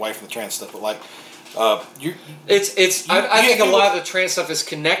we're getting away from the trans stuff. But I think a lot of the trans stuff is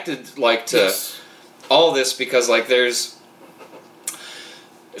connected to all this because there's.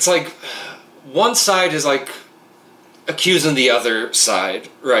 It's one side is accusing the other side,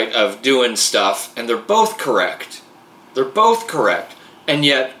 right, of doing stuff, and they're both correct. And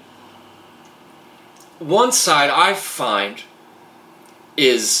yet, one side I find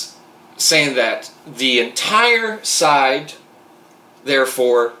is saying that the entire side,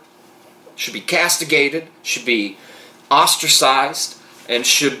 therefore, should be castigated, should be ostracized, and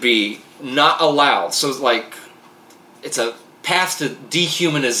should be not allowed. So, it's a path to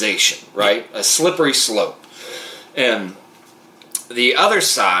dehumanization, right? A slippery slope. And the other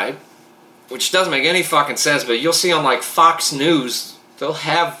side, which doesn't make any fucking sense, but you'll see on Fox News, they'll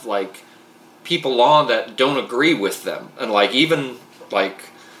have people on that don't agree with them. And even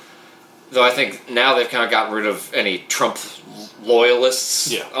though I think now they've kind of gotten rid of any Trump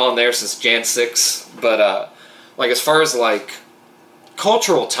loyalists on there since Jan 6. But as far as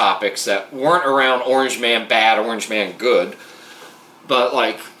cultural topics that weren't around Orange Man bad, Orange Man good, but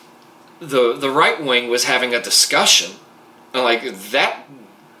the right wing was having a discussion, and that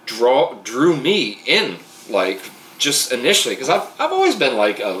drew me in, just initially, because I've always been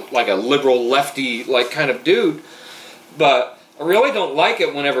a liberal lefty kind of dude, but I really don't like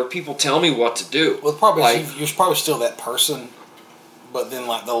it whenever people tell me what to do. Well, probably you're probably still that person, but then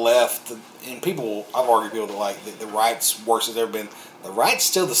the left and people, I've argued people that the right's worse than it's ever been. The right's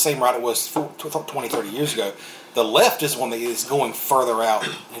still the same right it was 20, 30 years ago. The left is one that is going further out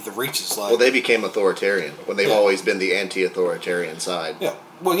into the reaches. Well, they became authoritarian when they've always been the anti-authoritarian side. Yeah.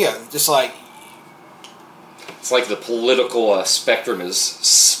 Well, yeah, just it's the political spectrum is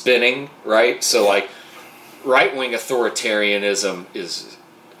spinning, right? So, right-wing authoritarianism it's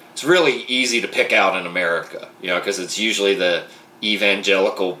really easy to pick out in America, because it's usually the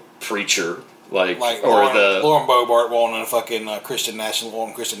evangelical preacher, Lauren Boebert wanting a fucking Christian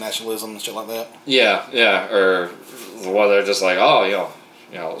nationalism and shit like that. Yeah, or they're just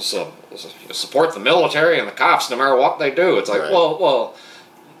so support the military and the cops no matter what they do. It's right. well,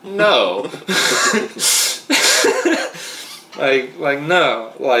 no,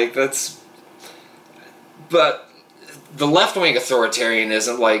 no, that's. But the left-wing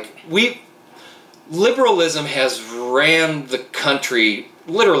authoritarianism, liberalism has ran the country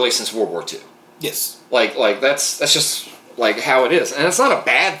literally since World War II. Yes. That's just how it is. And it's not a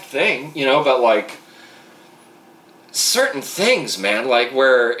bad thing, but certain things, man,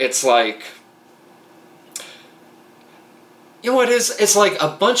 where it's you know what it is? It's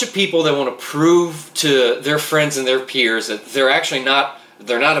a bunch of people that want to prove to their friends and their peers that they're actually not,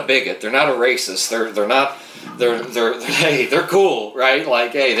 they're not a bigot, they're not a racist, they're cool, right?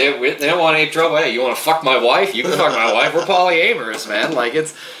 Hey, they don't want any trouble. Hey, you want to fuck my wife? You can fuck my wife. We're polyamorous, man.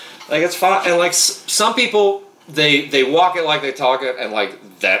 It's fine. And some people, they walk it like they talk it, and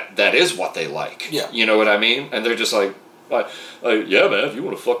that is what they like. Yeah. You know what I mean? And they're just yeah, man, if you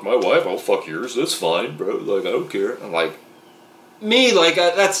want to fuck my wife, I'll fuck yours. That's fine, bro. I don't care. I'm me,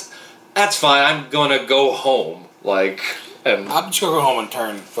 that's fine. I'm gonna go home. And I'm just gonna go home and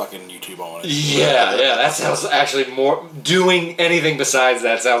turn fucking YouTube on. Yeah, that sounds actually more. Doing anything besides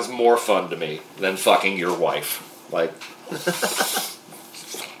that sounds more fun to me than fucking your wife. But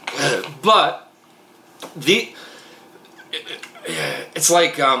it's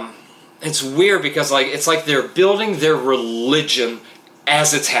it's weird because it's they're building their religion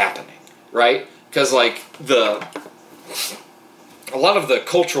as it's happening, right? Because a lot of the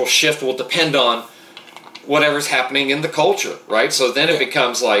cultural shift will depend on whatever's happening in the culture, right? So then it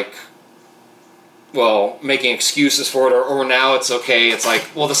becomes making excuses for it, or now it's okay. It's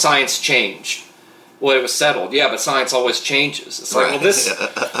the science changed. well, it was settled. Yeah, but science always changes. It's like, well, this...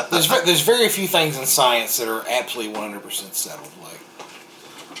 There's very few things in science that are absolutely 100% settled.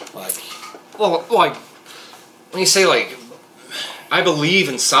 Well, like, when you say, like, I believe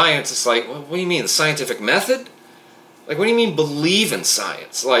in science, it's like, well, what do you mean, the scientific method? Like, what do you mean believe in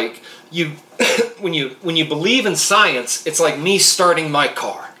science? Like, when you believe in science, it's like me starting my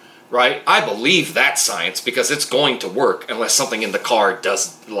car, right? I believe that science because it's going to work unless something in the car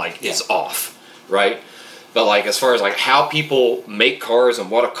is off, right? But like as far as like how people make cars and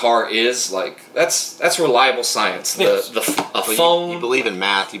what a car is, like that's reliable science. Yes. A phone. You believe in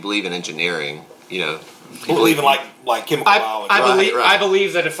math. You believe in engineering. You believe in like chemical biology. I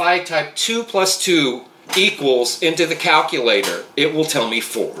believe that if I type 2 + 2 = into the calculator, it will tell me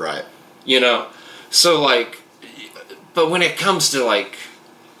 4. Right. So like, but when it comes to like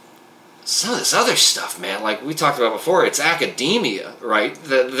some of this other stuff, man, like we talked about before, it's academia, right?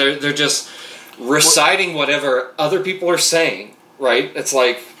 They're just reciting whatever other people are saying, right? It's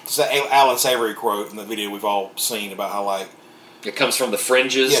like it's that Alan Savory quote in the video we've all seen about how like it comes from the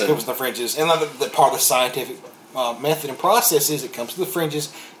fringes. Yeah, it comes from the fringes, and the part of the scientific method and process is it comes to the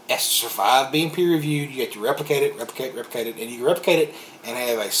fringes. Has to survive being peer reviewed. You have to replicate it, and you can replicate it and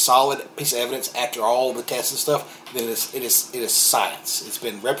have a solid piece of evidence after all the tests and stuff. Then it is science. It's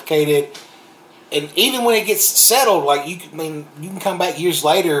been replicated, and even when it gets settled, like you can come back years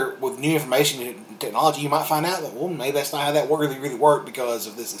later with new information and technology. You might find out that maybe that's not how that really worked because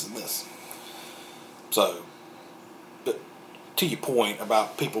of this and this. So, but to your point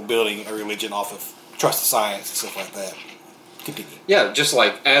about people building a religion off of trust of science and stuff like that. Continue. Yeah, just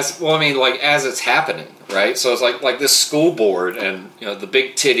like as it's happening, right? So it's like this school board and the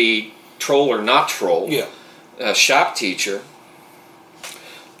big titty troll or not troll, shop teacher,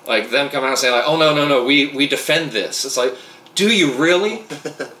 like them coming out and saying like, oh no, we defend this. It's like, do you really?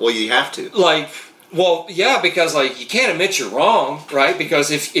 Well, you have to. Like, well, yeah, because like you can't admit you're wrong, right?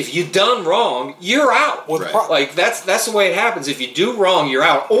 Because if you done wrong, you're out. Right. Like that's the way it happens. If you do wrong, you're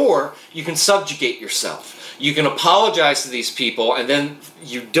out, or you can subjugate yourself. You can apologize to these people, and then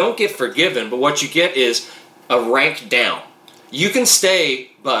you don't get forgiven, but what you get is a rank down. You can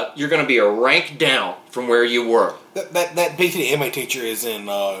stay, but you're going to be a rank down from where you were. That BTMA teacher is in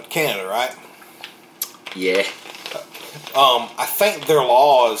Canada, right? Yeah. I think their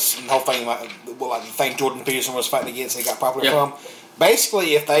laws, and the whole thing, like the thing Jordan Peterson was fighting against and got popular from,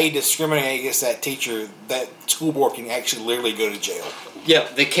 basically, if they discriminate against that teacher, that school board can actually literally go to jail. Yeah,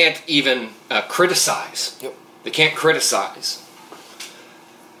 they can't even criticize. Yep. They can't criticize.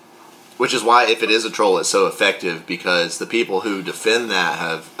 Which is why, if it is a troll, it's so effective, because the people who defend that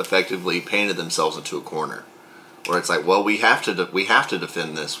have effectively painted themselves into a corner, where it's like, well, we have to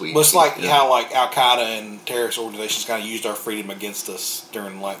defend this. It's like how like Al Qaeda and terrorist organizations kind of used our freedom against us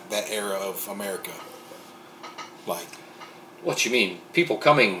during like that era of America. Like, what you mean? People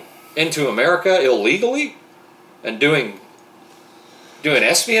coming into America illegally and doing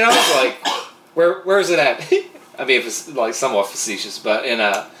espionage? Like, where is it at? I mean, it's like somewhat facetious, but in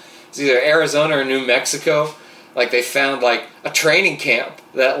it's either Arizona or New Mexico. Like they found like a training camp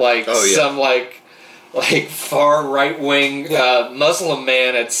that like some like far right wing Muslim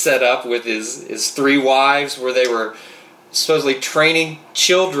man had set up with his 3 wives, where they were supposedly training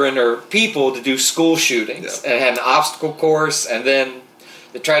children or people to do school shootings, and had an obstacle course, and then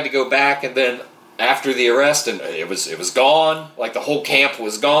they tried to go back, and then after the arrest, and it was gone. Like the whole camp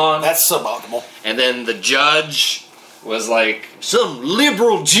was gone. That's suboptimal. And then the judge was like some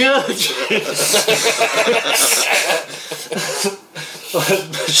liberal judge.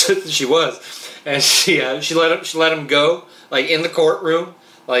 She was, and she let him go, like in the courtroom,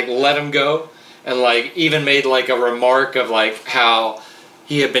 like let him go, and like even made like a remark of like how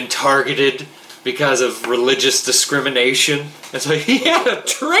he had been targeted because of religious discrimination. And so he had a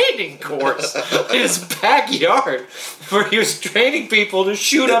training course in his backyard where he was training people to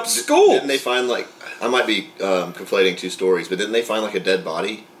shoot up schools. Didn't they find like, I might be conflating 2 stories, but didn't they find like a dead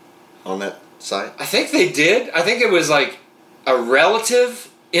body on that site? I think they did. I think it was like a relative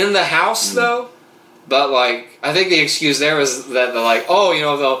in the house though. But like, I think the excuse there was that they're like,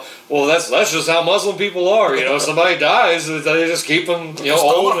 that's just how Muslim people are. Somebody dies, they just keep them,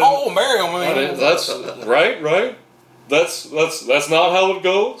 old. Marry them. That's right. That's not how it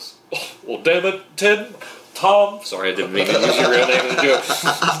goes. Well, damn it, Tom. Sorry, I didn't mean to use your real name in the joke.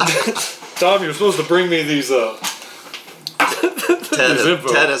 Tom, you're supposed to bring me these.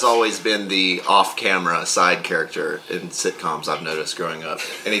 Ted has always been the off-camera side character in sitcoms, I've noticed growing up.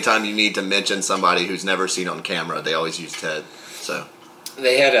 Anytime you need to mention somebody who's never seen on camera, they always use Ted. So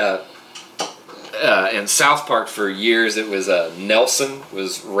they had in South Park for years, it was Nelson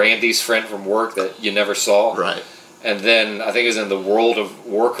was Randy's friend from work that you never saw. Right. And then I think it was in the World of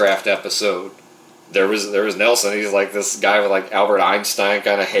Warcraft episode. There was Nelson. He's like this guy with like Albert Einstein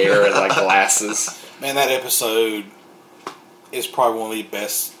kind of hair and like glasses. Man, that episode is probably one of the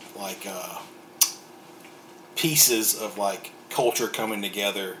best like pieces of like culture coming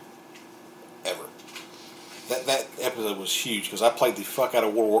together ever. That episode was huge because I played the fuck out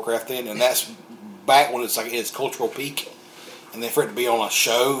of World of Warcraft then, and that's back when it's like its cultural peak. And then for it to be on a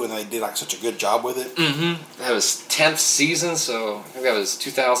show, and they did like such a good job with it. Mm-hmm. That was 10th season, so I think that was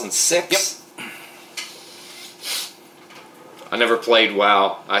 2006. Yep. I never played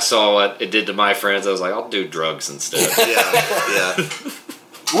WoW. I saw what it did to my friends. I was like, I'll do drugs instead. Yeah.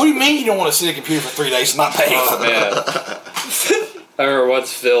 What do you mean you don't want to sit at a computer for 3 days and not pay? Oh, man. I remember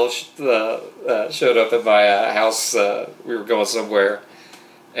once Phil showed up at my house. We were going somewhere,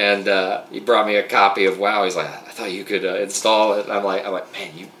 and he brought me a copy of WoW. He's like, I thought you could install it. I'm like,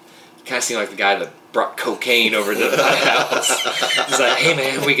 man, you kind of seem like the guy that brought cocaine over to my house. He's like, hey,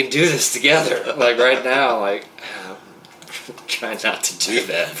 man, we can do this together. Like, right now, like... Try not to do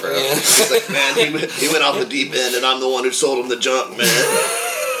that, bro. Yeah. He's like, man, he went off the deep end, and I'm the one who sold him the junk, man.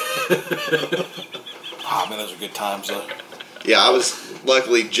 Oh, man, those are good times, though. Yeah, I was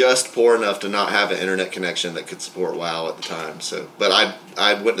luckily just poor enough to not have an internet connection that could support WoW at the time. So, but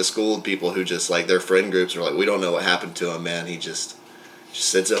I went to school with people who just like their friend groups were like, we don't know what happened to him, man. He just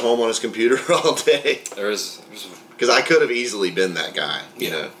sits at home on his computer all day. Because I could have easily been that guy,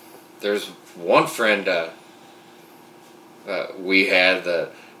 you know. There's one friend. We had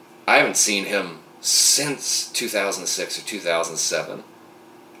I haven't seen him since 2006 or 2007.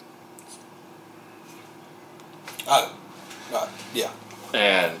 Yeah.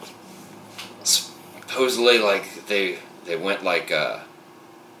 And supposedly, like they went like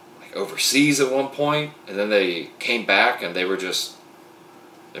overseas at one point, and then they came back, and they were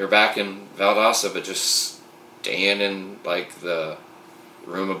back in Valdosta, but just staying in like the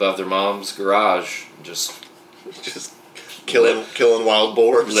room above their mom's garage, just killing wild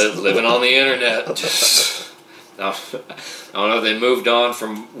boars, living on the internet. I don't know if they moved on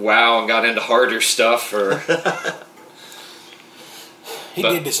from WoW and got into harder stuff, or he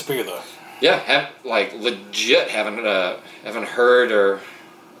did disappear though. Yeah, legit haven't heard or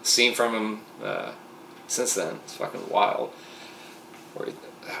seen from him since then. It's fucking wild. Where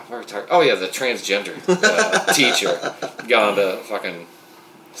are we talking? Oh yeah, the transgender teacher got onto fucking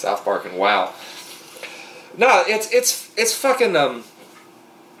South Park and WoW. No, it's fucking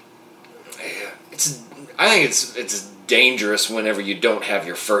I think it's dangerous whenever you don't have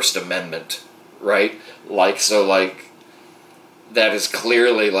your First Amendment, right? Like that is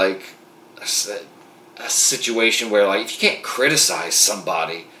clearly like a situation where like if you can't criticize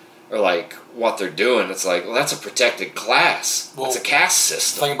somebody or like what they're doing, it's like, well, that's a protected class. Well, it's a caste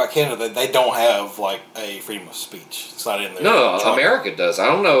system. The thing about Canada, they don't have like a freedom of speech. It's not in there. No, America does. I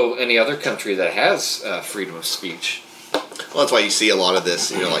don't know any other country that has freedom of speech. Well, that's why you see a lot of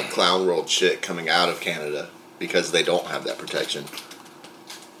this, like clown world shit coming out of Canada because they don't have that protection.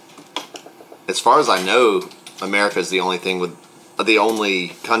 As far as I know, America is the only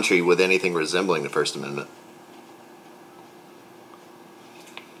country with anything resembling the First Amendment.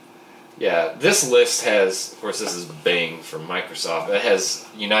 Yeah, this list has, of course, this is Bing from Microsoft. It has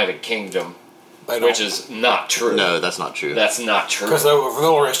United Kingdom, which is not true. No, that's not true. That's not true. Because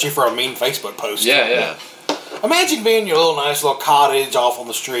they'll arrest you for a mean Facebook post. Yeah. Imagine being in your little nice little cottage off on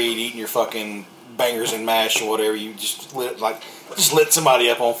the street, eating your fucking bangers and mash or whatever. You just lit somebody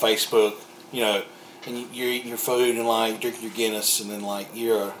up on Facebook, and you're eating your food and like drinking your Guinness, and then like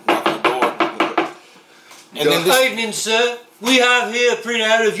you're knocking on the door. And Good evening, sir. We have here a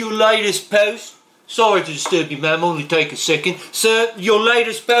printout of your latest post. Sorry to disturb you, ma'am. Only take a second. Sir, your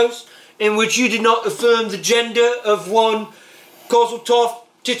latest post in which you did not affirm the gender of one Cosseltoft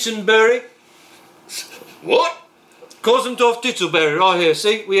Titsenberry. What? Cosseltoft Titselberry, right here.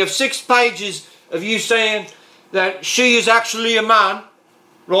 See, we have 6 pages of you saying that she is actually a man,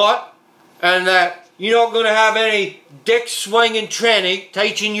 right? And that you're not going to have any dick-swinging tranny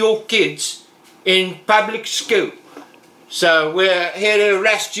teaching your kids in public school. So we're here to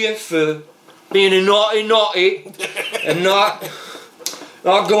arrest you for being a naughty and not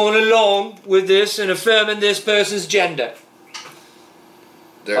going along with this and affirming this person's gender.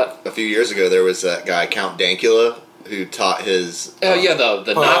 A few years ago, there was that guy, Count Dankula, who taught his...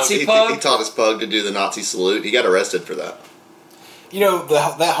 the Nazi pug? He taught his pug to do the Nazi salute. He got arrested for that.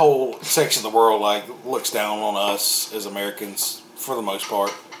 That whole section of the world looks down on us as Americans for the most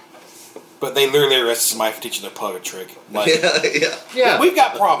part. But they literally arrested somebody for teaching their pug a trick. Yeah. We've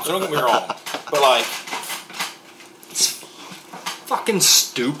got problems, don't get me wrong. But like, Fucking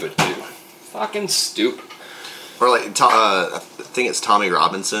stupid, dude. Fucking stupid. Or like, I think it's Tommy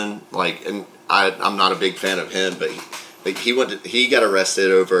Robinson. Like, and I'm not a big fan of him, but he got arrested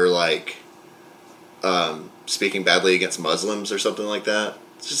over like speaking badly against Muslims or something like that.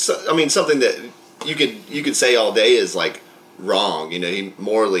 It's just, I mean, something that you could say all day is like wrong. You know,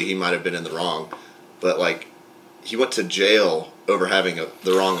 he might have been in the wrong, but like he went to jail over having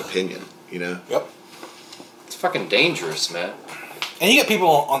the wrong opinion. You know. Yep. It's fucking dangerous, man. And you get people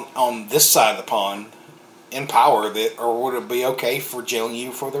on this side of the pond in power that, or would it be okay for jailing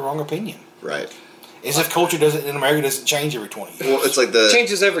you for the wrong opinion? Right. As if culture in America doesn't change every 20 years. Well, it's like It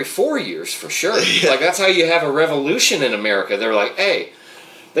changes every 4 years for sure. Yeah. Like that's how you have a revolution in America. They're like, hey,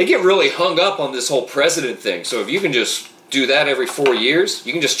 they get really hung up on this whole president thing. So if you can just do that every 4 years,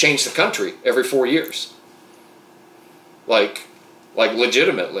 you can just change the country every 4 years. Like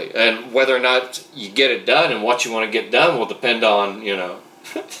legitimately. And whether or not you get it done and what you want to get done will depend on, you know,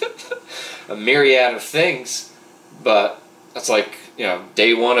 a myriad of things. But that's like, you know,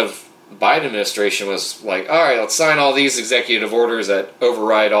 day one of the Biden administration was like, all right, let's sign all these executive orders that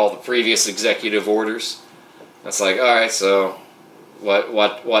override all the previous executive orders. That's like, all right, so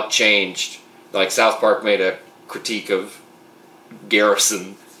what changed? Like South Park made a critique of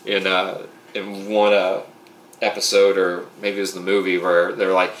Garrison in one episode, or maybe it was the movie, where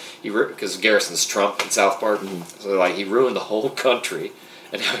they're like, because Garrison's Trump in South Park, so they're like, he ruined the whole country,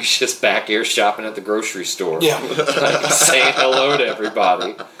 and now he's just back here shopping at the grocery store, Yeah. like, saying hello to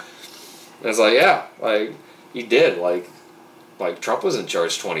everybody. And it's like, yeah, like he did, like Trump was in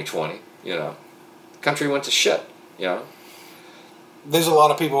charge 2020, you know, the country went to shit, you know. There's a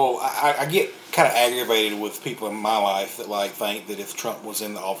lot of people, I get kind of aggravated with people in my life that like think that if Trump was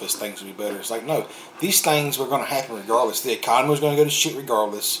in the office, things would be better. It's like, no, these things were going to happen regardless. The economy was going to go to shit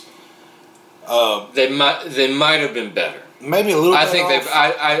regardless. They might have been better. Maybe a little bit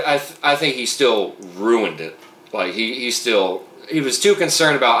I think he still ruined it. Like he was too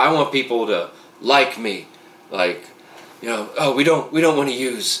concerned about, I want people to like me. Like, you know, oh, we don't want to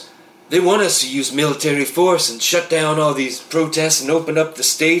use, they want us to use military force and shut down all these protests and open up the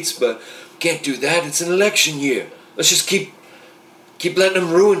states, but we can't do that. It's an election year. Let's just keep letting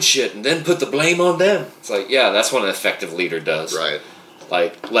them ruin shit and then put the blame on them. It's like, yeah, that's what an effective leader does. right.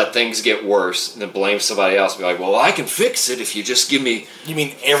 Like, let things get worse and then blame somebody else. Be like, well, I can fix it if you just give me... You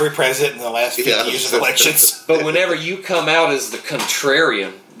mean every president in the last 50 years of elections? But whenever you come out as the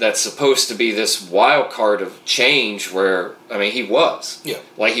contrarian that's supposed to be this wild card of change, where, I mean, he was. Yeah.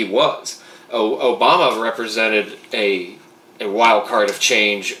 Like, he was. Obama represented a wild card of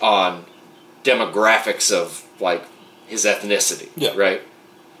change on demographics of, like, his ethnicity. Yeah. Right?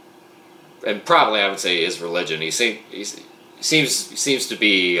 And probably, I would say, his religion. He seems to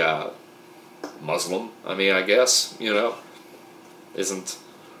be Muslim. I mean, I guess, you know, isn't.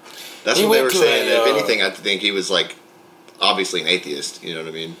 That's He what they went were to saying. a, If anything, I think he was like obviously an atheist. You know what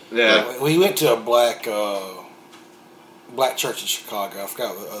I mean? Yeah. Like, Well, he went to a black church in Chicago. I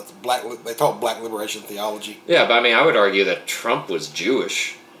forgot. They taught black liberation theology. Yeah, but I mean, I would argue that Trump was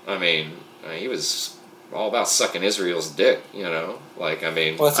Jewish. I mean, he was all about sucking Israel's dick. You know, like, I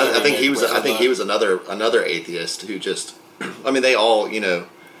mean, Well, I think he was. I think he was another atheist who just. I mean, they all, you know.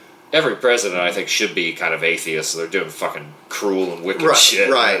 every president, I think, should be kind of atheist. So they're doing fucking cruel and wicked Right. shit.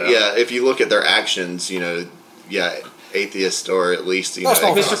 Right. You know? Yeah. If you look at their actions, you know, yeah, atheist or at least you That's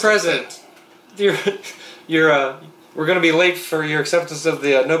know. not Mr. President, we're going to be late for your acceptance of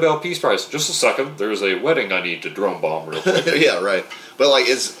the Nobel Peace Prize. Just a second. There's a wedding I need to drone bomb real quick. Yeah. Right. But like,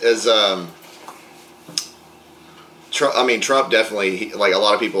 Trump definitely, like, a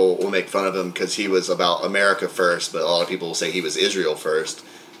lot of people will make fun of him because he was about America first, but a lot of people will say he was Israel first.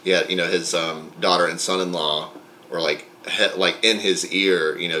 Yet, you know, his daughter and son-in-law were like in his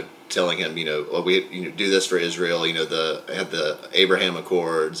ear, you know, telling him, you know, well, we do this for Israel. You know, had the Abraham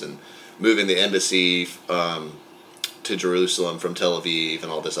Accords and moving the embassy to Jerusalem from Tel Aviv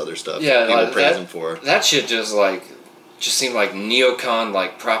and all this other stuff. Yeah, people like praise him for. That shit just seemed like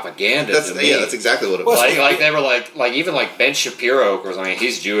neocon propaganda to me. Yeah, that's exactly what it was. Like they were like even like Ben Shapiro, because I mean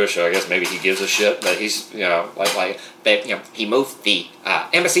he's Jewish, so I guess maybe he gives a shit, but he's, you know, he moved the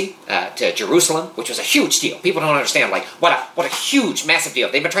embassy to Jerusalem, which was a huge deal. People don't understand what a huge massive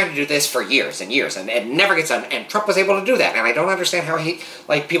deal. They've been trying to do this for years and years, and it never gets done. And Trump was able to do that, and I don't understand how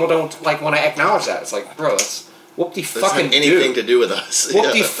people don't want to acknowledge that. It's like, bro, that's whoop-de-fucking Doesn't have anything to do with us.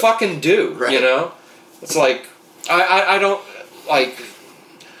 Whoop-de-fucking do, Right. you know? It's like, I don't, like,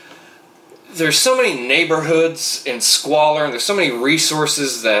 there's so many neighborhoods in squalor, and there's so many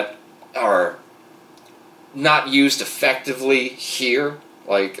resources that are not used effectively here.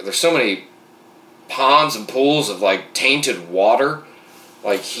 Like, there's so many ponds and pools of like tainted water,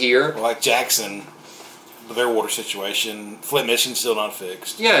 like here. Like Jackson, their water situation. Flint, Michigan's still not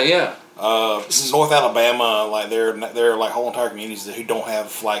fixed. Yeah. North Alabama, like there are like whole entire communities who don't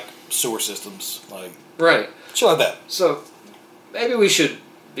have like sewer systems, like right, shit like that. So maybe we should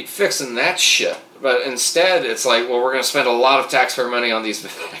be fixing that shit. But instead, it's like, well, we're going to spend a lot of taxpayer money on these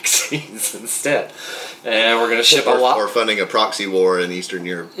vaccines instead, and we're going to ship a lot, or funding a proxy war in Eastern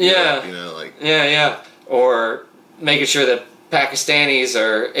Europe. Yeah, you know, like or making sure that Pakistanis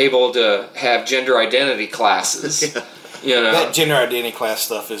are able to have gender identity classes. Yeah. You know, that gender identity class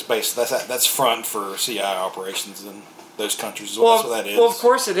stuff is based. That's front for CI operations in those countries. Well, that's what that is. Well, of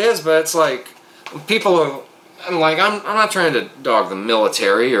course it is, but it's like people are. I'm like, I'm not trying to dog the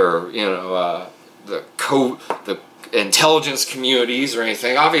military or the intelligence communities or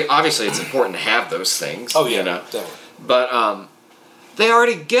anything. Obviously, it's important to have those things. Oh yeah, you know? Definitely. But they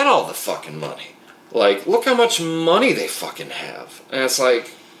already get all the fucking money. Like, look how much money they fucking have, and it's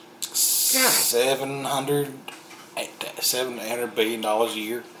like, God. $700 billion a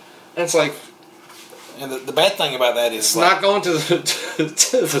year. And it's like, and the bad thing about that is it's not going to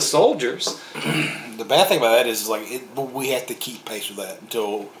the soldiers. The bad thing about that is like we have to keep pace with that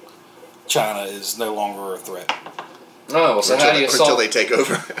until China is no longer a threat. Oh, well, so how do you solve? Until they take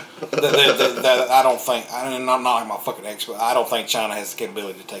over. I don't think. I'm not like my fucking expert. I don't think China has the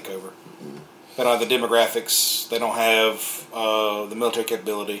capability to take over. They don't have the demographics. They don't have the military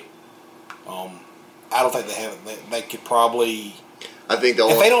capability. I don't think they have it. They could probably. I think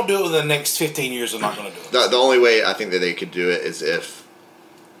if they don't do it within the next 15 years, they're not going to do it. The only way I think that they could do it is if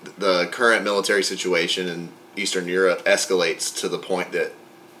the current military situation in Eastern Europe escalates to the point that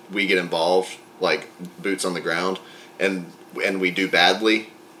we get involved, like boots on the ground, and we do badly.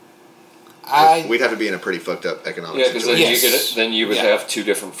 We'd have to be in a pretty fucked up economic situation. Because then you would have two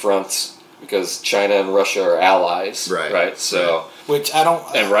different fronts. Because China and Russia are allies, right? So, which I don't,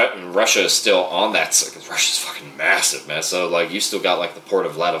 and Russia is still on that. Because Russia's fucking massive, man. So, like, you still got like the port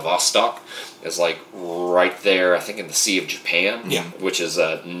of Vladivostok is like right there. I think in the Sea of Japan, which is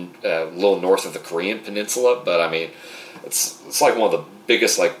a little north of the Korean Peninsula. But I mean, it's like one of the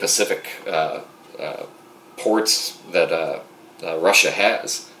biggest like Pacific ports that Russia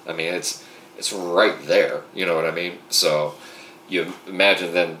has. I mean, it's right there. You know what I mean? So you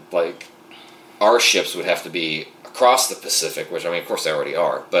imagine then like. Our ships would have to be across the Pacific, which, I mean, of course they already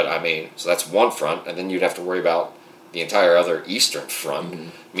are. But, I mean, so that's one front, and then you'd have to worry about the entire other eastern front. Mm-hmm.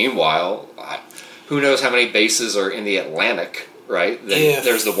 Meanwhile, who knows how many bases are in the Atlantic, right? Then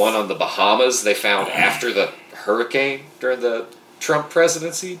there's the one on the Bahamas they found after the hurricane during the Trump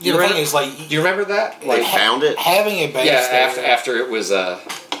presidency. Do you remember that? Like, they found it? Having a base after it was,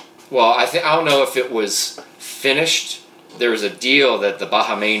 well, I don't know if it was finished. There was a deal that the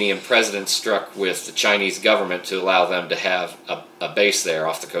Bahamian president struck with the Chinese government to allow them to have a base there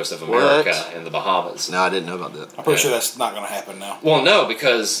off the coast of America in the Bahamas. No, I didn't know about that. I'm pretty sure that's not going to happen now. Well, no,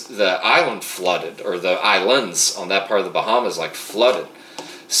 because the island flooded, or the islands on that part of the Bahamas flooded.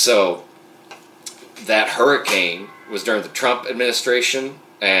 So that hurricane was during the Trump administration,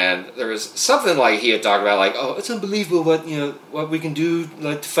 and there was something like he had talked about, like, oh, it's unbelievable what we can do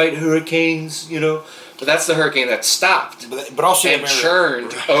to fight hurricanes, But that's the hurricane that stopped, but also and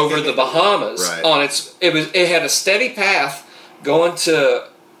churned over the Bahamas on its. It had a steady path going to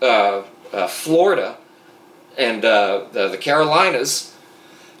Florida and the Carolinas,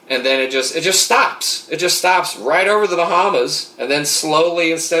 and then it just stops. It just stops right over the Bahamas, and then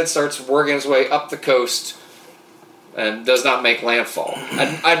slowly instead starts working its way up the coast, and does not make landfall.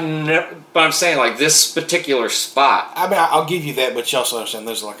 But I'm saying, like, this particular spot. I mean, I'll give you that, but you also understand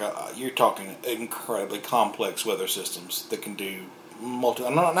there's like you're talking incredibly complex weather systems that can do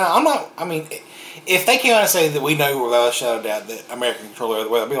I'm not. I mean, if they came out and say that we know without a shadow of doubt that America can control the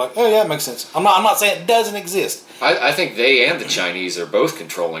weather, I'd be like, oh yeah, it makes sense. I'm not saying it doesn't exist. I think they and the Chinese are both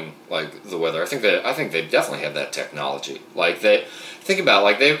controlling like the weather. I think they definitely have that technology. Like think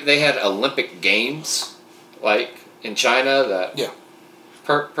about they had Olympic Games like in China that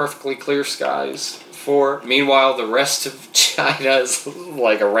perfectly clear skies for. Meanwhile, the rest of China is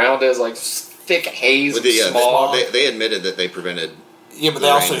like around it is like thick haze and smog. They admitted that they prevented. Yeah, but they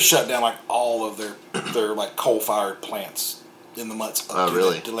also shut down like all of their like coal-fired plants in the months up to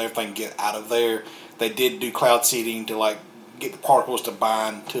let everything get out of there. They did do cloud seeding to like get the particles to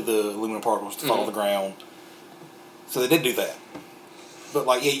bind to the aluminum particles to follow the ground. So they did do that. But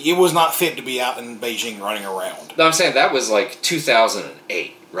like it was not fit to be out in Beijing running around. No, I'm saying that was like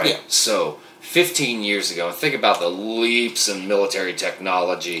 2008, right? Yeah. So 15 years ago. And think about the leaps in military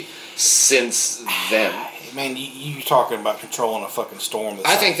technology since then. Man, you talking about controlling a fucking storm?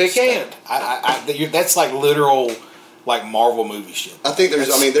 I think they can. That's like literal, like Marvel movie shit. I think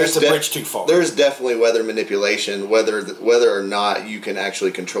there's a bridge too far. There's definitely weather manipulation. Whether or not you can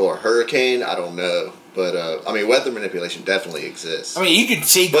actually control a hurricane, I don't know. But weather manipulation definitely exists. I mean, you can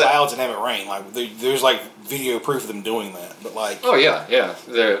see clouds and have it rain. Like there's like video proof of them doing that. But like, oh yeah.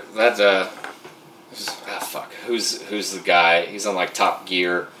 Fuck. Who's the guy? He's on like Top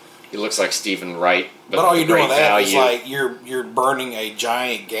Gear. He looks like Stephen Wright. But all you're doing that is like you're burning a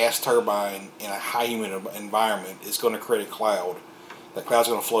giant gas turbine in a high humid environment. It's going to create a cloud. That cloud's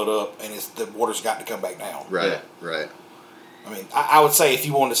going to float up, and the water's got to come back down. Right. Right. I mean, I would say if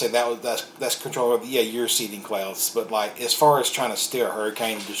you wanted to say that's control of you're seeding clouds. But like as far as trying to steer a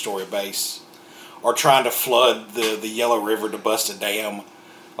hurricane to destroy a base, or trying to flood the Yellow River to bust a dam,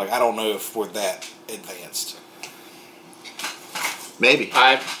 like I don't know if we're that advanced. Maybe.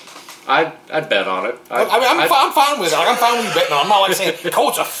 I'd bet on it. I'm fine with it. Like, I'm fine with you betting on it. I'm not like saying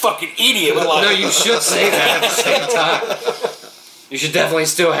Colt's a fucking idiot. But like, no, you should say that at the same time. You should definitely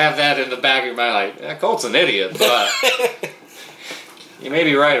still have that in the back of your mind. Like, Colt's an idiot, but you may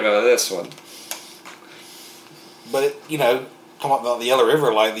be right about this one. But talking about the Yellow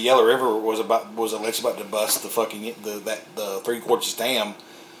River, like the Yellow River was alleged about to bust the fucking the Three Gorges Dam.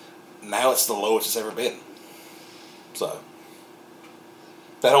 Now it's the lowest it's ever been. So.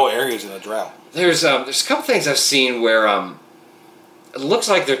 That whole area is in a drought. There's a couple things I've seen where it looks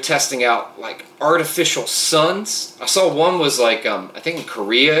like they're testing out like artificial suns. I saw one was like I think in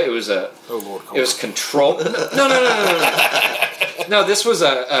Korea it was it was controlled. No, this was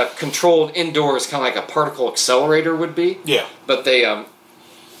a controlled indoors, kind of like a particle accelerator would be. Yeah. But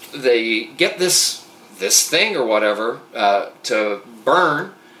they get this thing or whatever to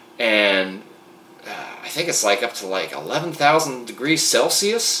burn, and I think it's like up to like 11,000 degrees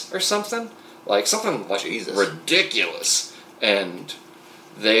Celsius or something. Like something like Jesus. Ridiculous. And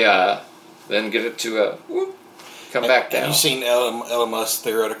they then get it to come back down. Have you seen Elon Musk's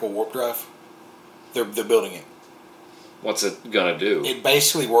theoretical warp drive? They're building it. What's it gonna do? It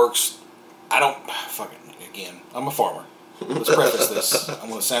basically works. I'm a farmer. Let's preface this. I'm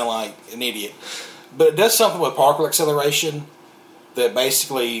going to sound like an idiot. But it does something with particle acceleration that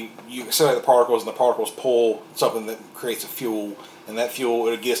basically you accelerate the particles and the particles pull something that creates a fuel, and that fuel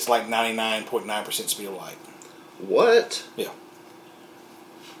it gets to like 99.9% speed of light. What? Yeah.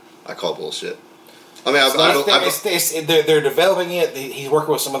 I call bullshit. I mean, they're developing it. He's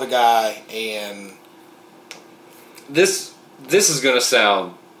working with some other guy, and this is going to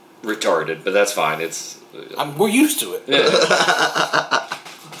sound retarded, but that's fine. We're used to it. Yeah.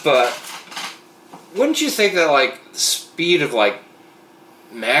 But wouldn't you think that like speed of like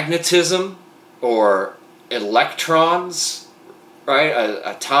magnetism or electrons, right?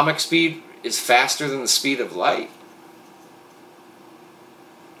 Atomic speed is faster than the speed of light.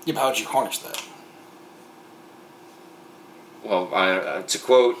 Yeah, but how would you harness that? Well, to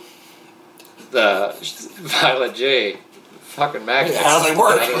quote the Violet J, fucking magnets. Yeah, how do they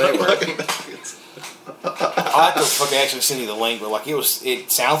work? I like to fucking actually send you the link, but like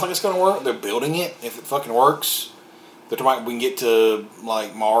it sounds like it's going to work. They're building it. If it fucking works, they're talking we can get to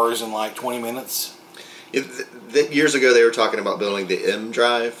like Mars in like 20 minutes. Years ago, they were talking about building the M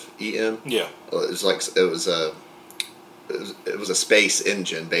drive, EM. Yeah, it was a space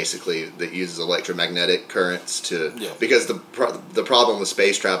engine basically that uses electromagnetic currents to because the problem with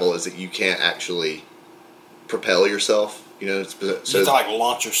space travel is that you can't actually propel yourself. You know, so you have to like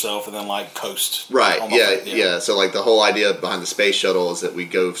launch yourself and then like coast. Right. Yeah. So like the whole idea behind the space shuttle is that we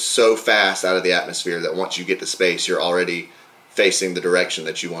go so fast out of the atmosphere that once you get to space, you're already facing the direction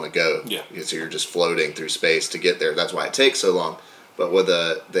that you want to go. Yeah. So you're just floating through space to get there. That's why it takes so long. But with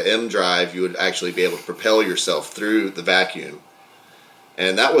the M drive, you would actually be able to propel yourself through the vacuum.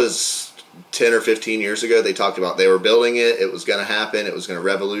 And that was 10 or 15 years ago. They talked about they were building it. It was going to happen. It was going to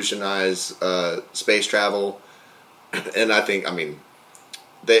revolutionize space travel. And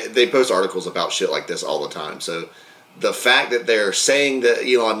they post articles about shit like this all the time. So the fact that they're saying that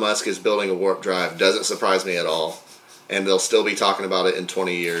Elon Musk is building a warp drive doesn't surprise me at all. And they'll still be talking about it in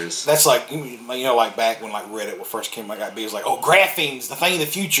 20 years. That's like, like back when like Reddit first came, it was like, oh, graphene's the thing of the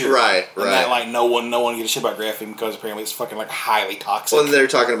future. Right. And that like no one gives a shit about graphene because apparently it's fucking like highly toxic. Well, they're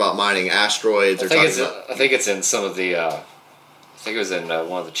talking about mining asteroids. I think it's in some of the, I think it was in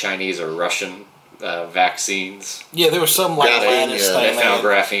one of the Chinese or Russian vaccines. Yeah, there was some like they found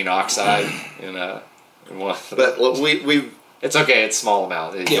graphene oxide in one. But we it's okay. It's a small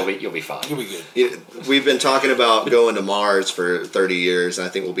amount. You'll be fine. You'll be good. We've been talking about going to Mars for 30 years, and I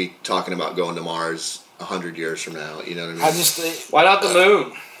think we'll be talking about going to Mars 100 years from now. You know what I mean? Why not the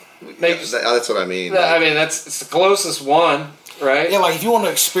moon? That's what I mean. I mean, it's the closest one, right? Yeah, like if you want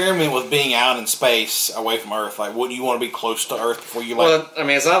to experiment with being out in space away from Earth, like wouldn't you want to be close to Earth before you like? Well, I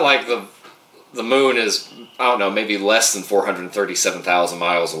mean, it's not like the moon is, I don't know, maybe less than 437,000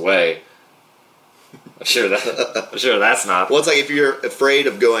 miles away. I'm sure that's not. Well, it's like if you're afraid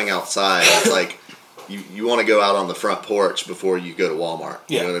of going outside, it's like you want to go out on the front porch before you go to Walmart.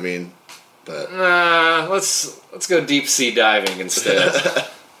 You know what I mean? But let's go deep sea diving instead.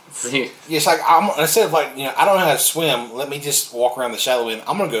 It's like instead of like I don't know how to swim. Let me just walk around the shallow end.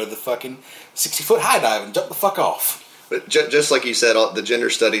 I'm gonna go to the fucking 60-foot high dive and jump the fuck off. But just like you said, the gender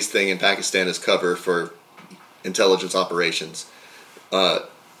studies thing in Pakistan is cover for intelligence operations.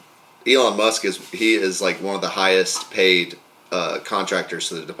 Elon Musk is like one of the highest paid contractors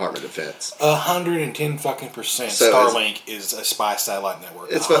to the Department of Defense. 110% Starlink is a spy satellite network.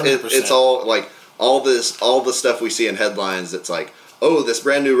 It's all like all the stuff we see in headlines. It's like, oh, this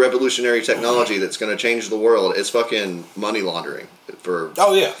brand new revolutionary technology that's going to change the world. It's fucking money laundering for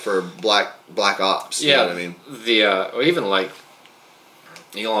black ops. You know what I mean? Or even like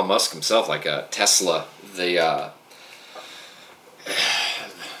Elon Musk himself, like Tesla.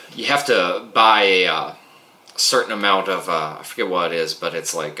 You have to buy a certain amount of I forget what it is, but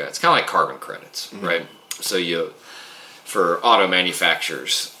it's like it's kind of like carbon credits, right? So for auto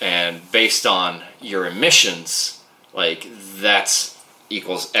manufacturers, and based on your emissions, like that's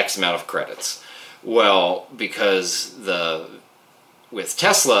equals X amount of credits. Well, because with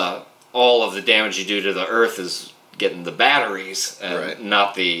Tesla, all of the damage you do to the Earth is getting the batteries and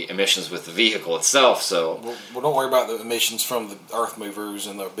not the emissions with the vehicle itself. So well, don't worry about the emissions from the earth movers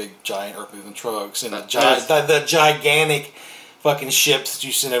and the big giant earth moving trucks and the gigantic fucking ships that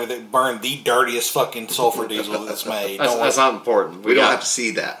you send over that burn the dirtiest fucking sulfur diesel that's made. That's not important. We don't have to see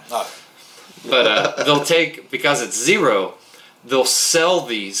that. But they'll take, because it's zero, they'll sell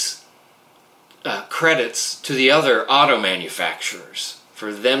these credits to the other auto manufacturers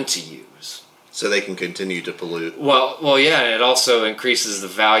for them to use. So they can continue to pollute. Well, yeah, and it also increases the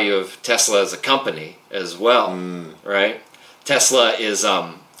value of Tesla as a company as well, right? Tesla is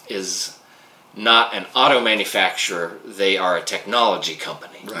not an auto manufacturer; they are a technology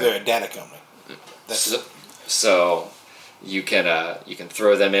company. Right. They're a data company. So you can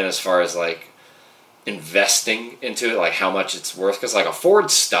throw them in as far as like investing into it, like how much it's worth. Because like a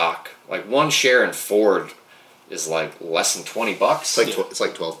Ford stock, like one share in Ford is like less than $20. It's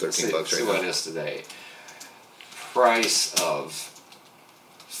like 12, 13 bucks right now. See what it is today. Price of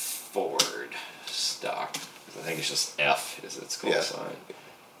Ford stock. I think it's just F is its call sign.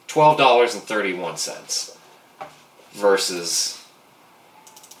 $12.31 versus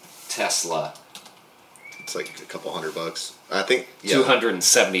Tesla. It's like a couple $100. I think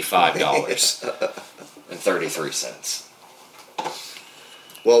 $275.33.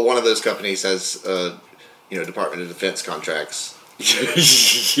 Well, one of those companies has Department of Defense contracts.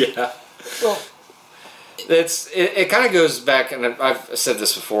 Yeah. Well, it kind of goes back, and I've said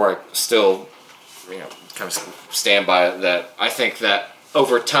this before. I still, kind of stand by it, that I think that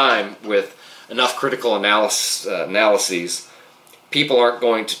over time, with enough critical analyses, people aren't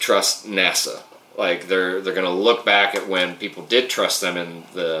going to trust NASA. Like they're going to look back at when people did trust them in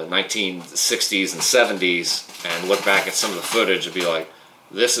the 1960s and 70s, and look back at some of the footage and be like,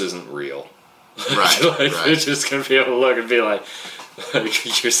 "This isn't real." Right. They're just going to be able to look and be like,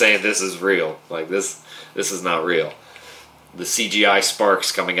 "You're saying this is real? Like this is not real." The CGI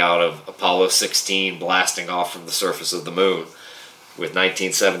sparks coming out of Apollo 16 blasting off from the surface of the moon with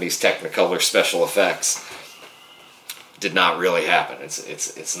 1970s Technicolor special effects did not really happen.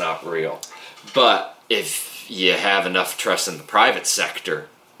 It's not real. But if you have enough trust in the private sector,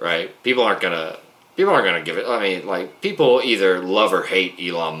 right? People aren't gonna give it. I mean, like, people either love or hate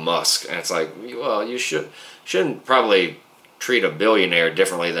Elon Musk, and it's like, well, you shouldn't probably treat a billionaire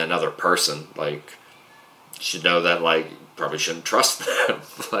differently than another person. Like, you should know that, like, you probably shouldn't trust them,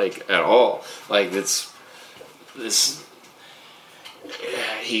 like, at all. Like,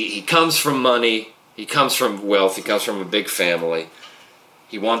 he comes from money, he comes from wealth, he comes from a big family.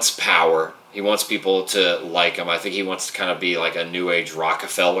 He wants power. He wants people to like him. I think he wants to kind of be like a new age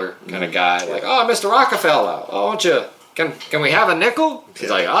Rockefeller kind of guy. Like, "Oh, Mr. Rockefeller, oh, won't you? Can we have a nickel?" He's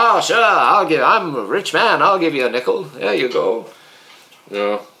like, "Oh, sure. I'm a rich man. I'll give you a nickel. There you go."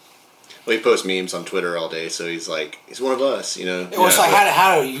 Well, he posts memes on Twitter all day, so he's like, he's one of us, Well, it's like,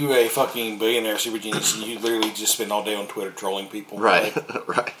 how are you a fucking billionaire super genius and you literally just spend all day on Twitter trolling people? Right, like,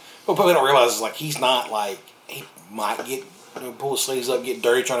 right. What people don't realize is, like, he's not like, he might get, pull his sleeves up, get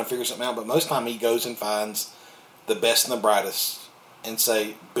dirty trying to figure something out, but most of the time he goes and finds the best and the brightest and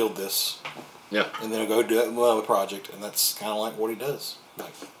say, build this. Yeah. And then he'll go do it with another project, and that's kind of like what he does.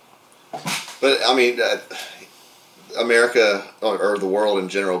 Like, But I mean, America or the world in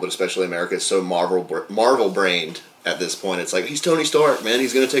general, but especially America, is so Marvel brained at this point. It's like, he's Tony Stark, man.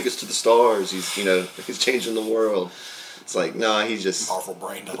 He's gonna take us to the stars. He's he's changing the world. It's like, no, he's just Marvel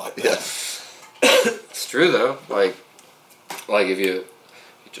brained. I like that. Yeah. It's true though. Like if you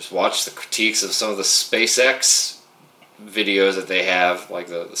just watch the critiques of some of the SpaceX videos that they have, like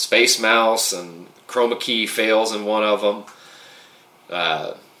the Space Mouse and Chroma Key fails in one of them.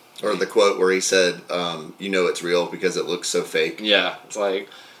 Or the quote where he said, it's real because it looks so fake. Yeah, it's like,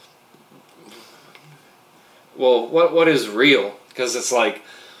 well, what is real? Because it's like,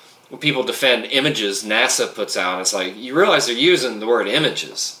 when people defend images NASA puts out, it's like, you realize they're using the word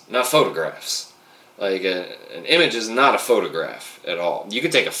images, not photographs. Like, an image is not a photograph at all. You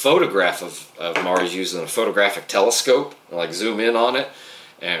can take a photograph of Mars using a photographic telescope, and like zoom in on it,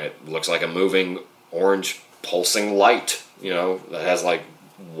 and it looks like a moving orange pulsing light, that has like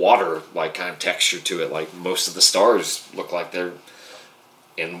water like kind of texture to it. Like most of the stars look like they're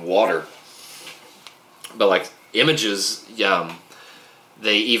in water. But like images,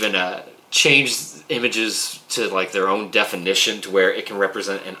 they even change images to like their own definition to where it can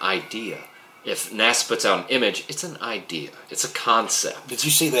represent an idea. If NASA puts out an image, it's an idea. It's a concept. Did you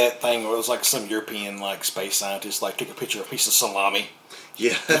see that thing where it was like some European like space scientist like took a picture of a piece of salami?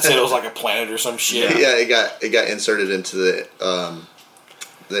 Yeah. It said it was like a planet or some shit. Yeah, it got inserted into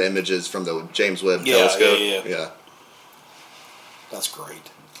the images from the James Webb telescope. Yeah. That's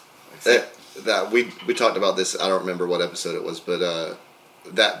great. That we talked about this. I don't remember what episode it was, but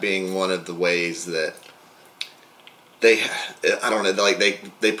that being one of the ways that I don't know, like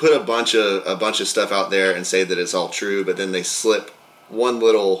they put a bunch of stuff out there and say that it's all true, but then they slip one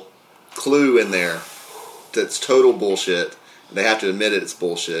little clue in there that's total bullshit. They have to admit it's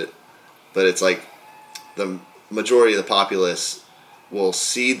bullshit, but it's like the majority of the populace will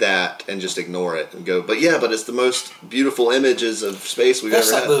see that and just ignore it and go, but it's the most beautiful images of space we've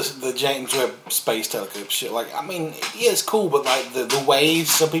ever had. That's like the James Webb Space Telescope shit. Like, I mean, yeah, it's cool, but like the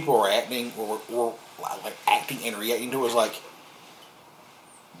ways some people were acting or like acting and reacting to it was like,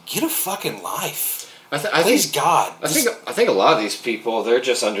 get a fucking life. Please God. I think a lot of these people, they're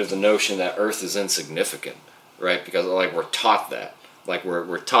just under the notion that Earth is insignificant, right? Because like we're taught that. Like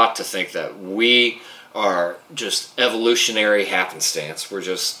we're taught to think that we are just evolutionary happenstance. We're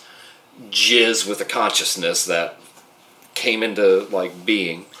just jizz with a consciousness that came into like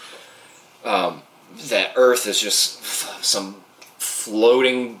being. That Earth is just some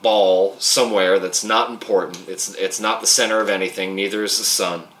floating ball somewhere that's not important. It's not the center of anything. Neither is the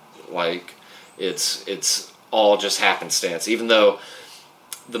sun. Like it's all just happenstance. Even though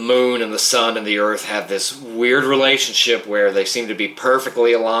the moon and the sun and the earth have this weird relationship where they seem to be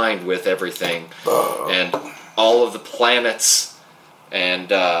perfectly aligned with everything, and all of the planets and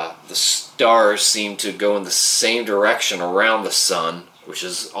the stars seem to go in the same direction around the sun, which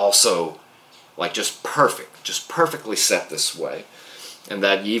is also like just perfectly set this way. And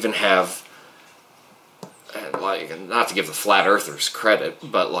that you even have, like, not to give the flat earthers credit,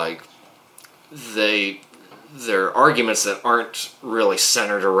 but like they're arguments that aren't really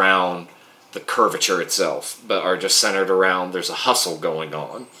centered around the curvature itself, but are just centered around there's a hustle going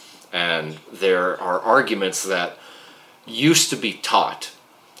on. And there are arguments that used to be taught,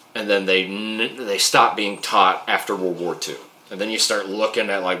 and then they stopped being taught after World War II. And then you start looking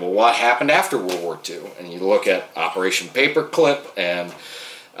at, like, well, what happened after World War II? And you look at Operation Paperclip, and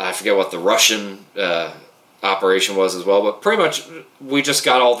I forget what the Russian operation was as well, but pretty much we just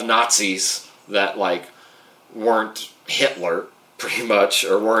got all the Nazis that, like, weren't Hitler, pretty much,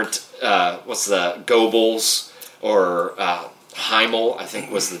 or weren't, Goebbels, or Heimel, I think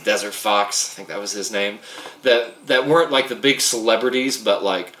was the Desert Fox, I think that was his name, that weren't, like, the big celebrities, but,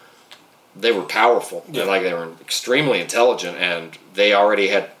 like, they were powerful. Yeah. Like, they were extremely intelligent, and they already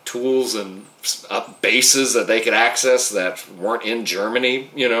had tools and bases that they could access that weren't in Germany,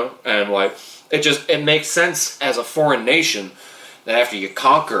 and, like, it makes sense as a foreign nation that after you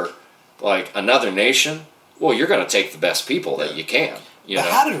conquer, like, another nation, well, you're going to take the best people that you can. But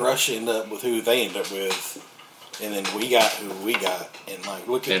how did Russia end up with who they ended up with, and then we got who we got, and like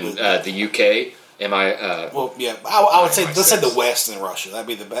look at the UK? Well, yeah, I would say let's say the West and Russia.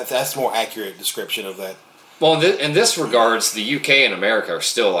 That's a more accurate description of that. Well, in this regards, the UK and America are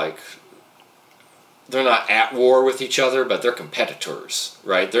still like they're not at war with each other, but they're competitors,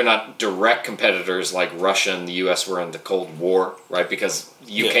 right? They're not direct competitors like Russia and the US were in the Cold War, right? Because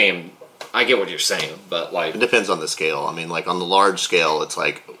the UK and I get what you're saying, but like it depends on the scale. I mean, like on the large scale, it's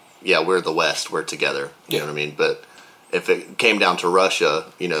like, yeah, we're the West, we're together. You know what I mean? But if it came down to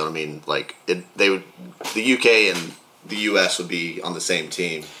Russia, you know what I mean? Like the UK and the US would be on the same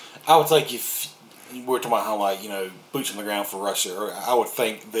team. I would think if we're talking about how, like, boots on the ground for Russia, or I would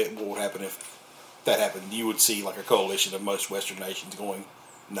think that what would happen if that happened, you would see like a coalition of most Western nations going,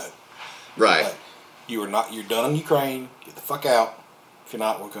 no. Right. Like, you're done in Ukraine, get the fuck out. If you're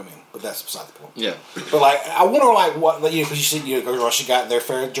not, we'll come in. But that's beside the point. Yeah. But like, I wonder, like, what, because you said Russia got their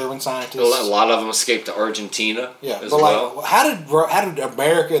fair German scientists. A lot of them escaped to Argentina. Yeah, as but well. like, how did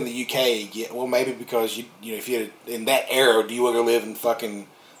America and the UK get? Well, maybe because if you in that era, do you want to go live in fucking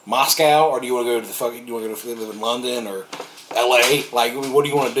Moscow, or do you want to go to do you want to go live in London or LA? Like, what do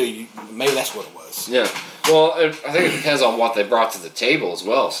you want to do? Maybe that's what it was. Yeah. Well, I think it depends on what they brought to the table as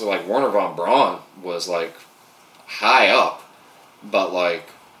well. So, like, Werner von Braun was, like, high up, but, like,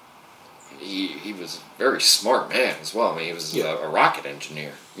 he was a very smart man as well. I mean, he was a rocket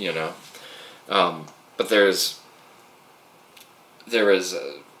engineer, But there's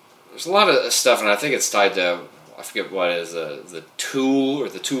a lot of stuff, and I think it's tied to, I forget what it is, the Tool or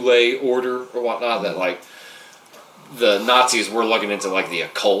the Thule order or whatnot, that, like, the Nazis were looking into, like, the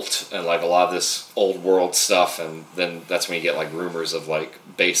occult and, like, a lot of this old world stuff, and then that's when you get, like, rumors of, like,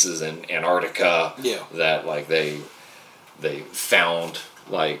 bases in Antarctica that, like, they found,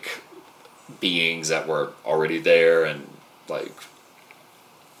 like, beings that were already there, and, I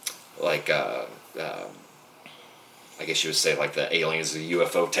guess you would say, like, the aliens, the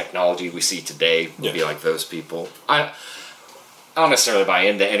UFO technology we see today would be like those people. I don't necessarily buy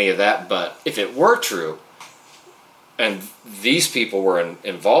into any of that, but if it were true, and these people were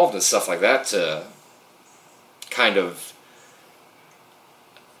involved in stuff like that to kind of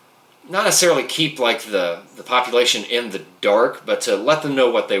not necessarily keep, like, the population in the dark, but to let them know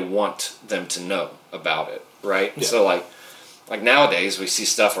what they want them to know about it, right? Yeah. So, like nowadays we see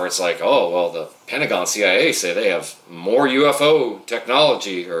stuff where it's like, oh, well, the Pentagon, CIA say they have more UFO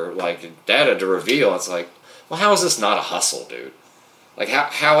technology or, like, data to reveal. It's like, well, how is this not a hustle, dude? Like,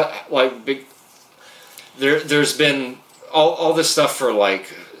 how like, big... There's been all this stuff for,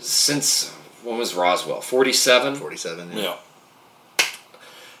 like, since, when was Roswell? 47? 47, yeah.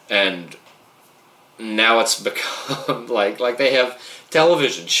 And now it's become, like they have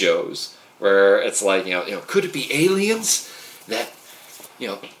television shows where it's like, could it be aliens that,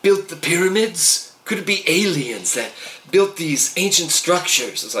 built the pyramids? Could it be aliens that built these ancient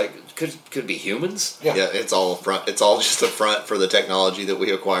structures? It's like, could it be humans? Yeah, it's all a front. It's all just a front for the technology that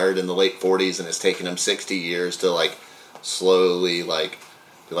we acquired in the late 40s, and it's taken them 60 years to, like, slowly, like,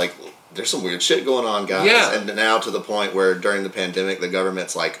 be like, there's some weird shit going on, guys. Yeah. And now to the point where during the pandemic, the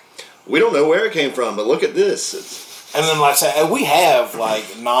government's like, we don't know where it came from, but look at this. And then, like I say, we have,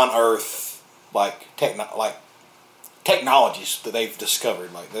 like, non-Earth, like, technologies that they've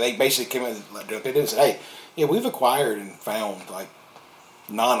discovered. Like, they basically came in, like, they did say, hey, yeah, we've acquired and found, like,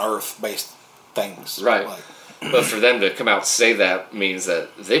 non-Earth based things. Right. Like, but for them to come out and say that means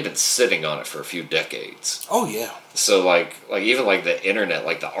that they've been sitting on it for a few decades. Oh, yeah. So, like even, like, the internet,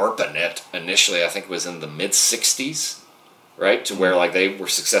 like the ARPANET initially, I think was in the mid-60s, right? To where, like, they were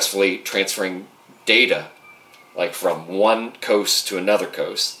successfully transferring data, like, from one coast to another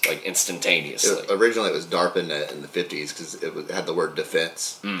coast, like, instantaneously. Originally it was DARPANET in the 50s because it had the word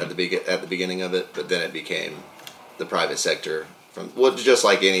defense at the beginning of it, but then it became the private sector. Just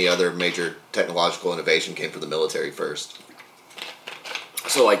like any other major technological innovation came from the military first.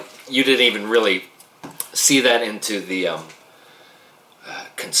 So, like, you didn't even really see that into the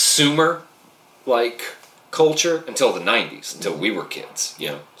consumer, like, culture until the 90s, until we were kids,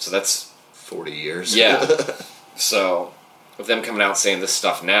 So that's 40 years. Yeah. So with them coming out saying this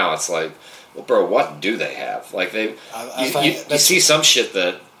stuff now, it's like, well, bro, what do they have? Like, you see some shit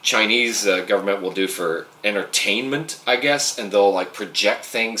that Chinese government will do for entertainment, I guess, and they'll, like, project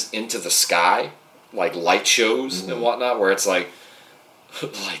things into the sky, like light shows and whatnot, where it's like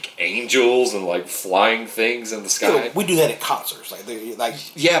angels and, like, flying things in the sky. We do that at concerts,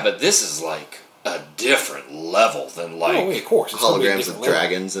 yeah, but this is, like, a different level than, like, of course, it's holograms of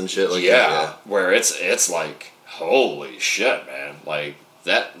dragons and shit like that. Yeah, where it's like, holy shit, man, like,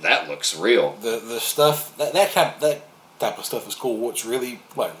 that looks real. The stuff that type of stuff is cool. What's really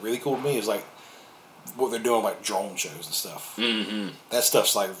cool to me is, like, what they're doing, like, drone shows and stuff. Mm-hmm. That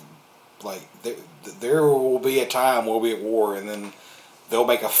stuff's like there will be a time we'll be at war, and then they'll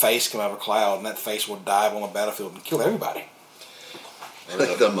make a face come out of a cloud, and that face will dive on the battlefield and kill everybody.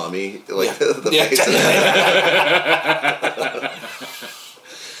 Like the mummy, face.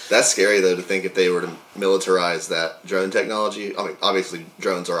 That's scary, though, to think if they were to militarize that drone technology. I mean, obviously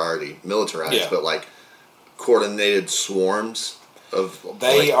drones are already militarized, but, like, coordinated swarms of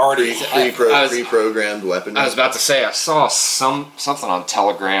pre-programmed weaponry. I was about to say, I saw something on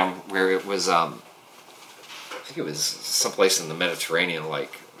Telegram where it was, I think it was someplace in the Mediterranean,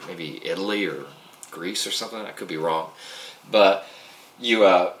 like maybe Italy or Greece or something. I could be wrong, but you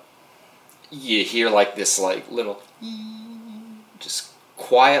hear like this like little just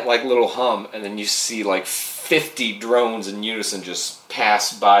quiet like little hum, and then you see like 50 drones in unison just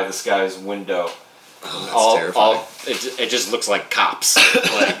pass by this guy's window. Oh, that's terrifying. It just looks like cops.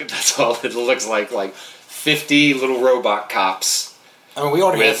 Like that's all it looks like 50 little robot cops. I mean, we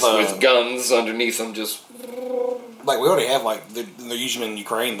already have with guns underneath them. Just like we already have like they're using them in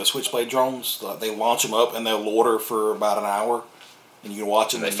Ukraine the Switchblade drones. Like, they launch them up and they'll loiter for about an hour, and you can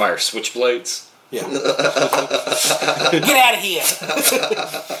watch them. And they fire switchblades. Yeah. Get out of here!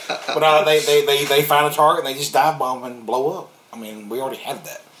 But they find a target and they just dive bomb and blow up. I mean, we already had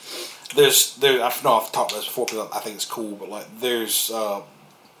that. I know I've talked about this before because I think it's cool, but like there's no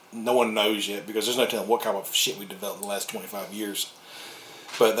one knows yet because there's no telling what kind of shit we developed in the last 25 years.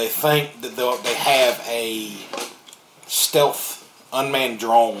 But they think that they have a stealth unmanned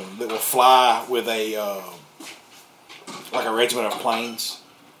drone that will fly with a like a regiment of planes.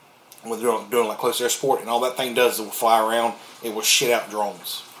 When they're doing like close air support, and all that thing does is it will fly around. It will shit out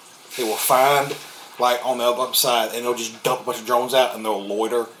drones. It will find like on the other side, and they'll just dump a bunch of drones out, and they'll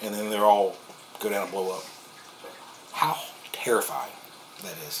loiter, and then they'll all go down and blow up. How terrifying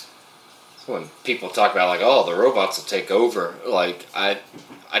that is! When people talk about like, oh, the robots will take over, like I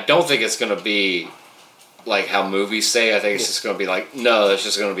don't think it's going to be like how movies say. I think it's just going to be like, no, it's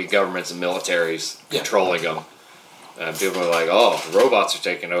just going to be governments and militaries controlling them. And people are like, oh, robots are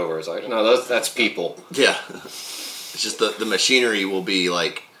taking over. It's like, no, that's people. Yeah. It's just the machinery will be,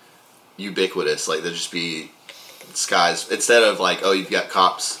 like, ubiquitous. Like, there'll just be skies. Instead of, like, oh, you've got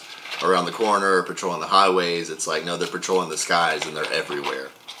cops around the corner patrolling the highways, it's like, no, they're patrolling the skies, and they're everywhere.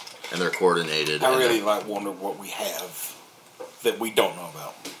 And they're coordinated. I really, like, wonder what we have that we don't know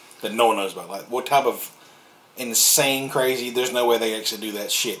about, that no one knows about. Like, what type of insane, crazy, there's no way they actually do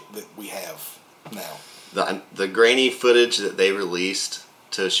that shit that we have now. The grainy footage that they released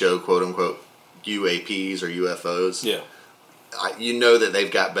to show quote unquote UAPs or UFOs, you know that they've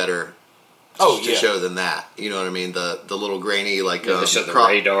got better to show than that. You know what I mean? The little grainy like the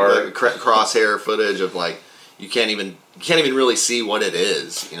radar crosshair footage of like you can't even really see what it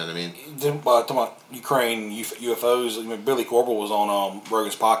is. You know what I mean? Talking about Ukraine UFOs, I mean, Billy Corbell was on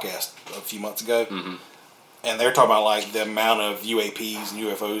Rogan's podcast a few months ago. Mm-hmm. And they're talking about like the amount of UAPs and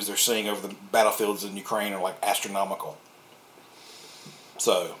UFOs they're seeing over the battlefields in Ukraine are like astronomical.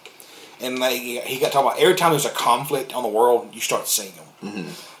 So, and he got talking about every time there's a conflict on the world, you start seeing them. Mm-hmm.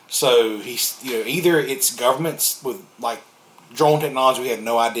 So he's either it's governments with like drone technology, we have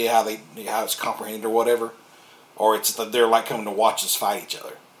no idea how it's comprehended or whatever, or it's that they're like coming to watch us fight each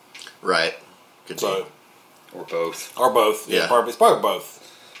other. Right. Could be. Or both. Or both. Yeah. It's probably both.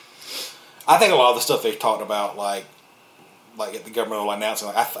 I think a lot of the stuff they've talked about, like at the government announcing,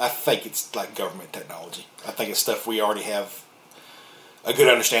 like I think it's like government technology. I think it's stuff we already have a good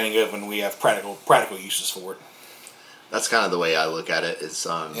understanding of, and we have practical uses for it. That's kind of the way I look at it. Is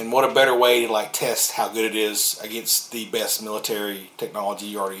and what a better way to like test how good it is against the best military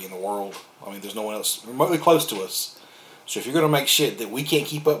technology already in the world. I mean, there's no one else remotely close to us. So if you're going to make shit that we can't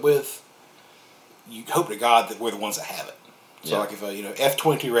keep up with, you hope to God that we're the ones that have it. So like if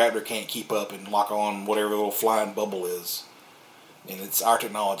F-22 Raptor can't keep up and lock on whatever little flying bubble is, and it's our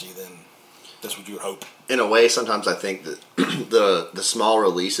technology, then that's what you would hope. In a way, sometimes I think that the small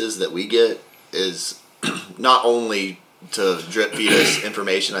releases that we get is not only to drip feed us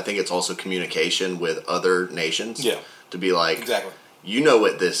information. I think it's also communication with other nations. Yeah. To be like, exactly. You know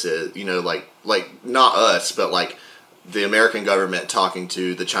what this is. Like not us, but like the American government talking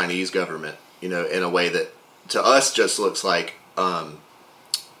to the Chinese government. In a way that to us just looks like,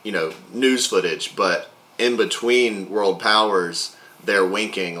 news footage, but in between world powers, they're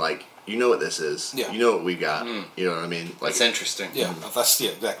winking like, you know what this is. Yeah. You know what we got. Mm. You know what I mean? Like, it's interesting. Yeah,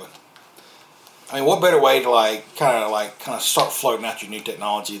 exactly. I mean, what better way to kind of start floating out your new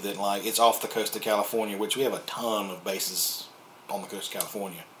technology than like it's off the coast of California, which we have a ton of bases on the coast of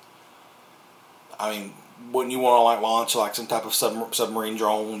California. I mean, wouldn't you want to launch some type of submarine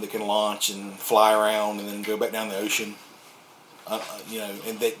drone that can launch and fly around and then go back down the ocean?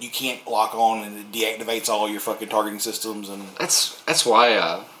 And that you can't lock on and it deactivates all your fucking targeting systems and that's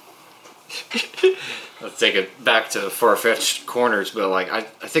why. Let's take it back to far-fetched corners, but I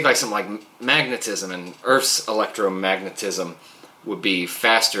think something like magnetism and Earth's electromagnetism would be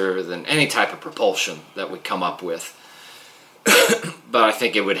faster than any type of propulsion that we come up with. But I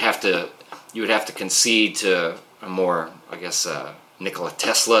think you would have to concede to a more, Nikola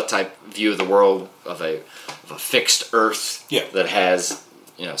Tesla type view of the world of a fixed Earth that has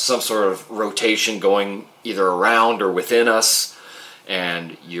some sort of rotation going either around or within us,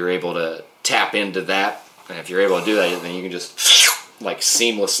 and you're able to tap into that. And if you're able to do that, then you can just like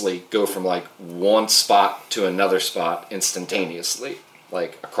seamlessly go from like one spot to another spot instantaneously,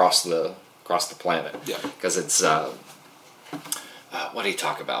 like across the planet. Yeah. Because it's what do you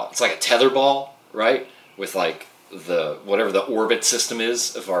talk about? It's like a tether ball, right? With like the whatever the orbit system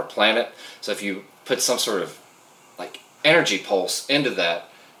is of our planet. So if you put some sort of like energy pulse into that,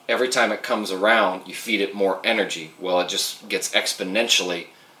 every time it comes around, you feed it more energy. Well, it just gets exponentially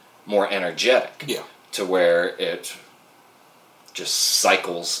more energetic. Yeah. To where it just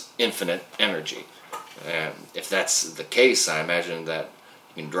cycles infinite energy. And if that's the case, I imagine that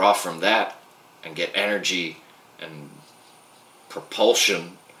you can draw from that and get energy and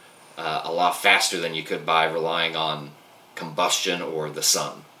propulsion a lot faster than you could by relying on combustion or the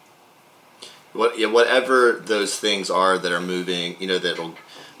sun. Whatever those things are that are moving, that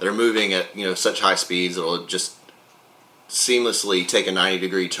are moving at such high speeds, it'll just seamlessly take a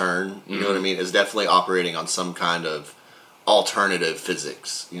 90-degree turn. You know what I mean? Is definitely operating on some kind of alternative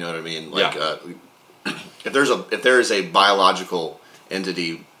physics. You know what I mean? Like if there is a biological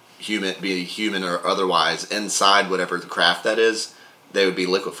entity, be it human or otherwise, inside whatever the craft that is, they would be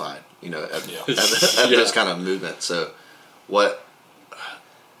liquefied. At those kind of movements. So what?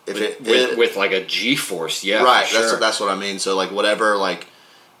 With like a G-force, yeah, right. Sure. That's what I mean. So like whatever like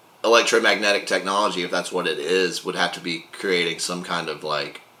electromagnetic technology, if that's what it is, would have to be creating some kind of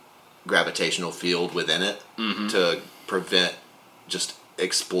like gravitational field within it to prevent just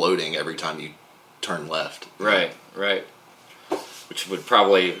exploding every time you turn left. Right. Which would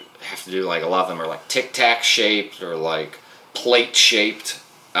probably have to do like a lot of them are like tic-tac shaped or like plate shaped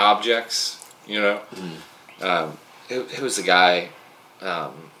objects. Who was the guy?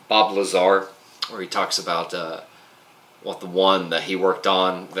 Bob Lazar, where he talks about the one that he worked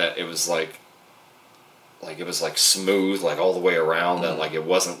on, that it was like it was like smooth, like all the way around, that like it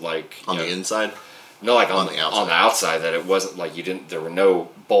wasn't like on the inside. No, like on the outside, that it wasn't like there were no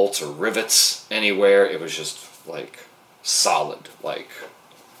bolts or rivets anywhere. It was just like solid, like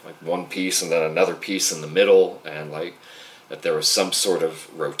one piece and then another piece in the middle, and like that there was some sort of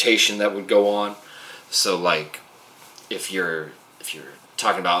rotation that would go on. So like if you're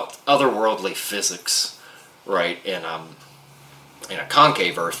talking about otherworldly physics, right, in a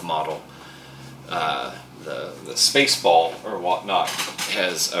concave Earth model, the space ball or whatnot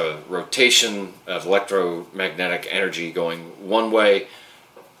has a rotation of electromagnetic energy going one way,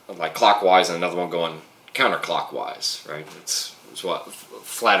 like clockwise, and another one going counterclockwise, right? It's what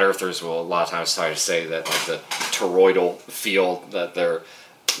flat earthers will a lot of times try to say, that like the toroidal field, that they're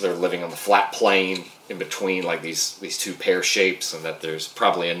living on the flat plane in between like these two pear shapes, and that there's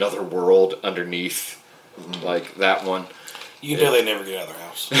probably another world underneath like that one. You know they never get out of their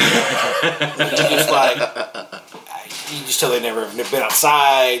house. You just tell they never been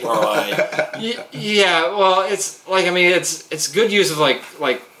outside or like. Yeah, well, it's like, I mean, it's good use of like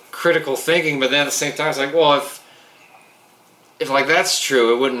critical thinking, but then at the same time, it's like, well, if like that's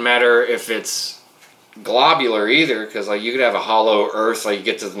true, it wouldn't matter if it's globular either, because like you could have a hollow Earth, like you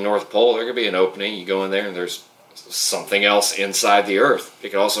get to the North Pole, there could be an opening, you go in there and there's something else inside the Earth. It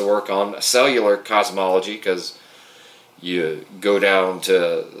could also work on a cellular cosmology, because you go down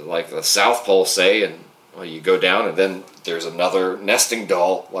to like the South Pole, say, and well, you go down and then there's another nesting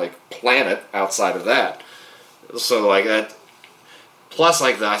doll like planet outside of that. So like that, plus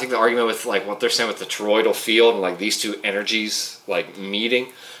like I think the argument with like what they're saying with the toroidal field and like these two energies like meeting,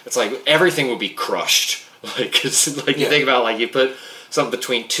 it's like everything would be crushed. Like it's like you think about like you put something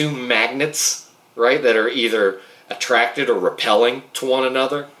between two magnets, right, that are either attracted or repelling to one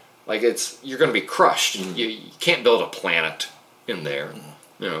another. Like you're going to be crushed. You can't build a planet in there.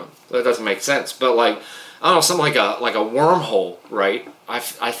 That doesn't make sense. But like I don't know, something like a wormhole, right? I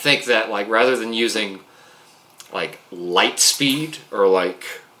think that like rather than using like light speed or like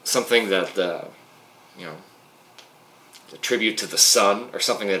something that attribute to the sun or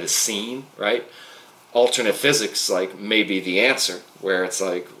something that is seen, right? Alternate physics like may be the answer, where it's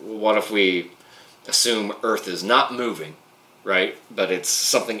like, what if we assume Earth is not moving, right? But it's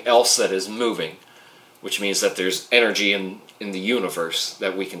something else that is moving, which means that there's energy in the universe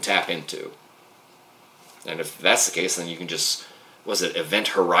that we can tap into. And if that's the case, then you can just, was it Event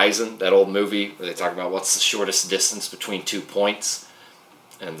Horizon, that old movie where they talk about what's the shortest distance between 2 points?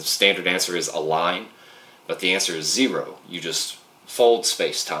 And the standard answer is a line, but the answer is 0. You just fold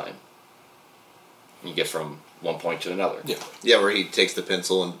space-time. You get from one point to another. Yeah, where he takes the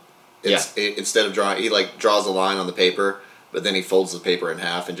pencil and instead of drawing, he like draws a line on the paper, but then he folds the paper in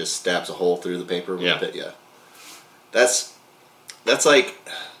half and just stabs a hole through the paper with it. Yeah. That's like...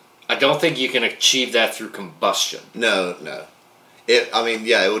 I don't think you can achieve that through combustion. No.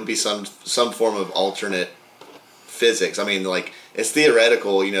 it would be some form of alternate physics. I mean, like, it's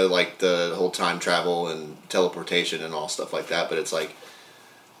theoretical, you know, like the whole time travel and teleportation and all stuff like that, but it's like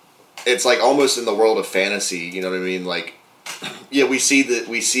almost in the world of fantasy, you know what I mean? Like, yeah, we see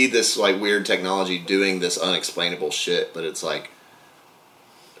this like weird technology doing this unexplainable shit, but it's like,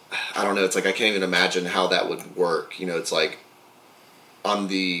 I don't know, it's like I can't even imagine how that would work. You know, it's like on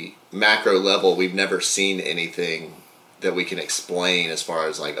the macro level, we've never seen anything that we can explain as far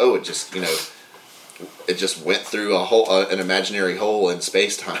as like, oh, it just, you know, it just went through an imaginary hole in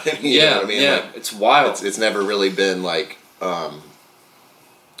space time. You know what I mean? Yeah, like, it's wild. It's never really been like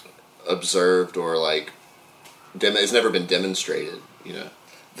observed or like it's never been demonstrated. You know,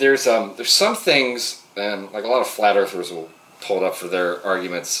 there's some things, and like a lot of flat earthers will hold up for their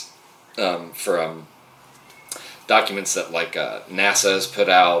arguments for documents that like NASA has put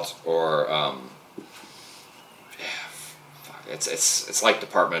out, or it's like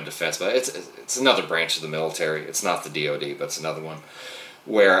Department of Defense, but it's another branch of the military. It's not the DoD, but it's another one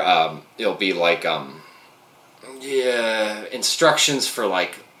where it'll be like instructions for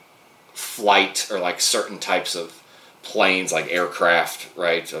like flight or like certain types of planes, like aircraft,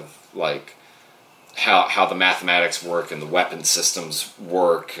 right? Of like how the mathematics work and the weapon systems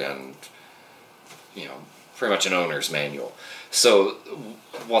work, and you know, pretty much an owner's manual. So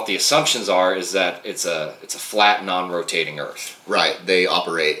what the assumptions are is that it's a flat, non-rotating Earth. Right. They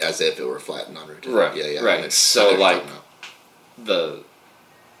operate as if it were flat and non-rotating. Right. Yeah. Right. So like they'll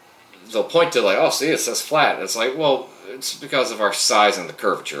point to like, oh, see, it says flat. It's like, well, it's because of our size and the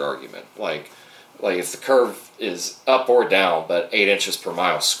curvature argument. Like if the curve is up or down, but 8 inches per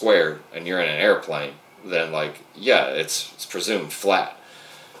mile squared, and you're in an airplane, then like, yeah, it's presumed flat.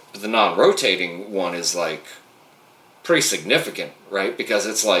 But the non-rotating one is like pretty significant, right? Because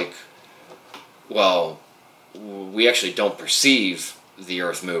it's like, well, we actually don't perceive the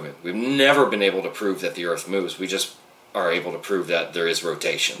Earth moving. We've never been able to prove that the Earth moves. We just are able to prove that there is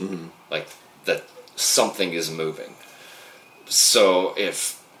rotation, mm-hmm. like that something is moving. So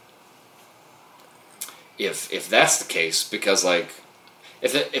if that's the case, because like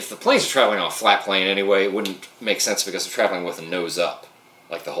if the planes are traveling on a flat plane anyway, it wouldn't make sense because they're traveling with a nose up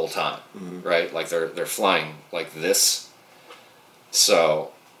like the whole time, mm-hmm. right? Like they're flying like this.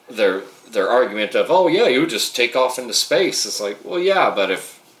 So their argument of, oh yeah, you would just take off into space. It's like, well, yeah, but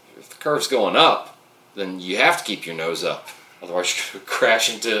if the curve's going up, then you have to keep your nose up. Otherwise you could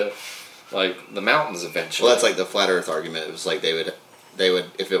crash into like the mountains eventually. Well, that's like the flat Earth argument. It was like they would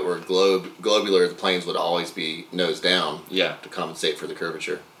if it were globular, the planes would always be nose down. Yeah. To compensate for the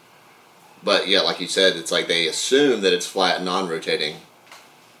curvature. But yeah, like you said, it's like they assume that it's flat and non-rotating.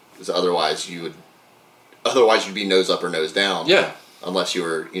 Because otherwise you'd be nose up or nose down. Yeah. Unless you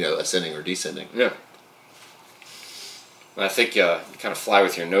were, you know, ascending or descending. Yeah. I think you kind of fly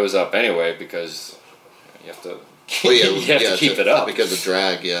with your nose up anyway, because you have to. Well, yeah, you have to keep it up because of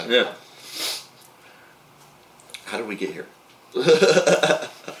drag. Yeah. Yeah. How did we get here?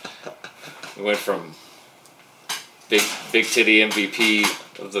 We went from big titty MVP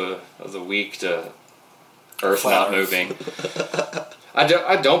of the week to Earth not moving.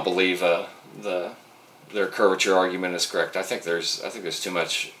 I don't believe their curvature argument is correct. I think there's too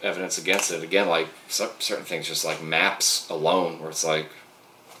much evidence against it. Again, like certain things, just like maps alone, where it's like,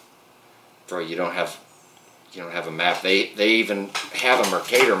 bro, you don't have a map. They even have a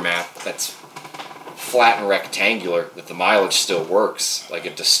Mercator map that's flat and rectangular, that the mileage still works. Like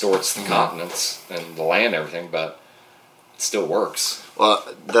it distorts the continents and the land and everything, but it still works. Well,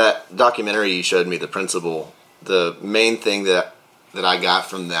 that documentary you showed me, The Principle, the main thing that I got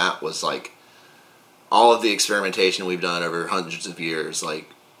from that was like all of the experimentation we've done over hundreds of years, like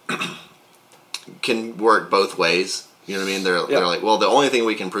can work both ways. You know what I mean? They're like, well, the only thing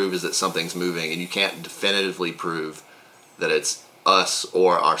we can prove is that something's moving, and you can't definitively prove that it's us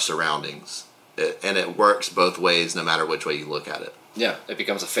or our surroundings. And it works both ways, no matter which way you look at it. Yeah, it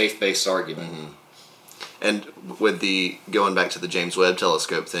becomes a faith-based argument. Mm-hmm. And with the going back to the James Webb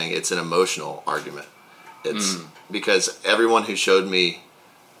Telescope thing, it's an emotional argument. It's because everyone who showed me,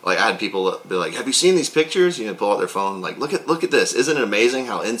 like I had people be like, "Have you seen these pictures?" You know, pull out their phone, like, look at this. Isn't it amazing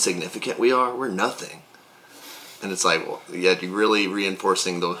how insignificant we are? We're nothing. And it's like, well, yeah, you're really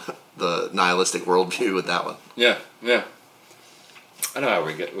reinforcing the nihilistic worldview with that one. Yeah, yeah. I know how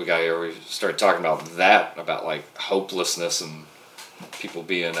we got here. We started talking about that, about like hopelessness and people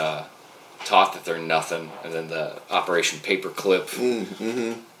being taught that they're nothing, and then the Operation Paperclip,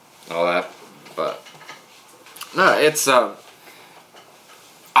 and all that. But no, it's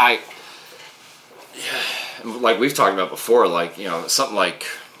like we've talked about before, like, you know, something like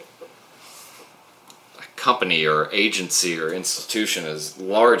company or agency or institution as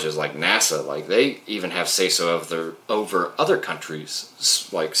large as like NASA, like they even have say so over other countries'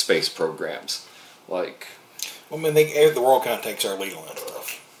 like space programs. Like, well, I mean, the world kind of takes our lead on that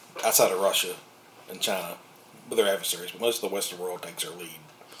stuff outside of Russia and China with their adversaries, but most of the Western world takes our lead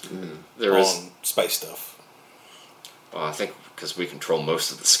on space stuff. Well, I think because we control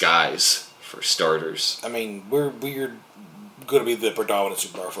most of the skies for starters. I mean, we're going to be the predominant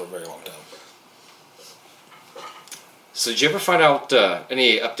superpower for a very long time. So did you ever find out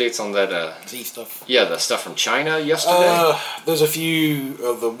any updates on that Z stuff? Yeah, the stuff from China yesterday. There's a few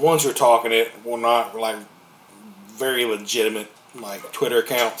of the ones who are talking it were not like very legitimate like Twitter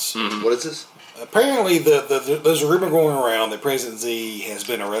accounts. Mm-hmm. What is this? Apparently, there's a rumor going around that President Xi has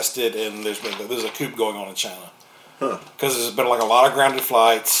been arrested, and there's a coup going on in China. Because there's been like a lot of grounded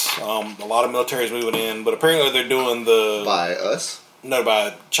flights, a lot of military is moving in, but apparently they're doing by us? No,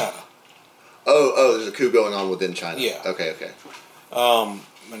 by China. Oh, there's a coup going on within China. Yeah. Okay.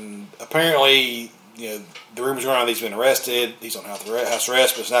 And apparently, the rumors going around that he's been arrested. He's on house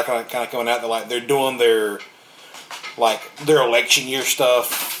arrest, but it's not kind of coming out that they're doing their election year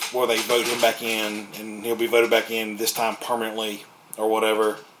stuff where they vote him back in, and he'll be voted back in this time permanently or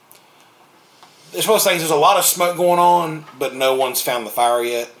whatever. It's one of those things. There's a lot of smoke going on, but no one's found the fire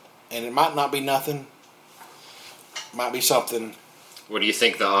yet, and it might not be nothing. Might be something. What do you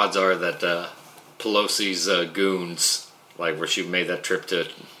think the odds are that Pelosi's goons, like where she made that trip to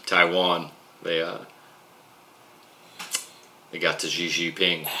Taiwan, they got to Xi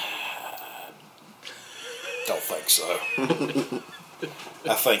Jinping? Don't think so.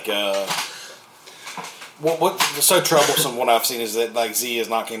 I think what's so troublesome what I've seen is that like Z has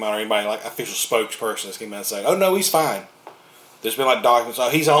not came out or anybody like official spokesperson has came out and said, "Oh no, he's fine." There's been like documents, "Oh,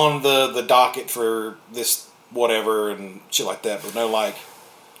 he's on the docket for this whatever" and shit like that, but no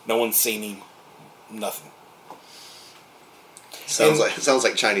one's seen him, nothing. Sounds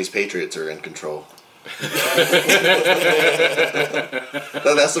like Chinese patriots are in control.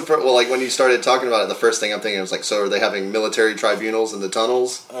 That's like when you started talking about it, the first thing I'm thinking was like, so are they having military tribunals in the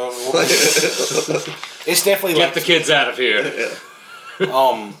tunnels? It's definitely get the kids out of here.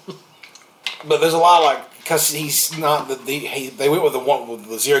 Yeah. But there's a lot because he's not they went with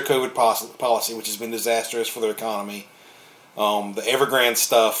the zero COVID policy, which has been disastrous for their economy. The Evergrande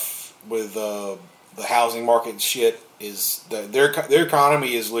stuff with the housing market and shit is their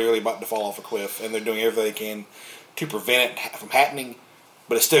economy is literally about to fall off a cliff, and they're doing everything they can to prevent it from happening.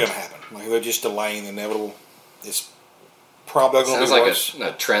 But it's still gonna happen. Like they're just delaying the inevitable. It's probably going to be worse. Sounds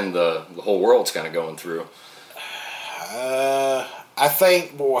like a trend the whole world's kind of going through. I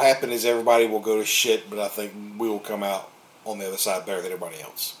think what will happen is everybody will go to shit, but I think we will come out on the other side better than everybody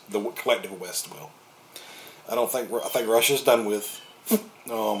else. The collective West will. I think Russia's done with,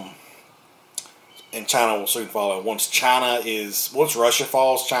 and China will soon follow. Once Russia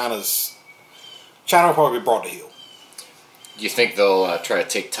falls, China will probably be brought to heel. Do you think they'll try to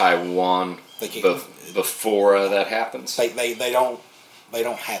take Taiwan before that happens? They don't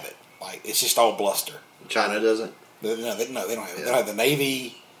have it. Like it's just all bluster. China doesn't. No, they don't have it. They don't have the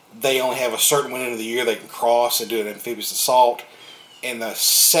Navy. They only have a certain window of the year they can cross and do an amphibious assault. And the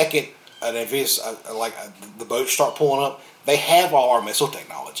second an amphibious, the boats start pulling up, they have all our missile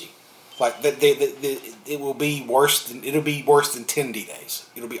technology. Like it will be worse than 10 D-days.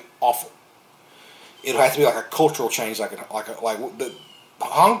 It'll be awful. It'll have to be like a cultural change,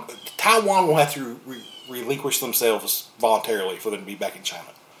 Taiwan will have to relinquish themselves voluntarily for them to be back in China,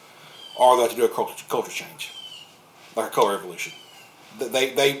 or they'll have to do a culture change, like a color revolution.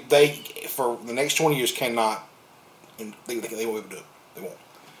 They for the next 20 years cannot. They won't be able to do it. They won't,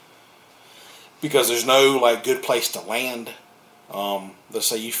 because there's no good place to land. Let's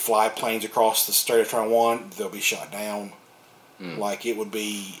say you fly planes across the Strait of Taiwan, they'll be shot down.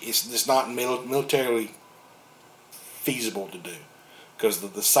 It's not militarily feasible to do, because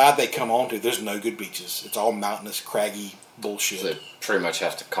the side they come onto, there's no good beaches. It's all mountainous, craggy bullshit. So they pretty much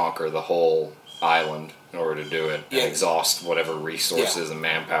have to conquer the whole island in order to do it, and exhaust whatever resources and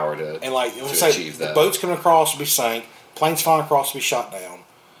manpower to achieve that. The boats coming across will be sank. Planes flying across will be shot down.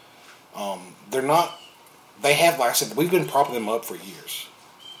 They're not. They have, like I said, we've been propping them up for years.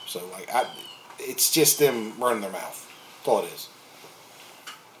 So it's just them running their mouth. That's all it is.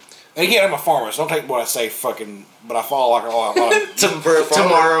 And again, I'm a farmer, so don't take what I say but I follow a lot of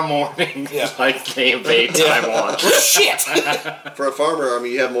tomorrow morning, they invade Taiwan. Shit! For a farmer,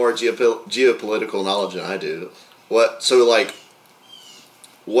 you have more geopolitical knowledge than I do. Let's say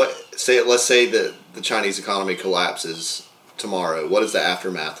that the Chinese economy collapses tomorrow. What does the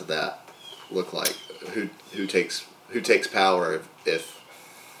aftermath of that look like? Who takes power if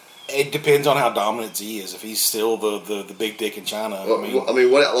It depends on how dominant Xi is. If he's still the big dick in China, Well,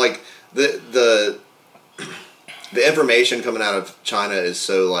 what like the information coming out of China is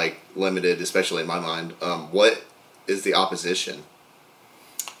so like limited, especially in my mind. What is the opposition?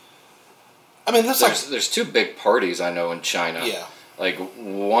 I mean, there's two big parties I know in China. Yeah. Like,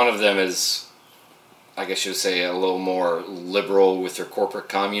 one of them is, I guess you would say, a little more liberal with their corporate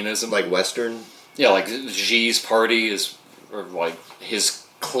communism. Like Western? Yeah, like Xi's party is, or like his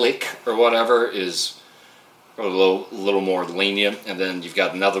clique or whatever is a little more lenient. And then you've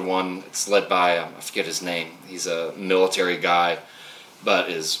got another one, it's led by, I forget his name. He's a military guy, but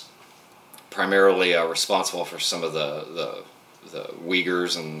is primarily responsible for some of the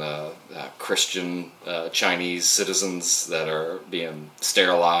Uyghurs and the Christian Chinese citizens that are being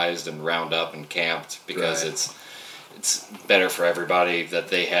sterilized and round up and camped because it's better for everybody that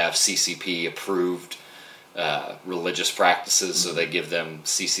they have CCP approved religious practices, so they give them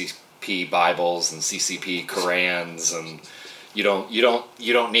CCP Bibles and CCP Korans, and you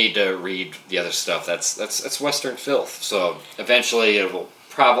don't need to read the other stuff. That's Western filth. So eventually it will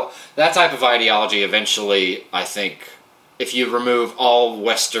that type of ideology eventually, I think, if you remove all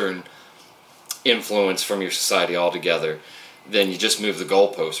Western influence from your society altogether, then you just move the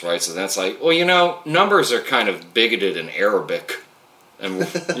goalposts, right? So that's like, well, numbers are kind of bigoted in Arabic, and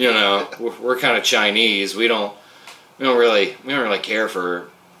we're kind of Chinese. We don't really care for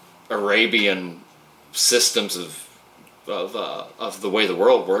Arabian systems of the way the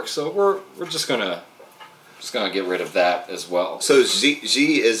world works. So we're just gonna get rid of that as well. So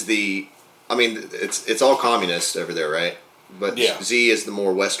Xi is it's all communist over there, right? But Xi is the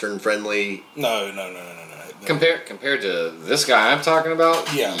more Western friendly. No. Compared to this guy I'm talking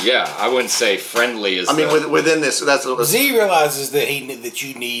about, yeah, I wouldn't say friendly is. Within this, that's Xi realizes that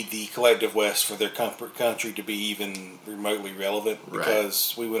you need the collective West for their country to be even remotely relevant.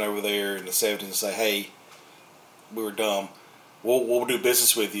 Because we went over there in the 70s and say, hey, we were dumb. We'll do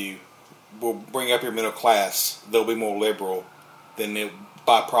business with you. We'll bring up your middle class. They'll be more liberal. Then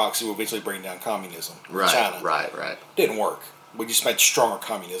by proxy, will eventually bring down communism in China. Right. Didn't work. We just made stronger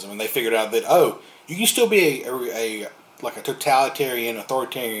communism, and they figured out that you can still be a totalitarian,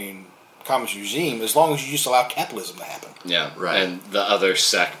 authoritarian communist regime as long as you just allow capitalism to happen. Yeah, right. And the other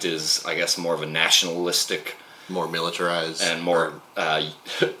sect is, I guess, more of a nationalistic, more militarized, and more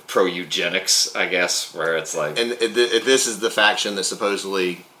pro eugenics, I guess, where it's like. And this is the faction that's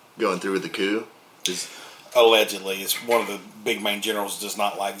supposedly going through with the coup. Allegedly, it's one of the big main generals does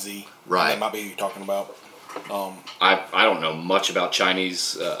not like Xi. Right. That might be who you're talking about. I don't know much about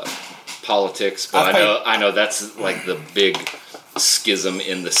Chinese politics, but I know that's like the big schism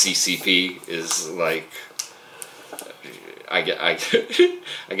in the CCP is like. I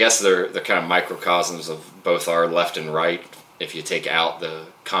guess they're kind of microcosms of both our left and right. If you take out the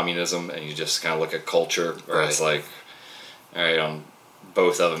communism and you just kind of look at culture, where it's like, all right, on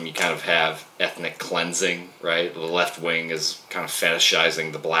both of them you kind of have ethnic cleansing, right? The left wing is kind of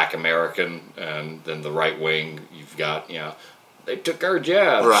fetishizing the black American, and then the right wing, you've got, they took our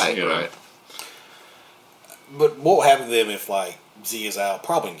jobs. Right. But what will happen to them if, Xi is out?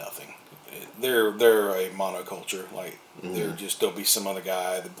 Probably nothing. They're a monoculture. There'll be some other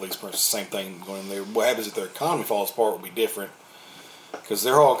guy, the police person, same thing going in there. What happens if their economy falls apart will be different. Because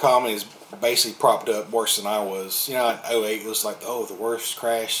their whole economy is basically propped up worse than I was. In 2008, it was the worst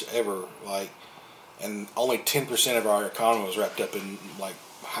crash ever. And only 10% of our economy was wrapped up in,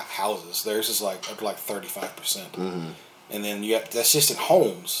 houses. Theirs is, up to, 35%. Mm-hmm. And then that's just in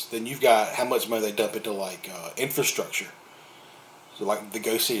homes. Then you've got how much money they dump into, infrastructure. So, the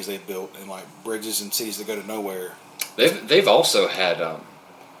ghost cities they've built, and, bridges and cities that go to nowhere. They've also had,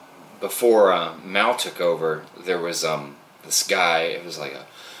 before Mao took over, there was, this guy, it was a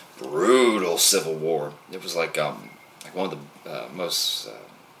brutal civil war. It was one of the most,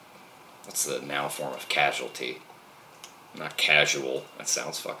 what's the noun form of casualty? Not casual, that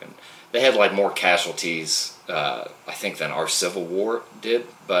sounds fucking, they had more casualties, I think, than our Civil War did.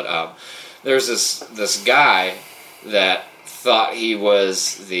 But there's this guy that thought he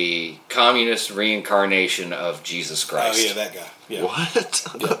was the communist reincarnation of Jesus Christ. Oh yeah, that guy. Yeah. What?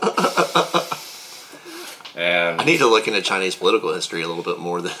 Yeah. And I need to look into Chinese political history a little bit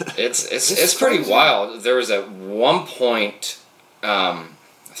more. It's pretty wild. There was at one point, I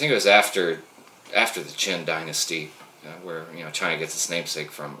think it was after the Qin dynasty, where China gets its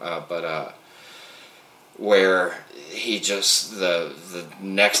namesake from, where he just the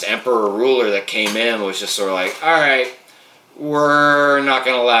next emperor ruler that came in was just sort of all right, we're not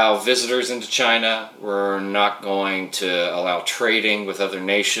going to allow visitors into China. We're not going to allow trading with other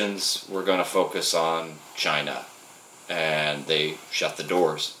nations. We're going to focus on China. And they shut the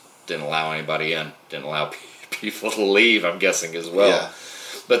doors. didn't allow anybody in, didn't allow people to leave, I'm guessing, as well. Yeah.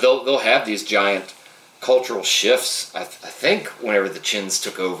 But they'll have these giant cultural shifts. I think whenever the Chins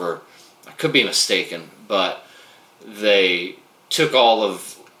took over, I could be mistaken, but they took all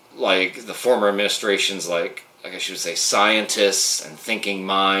of like the former administration's, like I guess you would say, scientists and thinking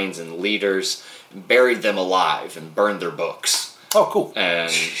minds and leaders, and buried them alive and burned their books. Oh, cool.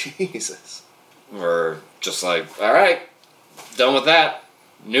 And Jesus. we're just like, all right, done with that.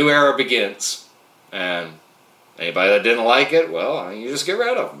 New era begins. And anybody that didn't like it, well, I mean, you just get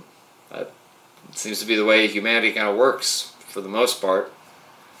rid of them. That seems to be the way humanity kind of works for the most part.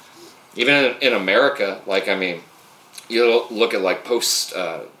 Even in America, like, I mean, you look at like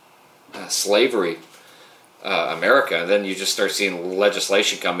post-slavery America, and then you just start seeing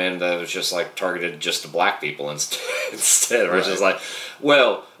legislation come in that was just like targeted just to black people instead. Where it's just like,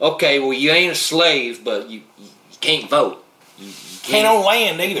 well, okay, well, you ain't a slave, but you can't vote. You Can't own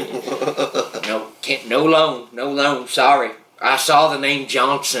land either. No loan. Sorry, I saw the name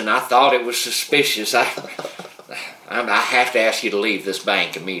Johnson. I thought it was suspicious. I have to ask you to leave this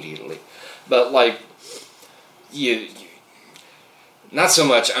bank immediately. But like, you not so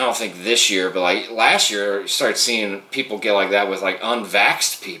much. I don't think this year, but like last year, you started seeing people get like that with like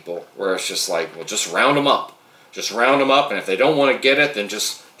unvaxxed people, where it's just like, well, just round them up, and if they don't want to get it, then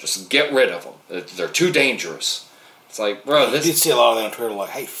just get rid of them. They're too dangerous. It's like, bro, I did see a lot of that on Twitter,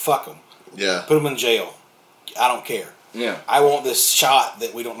 like, hey, fuck them. Yeah. Put them in jail. I don't care. Yeah. I want this shot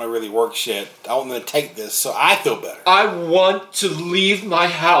that we don't know really works yet. I want them to take this so I feel better. I want to leave my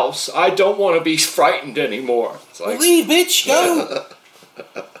house. I don't want to be frightened anymore. It's like, leave, bitch. Go.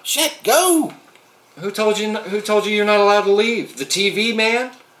 Shit, go. Who told you you're not allowed to leave? The TV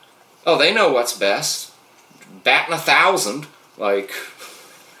man? Oh, they know what's best. Batting 1,000. Like,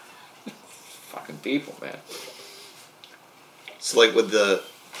 fucking people, man. So like with the,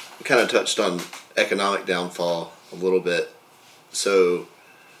 kind of touched on economic downfall a little bit. So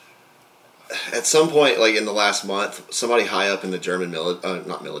at some point, like in the last month, somebody high up in the German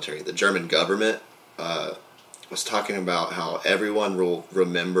the German government was talking about how everyone will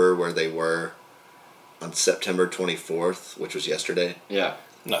remember where they were on September 24th, which was yesterday. Yeah.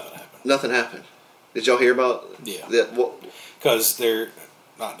 Nothing happened. Did y'all hear about? Yeah. That? Because they're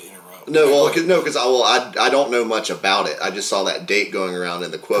not to interrupt. Because I don't know much about it. I just saw that date going around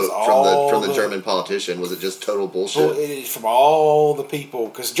in the quote from the German politician. Was it just total bullshit? Well, it is from all the people,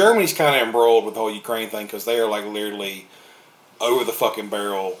 because Germany's kind of embroiled with the whole Ukraine thing, because they are like literally over the fucking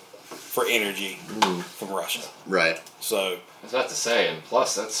barrel for energy from Russia. Right. So I was about to say, and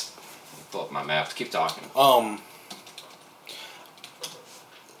plus that's pull up my maps. Keep talking. I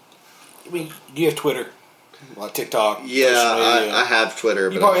mean, do you have Twitter? Like TikTok? Yeah, I have Twitter,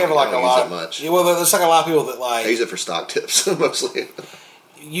 but you probably have like I don't a lot. use it much. Yeah, well, there's like a lot of people that like. I use it for stock tips mostly.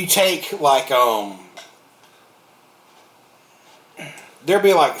 You take like there'll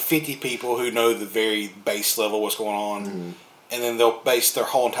be like 50 people who know the very base level what's going on, and then they'll base their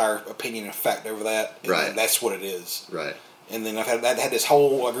whole entire opinion and fact over that. And right. That's what it is. Right. And then I've had this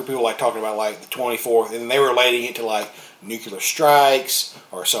whole group of people like talking about like the 24th, and they were relating it to like nuclear strikes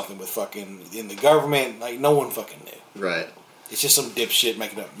or something with fucking in the government. Like no one fucking knew. Right. It's just some dipshit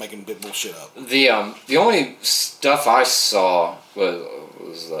making bullshit up. The only stuff I saw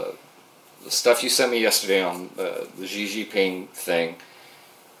was the stuff you sent me yesterday on the Xi Jinping thing,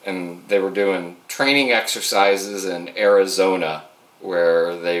 and they were doing training exercises in Arizona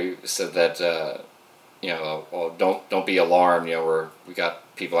where they said that don't be alarmed. We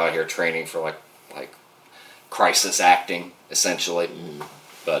got people out here training for like crisis acting essentially,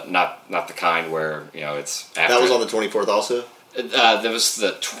 but not the kind where it's after. That was on the 24th also. There was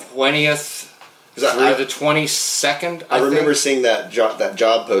the 20th through the 22nd. I remember seeing that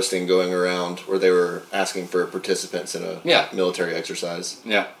job posting going around where they were asking for participants in a military exercise.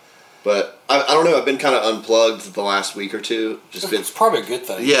 Yeah. But I don't know. I've been kind of unplugged the last week or two. It's probably a good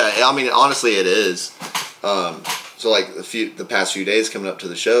thing. Yeah, I mean, honestly, it is. So like the past few days coming up to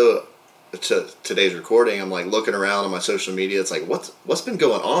the show, to today's recording, I'm like looking around on my social media. It's like what's been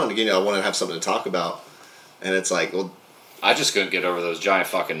going on? I want to have something to talk about, and it's like, well, I just couldn't get over those giant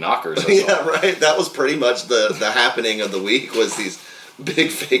fucking knockers. Yeah, right. That was pretty much the happening of the week was these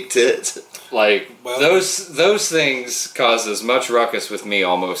big fake tits. Like those things caused as much ruckus with me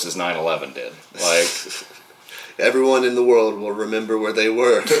almost as 9/11 did. Like everyone in the world will remember where they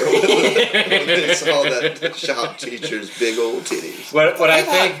were when they saw that shop teacher's big old titties. What I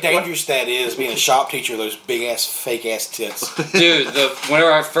think how dangerous that is being a shop teacher with those big ass fake ass tits. Dude,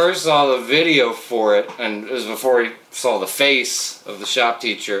 whenever I first saw the video for it, and it was before he saw the face of the shop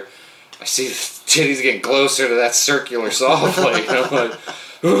teacher, I see the titties getting closer to that circular saw plate. And I'm like,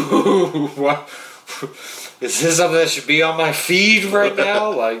 ooh, what? Is this something that should be on my feed right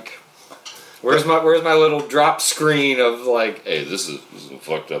now? Like, where's my little drop screen of like, hey, this is some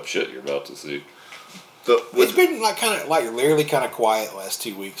fucked up shit you're about to see. It's been like literally kind of quiet the last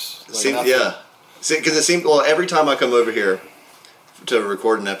 2 weeks. Like, yeah. See, because it seems every time I come over here to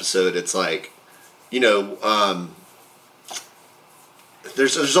record an episode, it's like,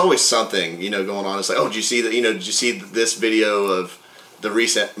 there's always something going on. It's like, oh, did you see that? Did you see this video of the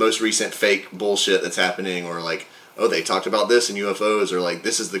most recent fake bullshit that's happening, or like, oh, they talked about this in UFOs, or like,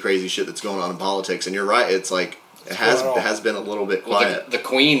 this is the crazy shit that's going on in politics. And you're right, it's like it has been a little bit quiet. Well, the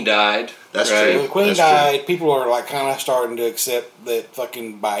Queen died. That's true. When the Queen That's died, true. people are like kind of starting to accept that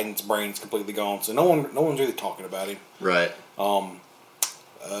fucking Biden's brain's completely gone. So no one's really talking about him. Right.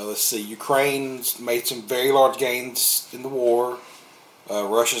 Let's see. Ukraine's made some very large gains in the war.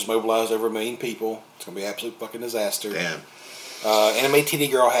 Russia's mobilized over 1 million people. It's gonna be an absolute fucking disaster. Damn. Anime titty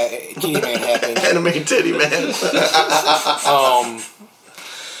man happened. Anime titty man.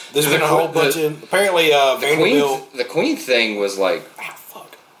 There's been a whole bunch of apparently Vanderbilt. The Queen thing was like,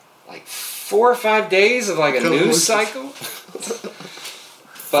 like 4 or 5 days of like a news cycle.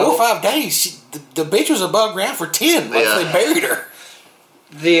 4 or 5 days. The bitch was above ground for 10. Like they buried her.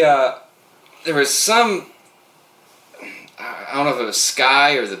 There was some. I don't know if it was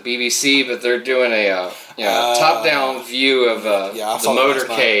Sky or the BBC, but they're doing a top-down view of the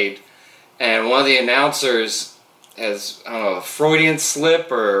motorcade, and one of the announcers has, I don't know, a Freudian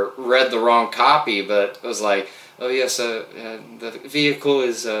slip or read the wrong copy, but it was like, oh yes, the vehicle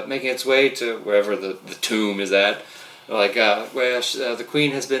is making its way to wherever the tomb is at, like where the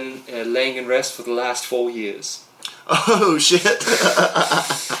Queen has been laying in rest for the last 4 years. Oh shit.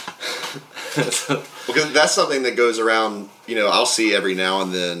 Because that's something that goes around, I'll see every now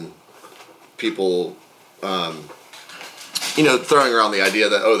and then people, throwing around the idea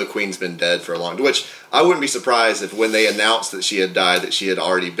that, the Queen's been dead for a long time, which I wouldn't be surprised if when they announced that she had died, that she had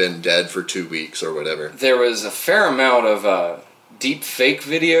already been dead for 2 weeks or whatever. There was a fair amount of deep fake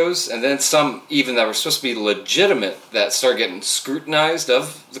videos, and then some even that were supposed to be legitimate that started getting scrutinized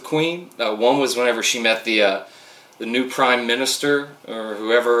of the Queen. One was whenever she met the new Prime Minister, or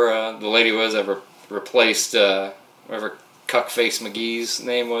whoever the lady was that replaced whatever Cuckface McGee's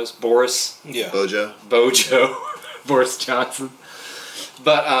name was, Boris. Yeah. Bojo. Boris Johnson.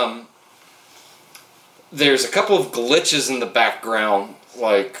 But there's a couple of glitches in the background,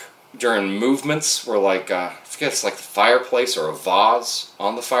 like during movements, where like I forget, it's like the fireplace or a vase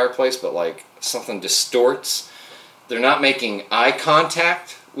on the fireplace, but like something distorts. They're not making eye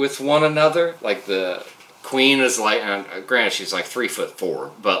contact with one another. Like the Queen is like, granted she's like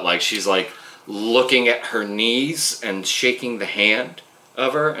 3'4", but like she's like looking at her knees and shaking the hand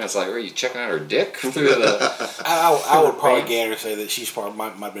of her, and it's like, are you checking out her dick through the? I would probably gather say that she's probably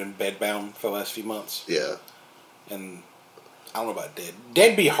might have been bedbound for the last few months. Yeah. And I don't know about dead.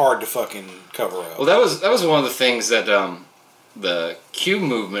 Dead'd be hard to fucking cover up. Well, that was one of the things that the Q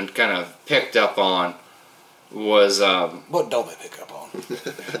movement kind of picked up on was what don't they pick up on?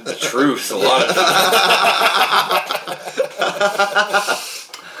 the truth. A lot of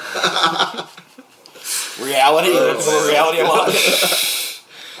reality. Reality a lot.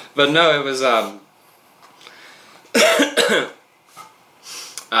 But no, it was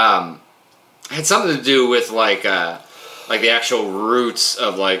had something to do with like the actual roots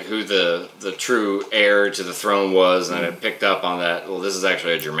of like who the true heir to the throne was, and it picked up on that. Well, this is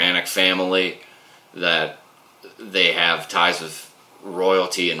actually a Germanic family that they have ties with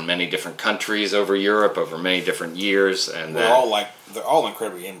royalty in many different countries over Europe over many different years, and they're all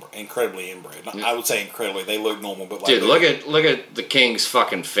incredibly inbred. I would say incredibly. They look normal, but like, dude, look at the king's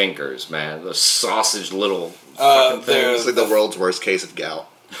fucking fingers, man. The sausage little fucking things. It's like the world's worst case of gout.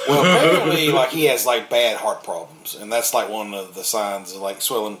 Well, apparently, like he has like bad heart problems, and that's like one of the signs of like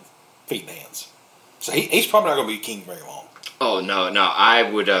swelling feet and hands. So he's probably not going to be king very long. Oh no!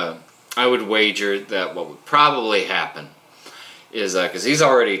 I would wager that what would probably happen is because he's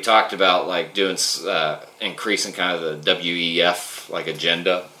already talked about like doing increasing kind of the WEF like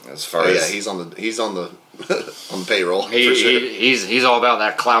agenda as far as he's on the on the payroll. For sure. He's all about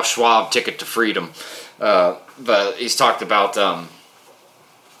that Klaus Schwab ticket to freedom, but he's talked about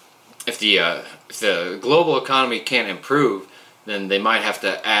if the global economy can't improve, then they might have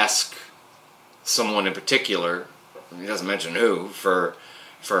to ask someone in particular. He doesn't mention who for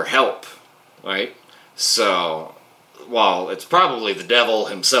help, right? So, while it's probably the devil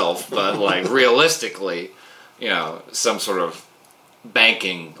himself, but like realistically, some sort of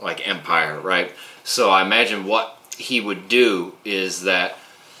banking like empire, right? So I imagine what he would do is that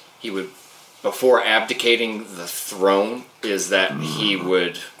he would before abdicating the throne is that he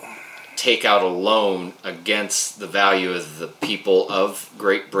would take out a loan against the value of the people of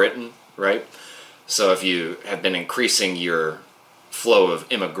Great Britain, right? So if you have been increasing your flow of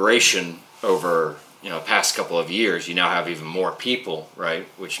immigration over, past couple of years, you now have even more people, right?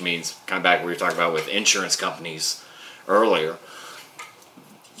 Which means, kind of back what we were talking about with insurance companies earlier,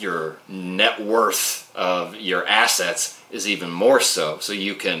 your net worth of your assets is even more so. So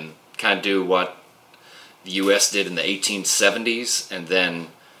you can kind of do what the U.S. did in the 1870s, and then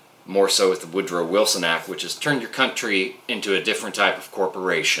more so with the Woodrow Wilson Act, which is turn your country into a different type of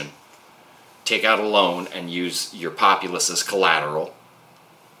corporation, take out a loan and use your populace as collateral,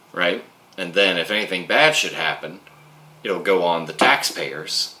 right? And then if anything bad should happen, it'll go on the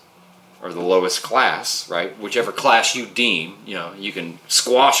taxpayers or the lowest class, right? Whichever class you deem, you can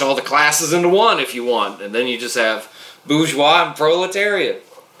squash all the classes into one if you want, and then you just have bourgeois and proletariat.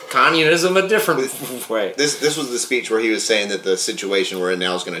 Communism a different way. This was the speech where he was saying that the situation we're in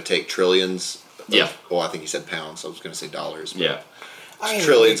now is going to take trillions. I think he said pounds. I was going to say dollars. Yeah.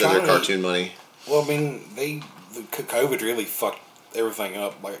 Trillions of their cartoon money. Well, I mean, the COVID really fucked everything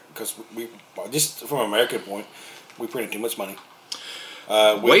up, because we just from an American point, we printed too much money.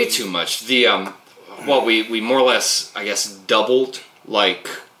 Way too much. The we more or less, I guess, doubled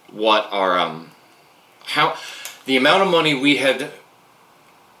what our how the amount of money we had,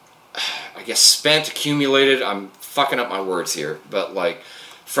 I guess, spent, accumulated. I'm fucking up my words here, but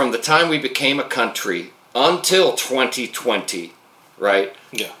from the time we became a country until 2020, right?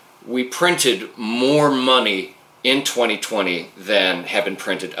 Yeah. We printed more money in 2020 than had been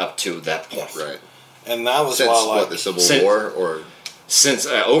printed up to that point. Yes. Right. And that was since why, the Civil War, or since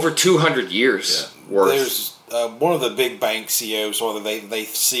over 200 years worth. There's one of the big bank CEOs, they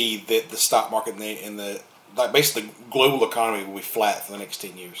see that the stock market and the basically the global economy will be flat for the next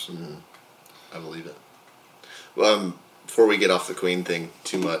 10 years. Mm-hmm. I believe it. Well, before we get off the Queen thing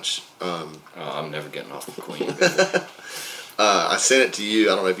too much, I'm never getting off the Queen. I sent it to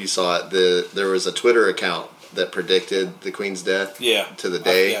you. I don't know if you saw it. There was a Twitter account that predicted the Queen's death. Yeah. To the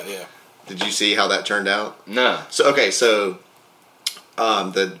day. Yeah. Did you see how that turned out? No. So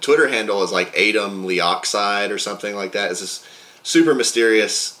the Twitter handle is Adam Leoxide or something like that. It's this super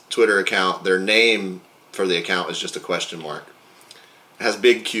mysterious Twitter account. Their name for the account is just a question mark. It has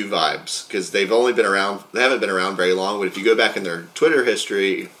big Q vibes because they haven't been around very long. But if you go back in their Twitter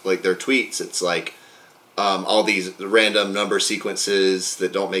history, their tweets, it's all these random number sequences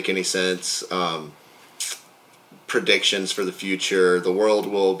that don't make any sense. Predictions for the future. The world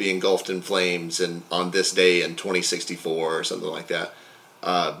will be engulfed in flames and on this day in 2064 or something like that.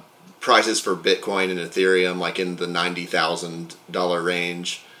 Prices for Bitcoin and Ethereum in the $90,000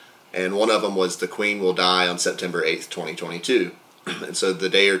 range. And one of them was the Queen will die on September 8th, 2022. And so the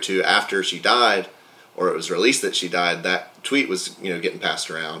day or two after she died, or it was released that she died, that tweet was getting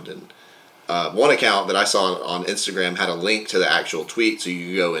passed around. And one account that I saw on Instagram had a link to the actual tweet, so you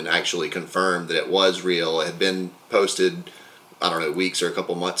could go and actually confirm that it was real. It had been posted, I don't know, weeks or a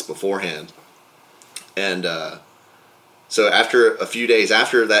couple months beforehand. And so after a few days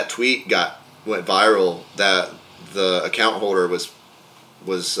after that tweet went viral, that the account holder was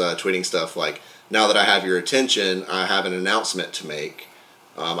tweeting stuff now that I have your attention, I have an announcement to make.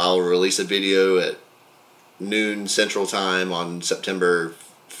 I'll release a video at noon Central Time on September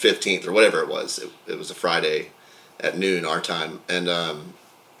 15th or whatever it was. It was a Friday at noon our time, and I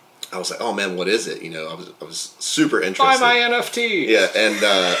was like, oh man, what is it? I was super interested. Buy my NFT. Yeah,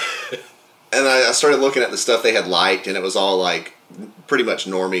 and I started looking at the stuff they had liked, and it was all pretty much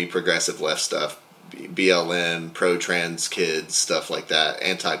normie progressive left stuff, BLM, pro-trans kids, stuff like that,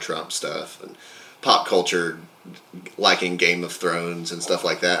 anti-Trump stuff, and pop culture, liking Game of Thrones and stuff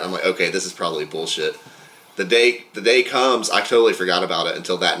like that. And I'm like, okay, this is probably bullshit. The day comes, I totally forgot about it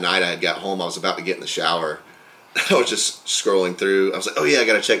until that night I had got home. I was about to get in the shower. I was just scrolling through. I was like, oh yeah, I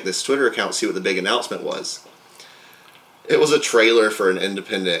got to check this Twitter account, see what the big announcement was. It was a trailer for an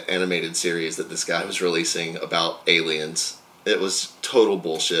independent animated series that this guy was releasing about aliens. It was total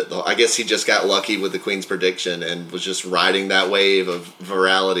bullshit. I guess he just got lucky with the Queen's prediction and was just riding that wave of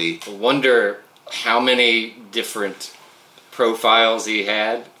virality. I wonder how many different profiles he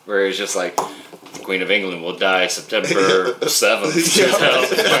had, where it's just the Queen of England will die September 7th,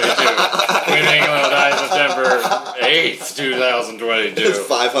 2022. Queen of England will die September 8th, 2022. It's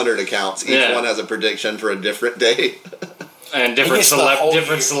 500 accounts. Each one has a prediction for a different day. And different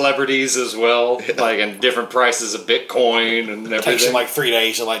celebrities as well, and different prices of Bitcoin and everything. It takes them 3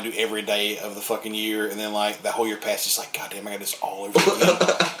 days to do every day of the fucking year, and then that whole year passes. Goddamn, I got this all over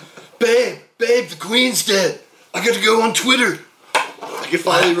again. Babe, the Queen's dead. I got to go on Twitter. I can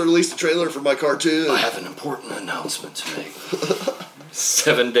finally release the trailer for my cartoon. I have an important announcement to make.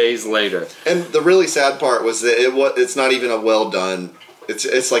 7 days later. And the really sad part was that it's not even a well done.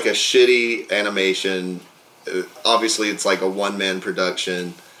 It's like a shitty animation. Obviously, it's like a one-man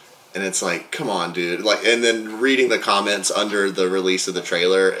production. And it's like, come on, dude. Like, and then reading the comments under the release of the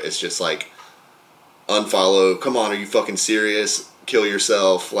trailer, it's just like, unfollow. Come on, are you fucking serious? Kill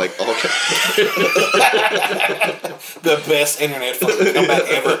yourself. Like, all the best internet fucking comeback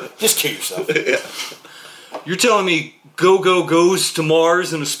ever. Just kill yourself. Yeah. You're telling me Go-Go goes to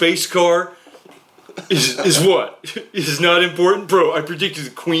Mars in a space car? Is what? Is not important? Bro, I predicted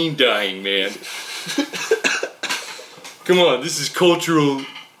the Queen dying, man. Come on, this is cultural,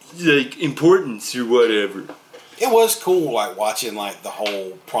 like, importance or whatever. It was cool, like, watching, like, the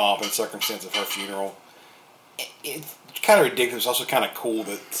whole pomp and circumstance of her funeral. It's kind of ridiculous. Also kind of cool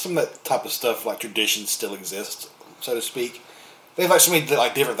that some of that type of stuff, like, traditions still exist, so to speak. They have, like, so many,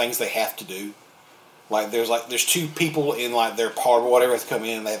 like, different things they have to do. There's two people in, like, their parlor or whatever have to come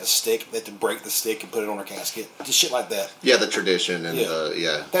in and they have a stick. They have to break the stick and put it on her casket. Just shit like that. Yeah, the tradition and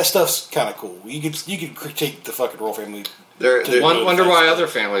That stuff's kind of cool. You could critique the fucking royal family. Wonder why other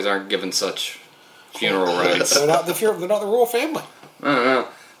families aren't given such funeral rites. They're not the royal family. I don't know.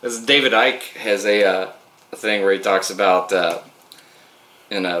 This David Icke has a thing where he talks about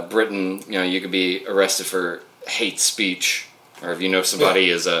in Britain, you could be arrested for hate speech. Or if you know somebody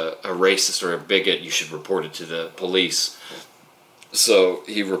is a racist or a bigot, you should report it to the police. So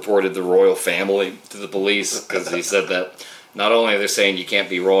he reported the royal family to the police because he said that not only are they saying you can't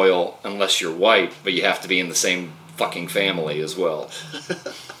be royal unless you're white, but you have to be in the same fucking family as well.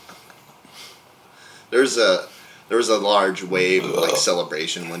 There was a large wave of like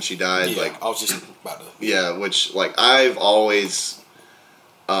celebration when she died. Yeah, like I was just about to. Yeah, which like I've always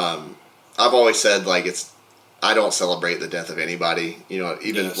said like I don't celebrate the death of anybody. Even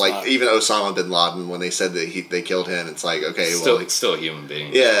even Osama bin Laden, when they said that they killed him, it's like, okay, it's still a human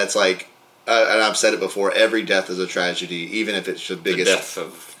being. Yeah, it's like, and I've said it before. Every death is a tragedy, even if it's the biggest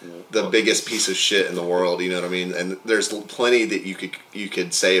biggest piece of shit in the world. You know what I mean? And there's plenty that you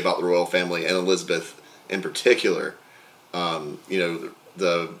could say about the royal family and Elizabeth in particular.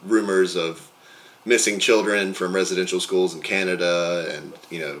 The rumors of missing children from residential schools in Canada, and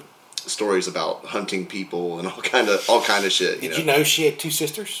stories about hunting people and all kind of shit. Did you know she had two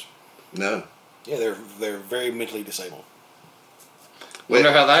sisters? No. Yeah, they're very mentally disabled.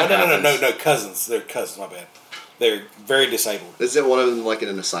 Wonder how that happens. No, cousins. They're cousins. My bad. They're very disabled. Is it one of them like in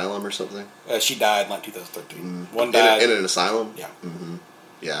an asylum or something? She died in like 2013. One died in an asylum. Yeah. Mm-hmm.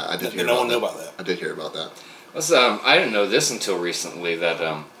 Yeah, I did hear. No one knew about that. I did hear about that. I didn't know this until recently that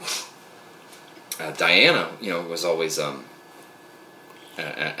Diana, was always an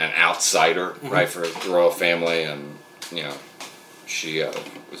outsider, right, for the royal family, and she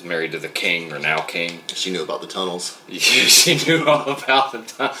was married to the king, or now king. She knew about the tunnels. She knew all about the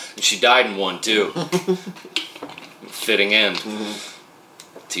tunnels. And she died in one too. Fitting end.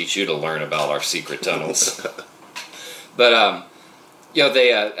 Mm-hmm. Teach you to learn about our secret tunnels. But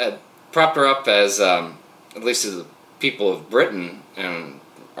they propped her up as at least to the people of Britain and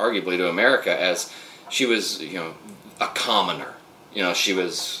arguably to America as she was a commoner. She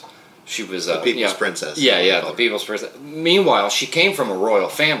was the people's princess. Yeah, the people's princess. Meanwhile, she came from a royal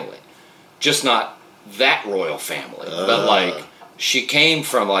family, just not that royal family, but like she came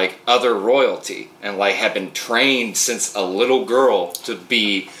from like other royalty and like had been trained since a little girl to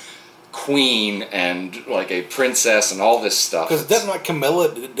be queen and like a princess and all this stuff. Because doesn't like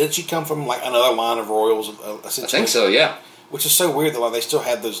Camilla, did she come from like another line of royals? I think so. Yeah. Which is so weird that like they still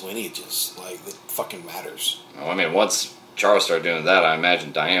have those lineages. Like it fucking matters. Well, I mean, once Charles started doing that, I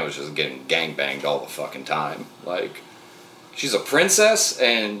imagine Diana was just getting gangbanged all the fucking time. Like, she's a princess,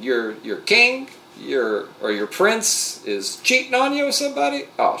 and your king, your prince is cheating on you with somebody.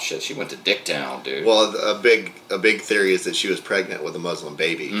 Oh shit, she went to Dicktown, dude. Well, a big theory is that she was pregnant with a Muslim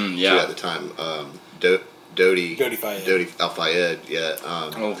baby. Yeah. At the time, Dodi Al Fayed,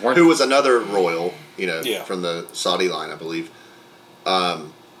 who was another royal, from the Saudi line, I believe.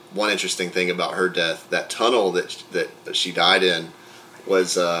 One interesting thing about her death, that tunnel that she died in,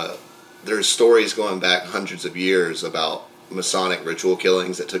 was there's stories going back hundreds of years about Masonic ritual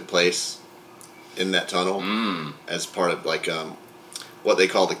killings that took place in that tunnel as part of like what they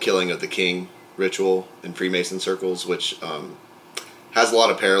call the killing of the king ritual in Freemason circles, which has a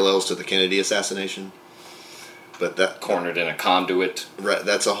lot of parallels to the Kennedy assassination. But that cornered in a conduit.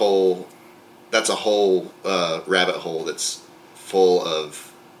 That's a whole rabbit hole that's full of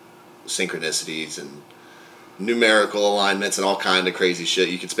synchronicities and numerical alignments and all kind of crazy shit.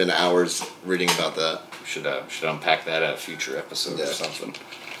 You could spend hours reading about that. Should unpack that at a future episode or something.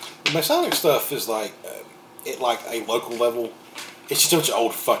 The Masonic stuff is like, at like a local level, it's just a bunch of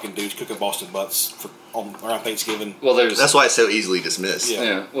old fucking dudes cooking Boston butts around Thanksgiving. Well, that's why it's so easily dismissed.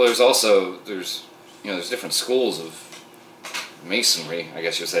 Yeah. Well, there's different schools of Masonry. I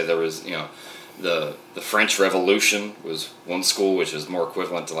guess you'd say there was the French Revolution was one school, which is more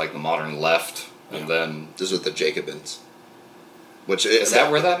equivalent to like the modern left, and then this was the Jacobins. Which is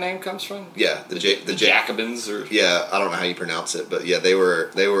that where that name comes from? Yeah, the Jacobins, or yeah, I don't know how you pronounce it, but yeah, they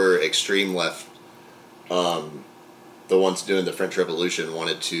were extreme left. The ones doing the French Revolution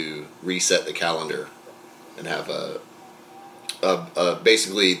wanted to reset the calendar and have a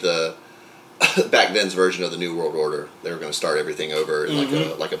basically the back then's version of the New World Order. They were going to start everything over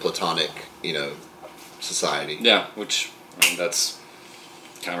in like a Platonic, society. Yeah, which that's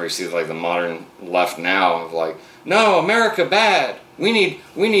kind of where you see like the modern left now of like, no, America bad. We need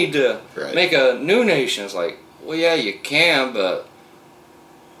to make a new nation. It's like, well, yeah, you can, but.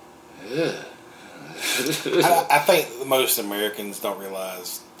 I think most Americans don't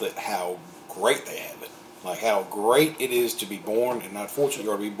realize that how great they have it. Like how great it is to be born, and unfortunately,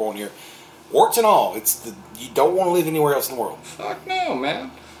 you are to be born here. Warts and all, you don't want to live anywhere else in the world. Fuck no,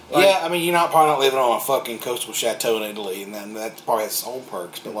 man. Like, yeah, I mean, you're probably not living on a fucking coastal chateau in Italy, and then that probably has its own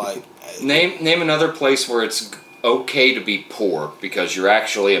perks. But like, name another place where it's okay to be poor because you're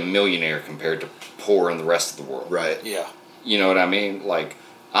actually a millionaire compared to poor in the rest of the world. Right. Yeah. You know what I mean? Like,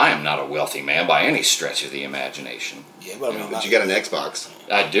 I am not a wealthy man by any stretch of the imagination. Yeah, but I mean, but you got an Xbox.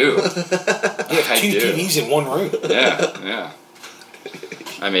 I do. You have two TVs in one room. Yeah.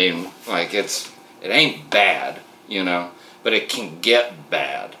 I mean, like it ain't bad, but it can get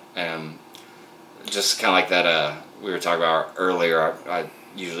bad. And just kind of like that, we were talking about earlier, I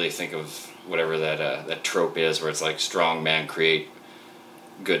usually think of whatever that trope is where it's like strong men create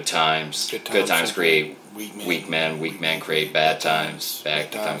good times. Good times create weak men create bad times.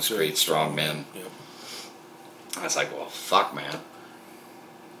 Bad times create strong men. Yep. And it's like, well, fuck, man.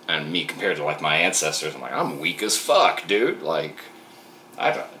 And me compared to like my ancestors, I'm like, I'm weak as fuck, dude. Like,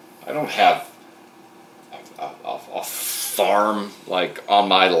 I don't have a farm like on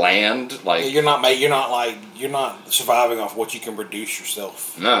my land. Like, you're not surviving off what you can produce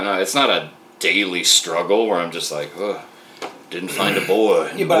yourself. No, it's not a daily struggle where I'm just like, oh, didn't find a boy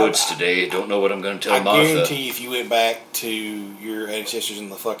in the woods today. Don't know what I'm going to tell Martha. I guarantee if you went back to your ancestors in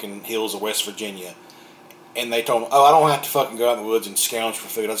the fucking hills of West Virginia, and they told them, "Oh, I don't have to fucking go out in the woods and scrounge for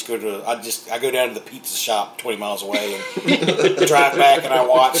food. I go down to the pizza shop 20 miles away and drive back, and I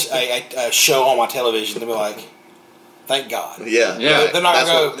watch a show on my television." They'll be like, "Thank God." Yeah. They're not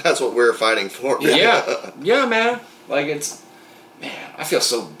going to go. That's what we're fighting for. Yeah, man. Like I feel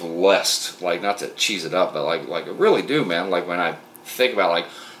so blessed. Like, not to cheese it up, but like I really do, man. Like when I think about like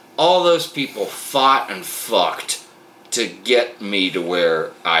all those people fought and fucked to get me to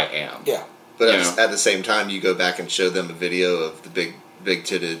where I am. Yeah. But at the same time, you go back and show them a video of the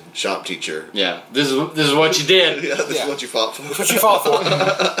big-titted shop teacher. Yeah, this is what you did. Yeah, this is what you fought for. This is what you fought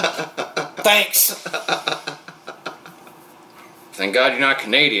for. Thanks. Thank God you're not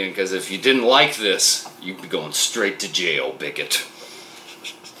Canadian, because if you didn't like this, you'd be going straight to jail, bigot.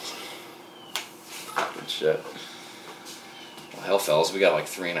 Good shit. Well, hell, fellas, we got like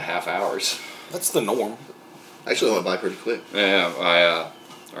 3.5 hours. That's the norm. Actually, it went by pretty quick. Yeah,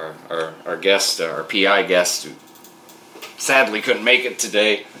 our guest, our PI guest, who sadly couldn't make it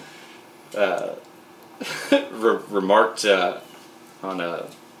today, remarked on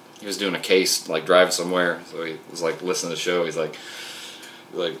he was doing a case, like driving somewhere, so he was like listening to the show. He's like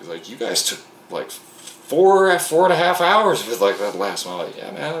you guys took like 4.5 hours with like that last one. Like,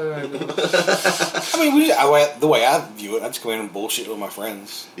 yeah, man. I mean, the way I view it, I just go in and bullshit with my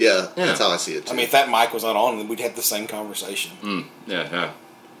friends. Yeah, that's how I see it too. I mean, if that mic was not on, then we'd have the same conversation. Yeah.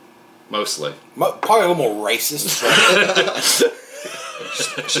 Mostly. Probably a little more racist.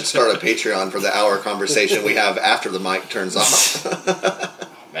 Should start a Patreon for the hour conversation we have after the mic turns off.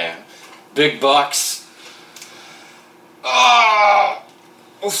 Man. Big bucks. Oh!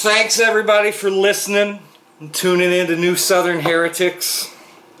 Well, thanks everybody for listening and tuning in to New Southern Heretics.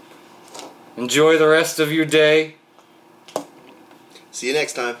 Enjoy the rest of your day. See you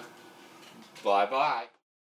next time. Bye-bye.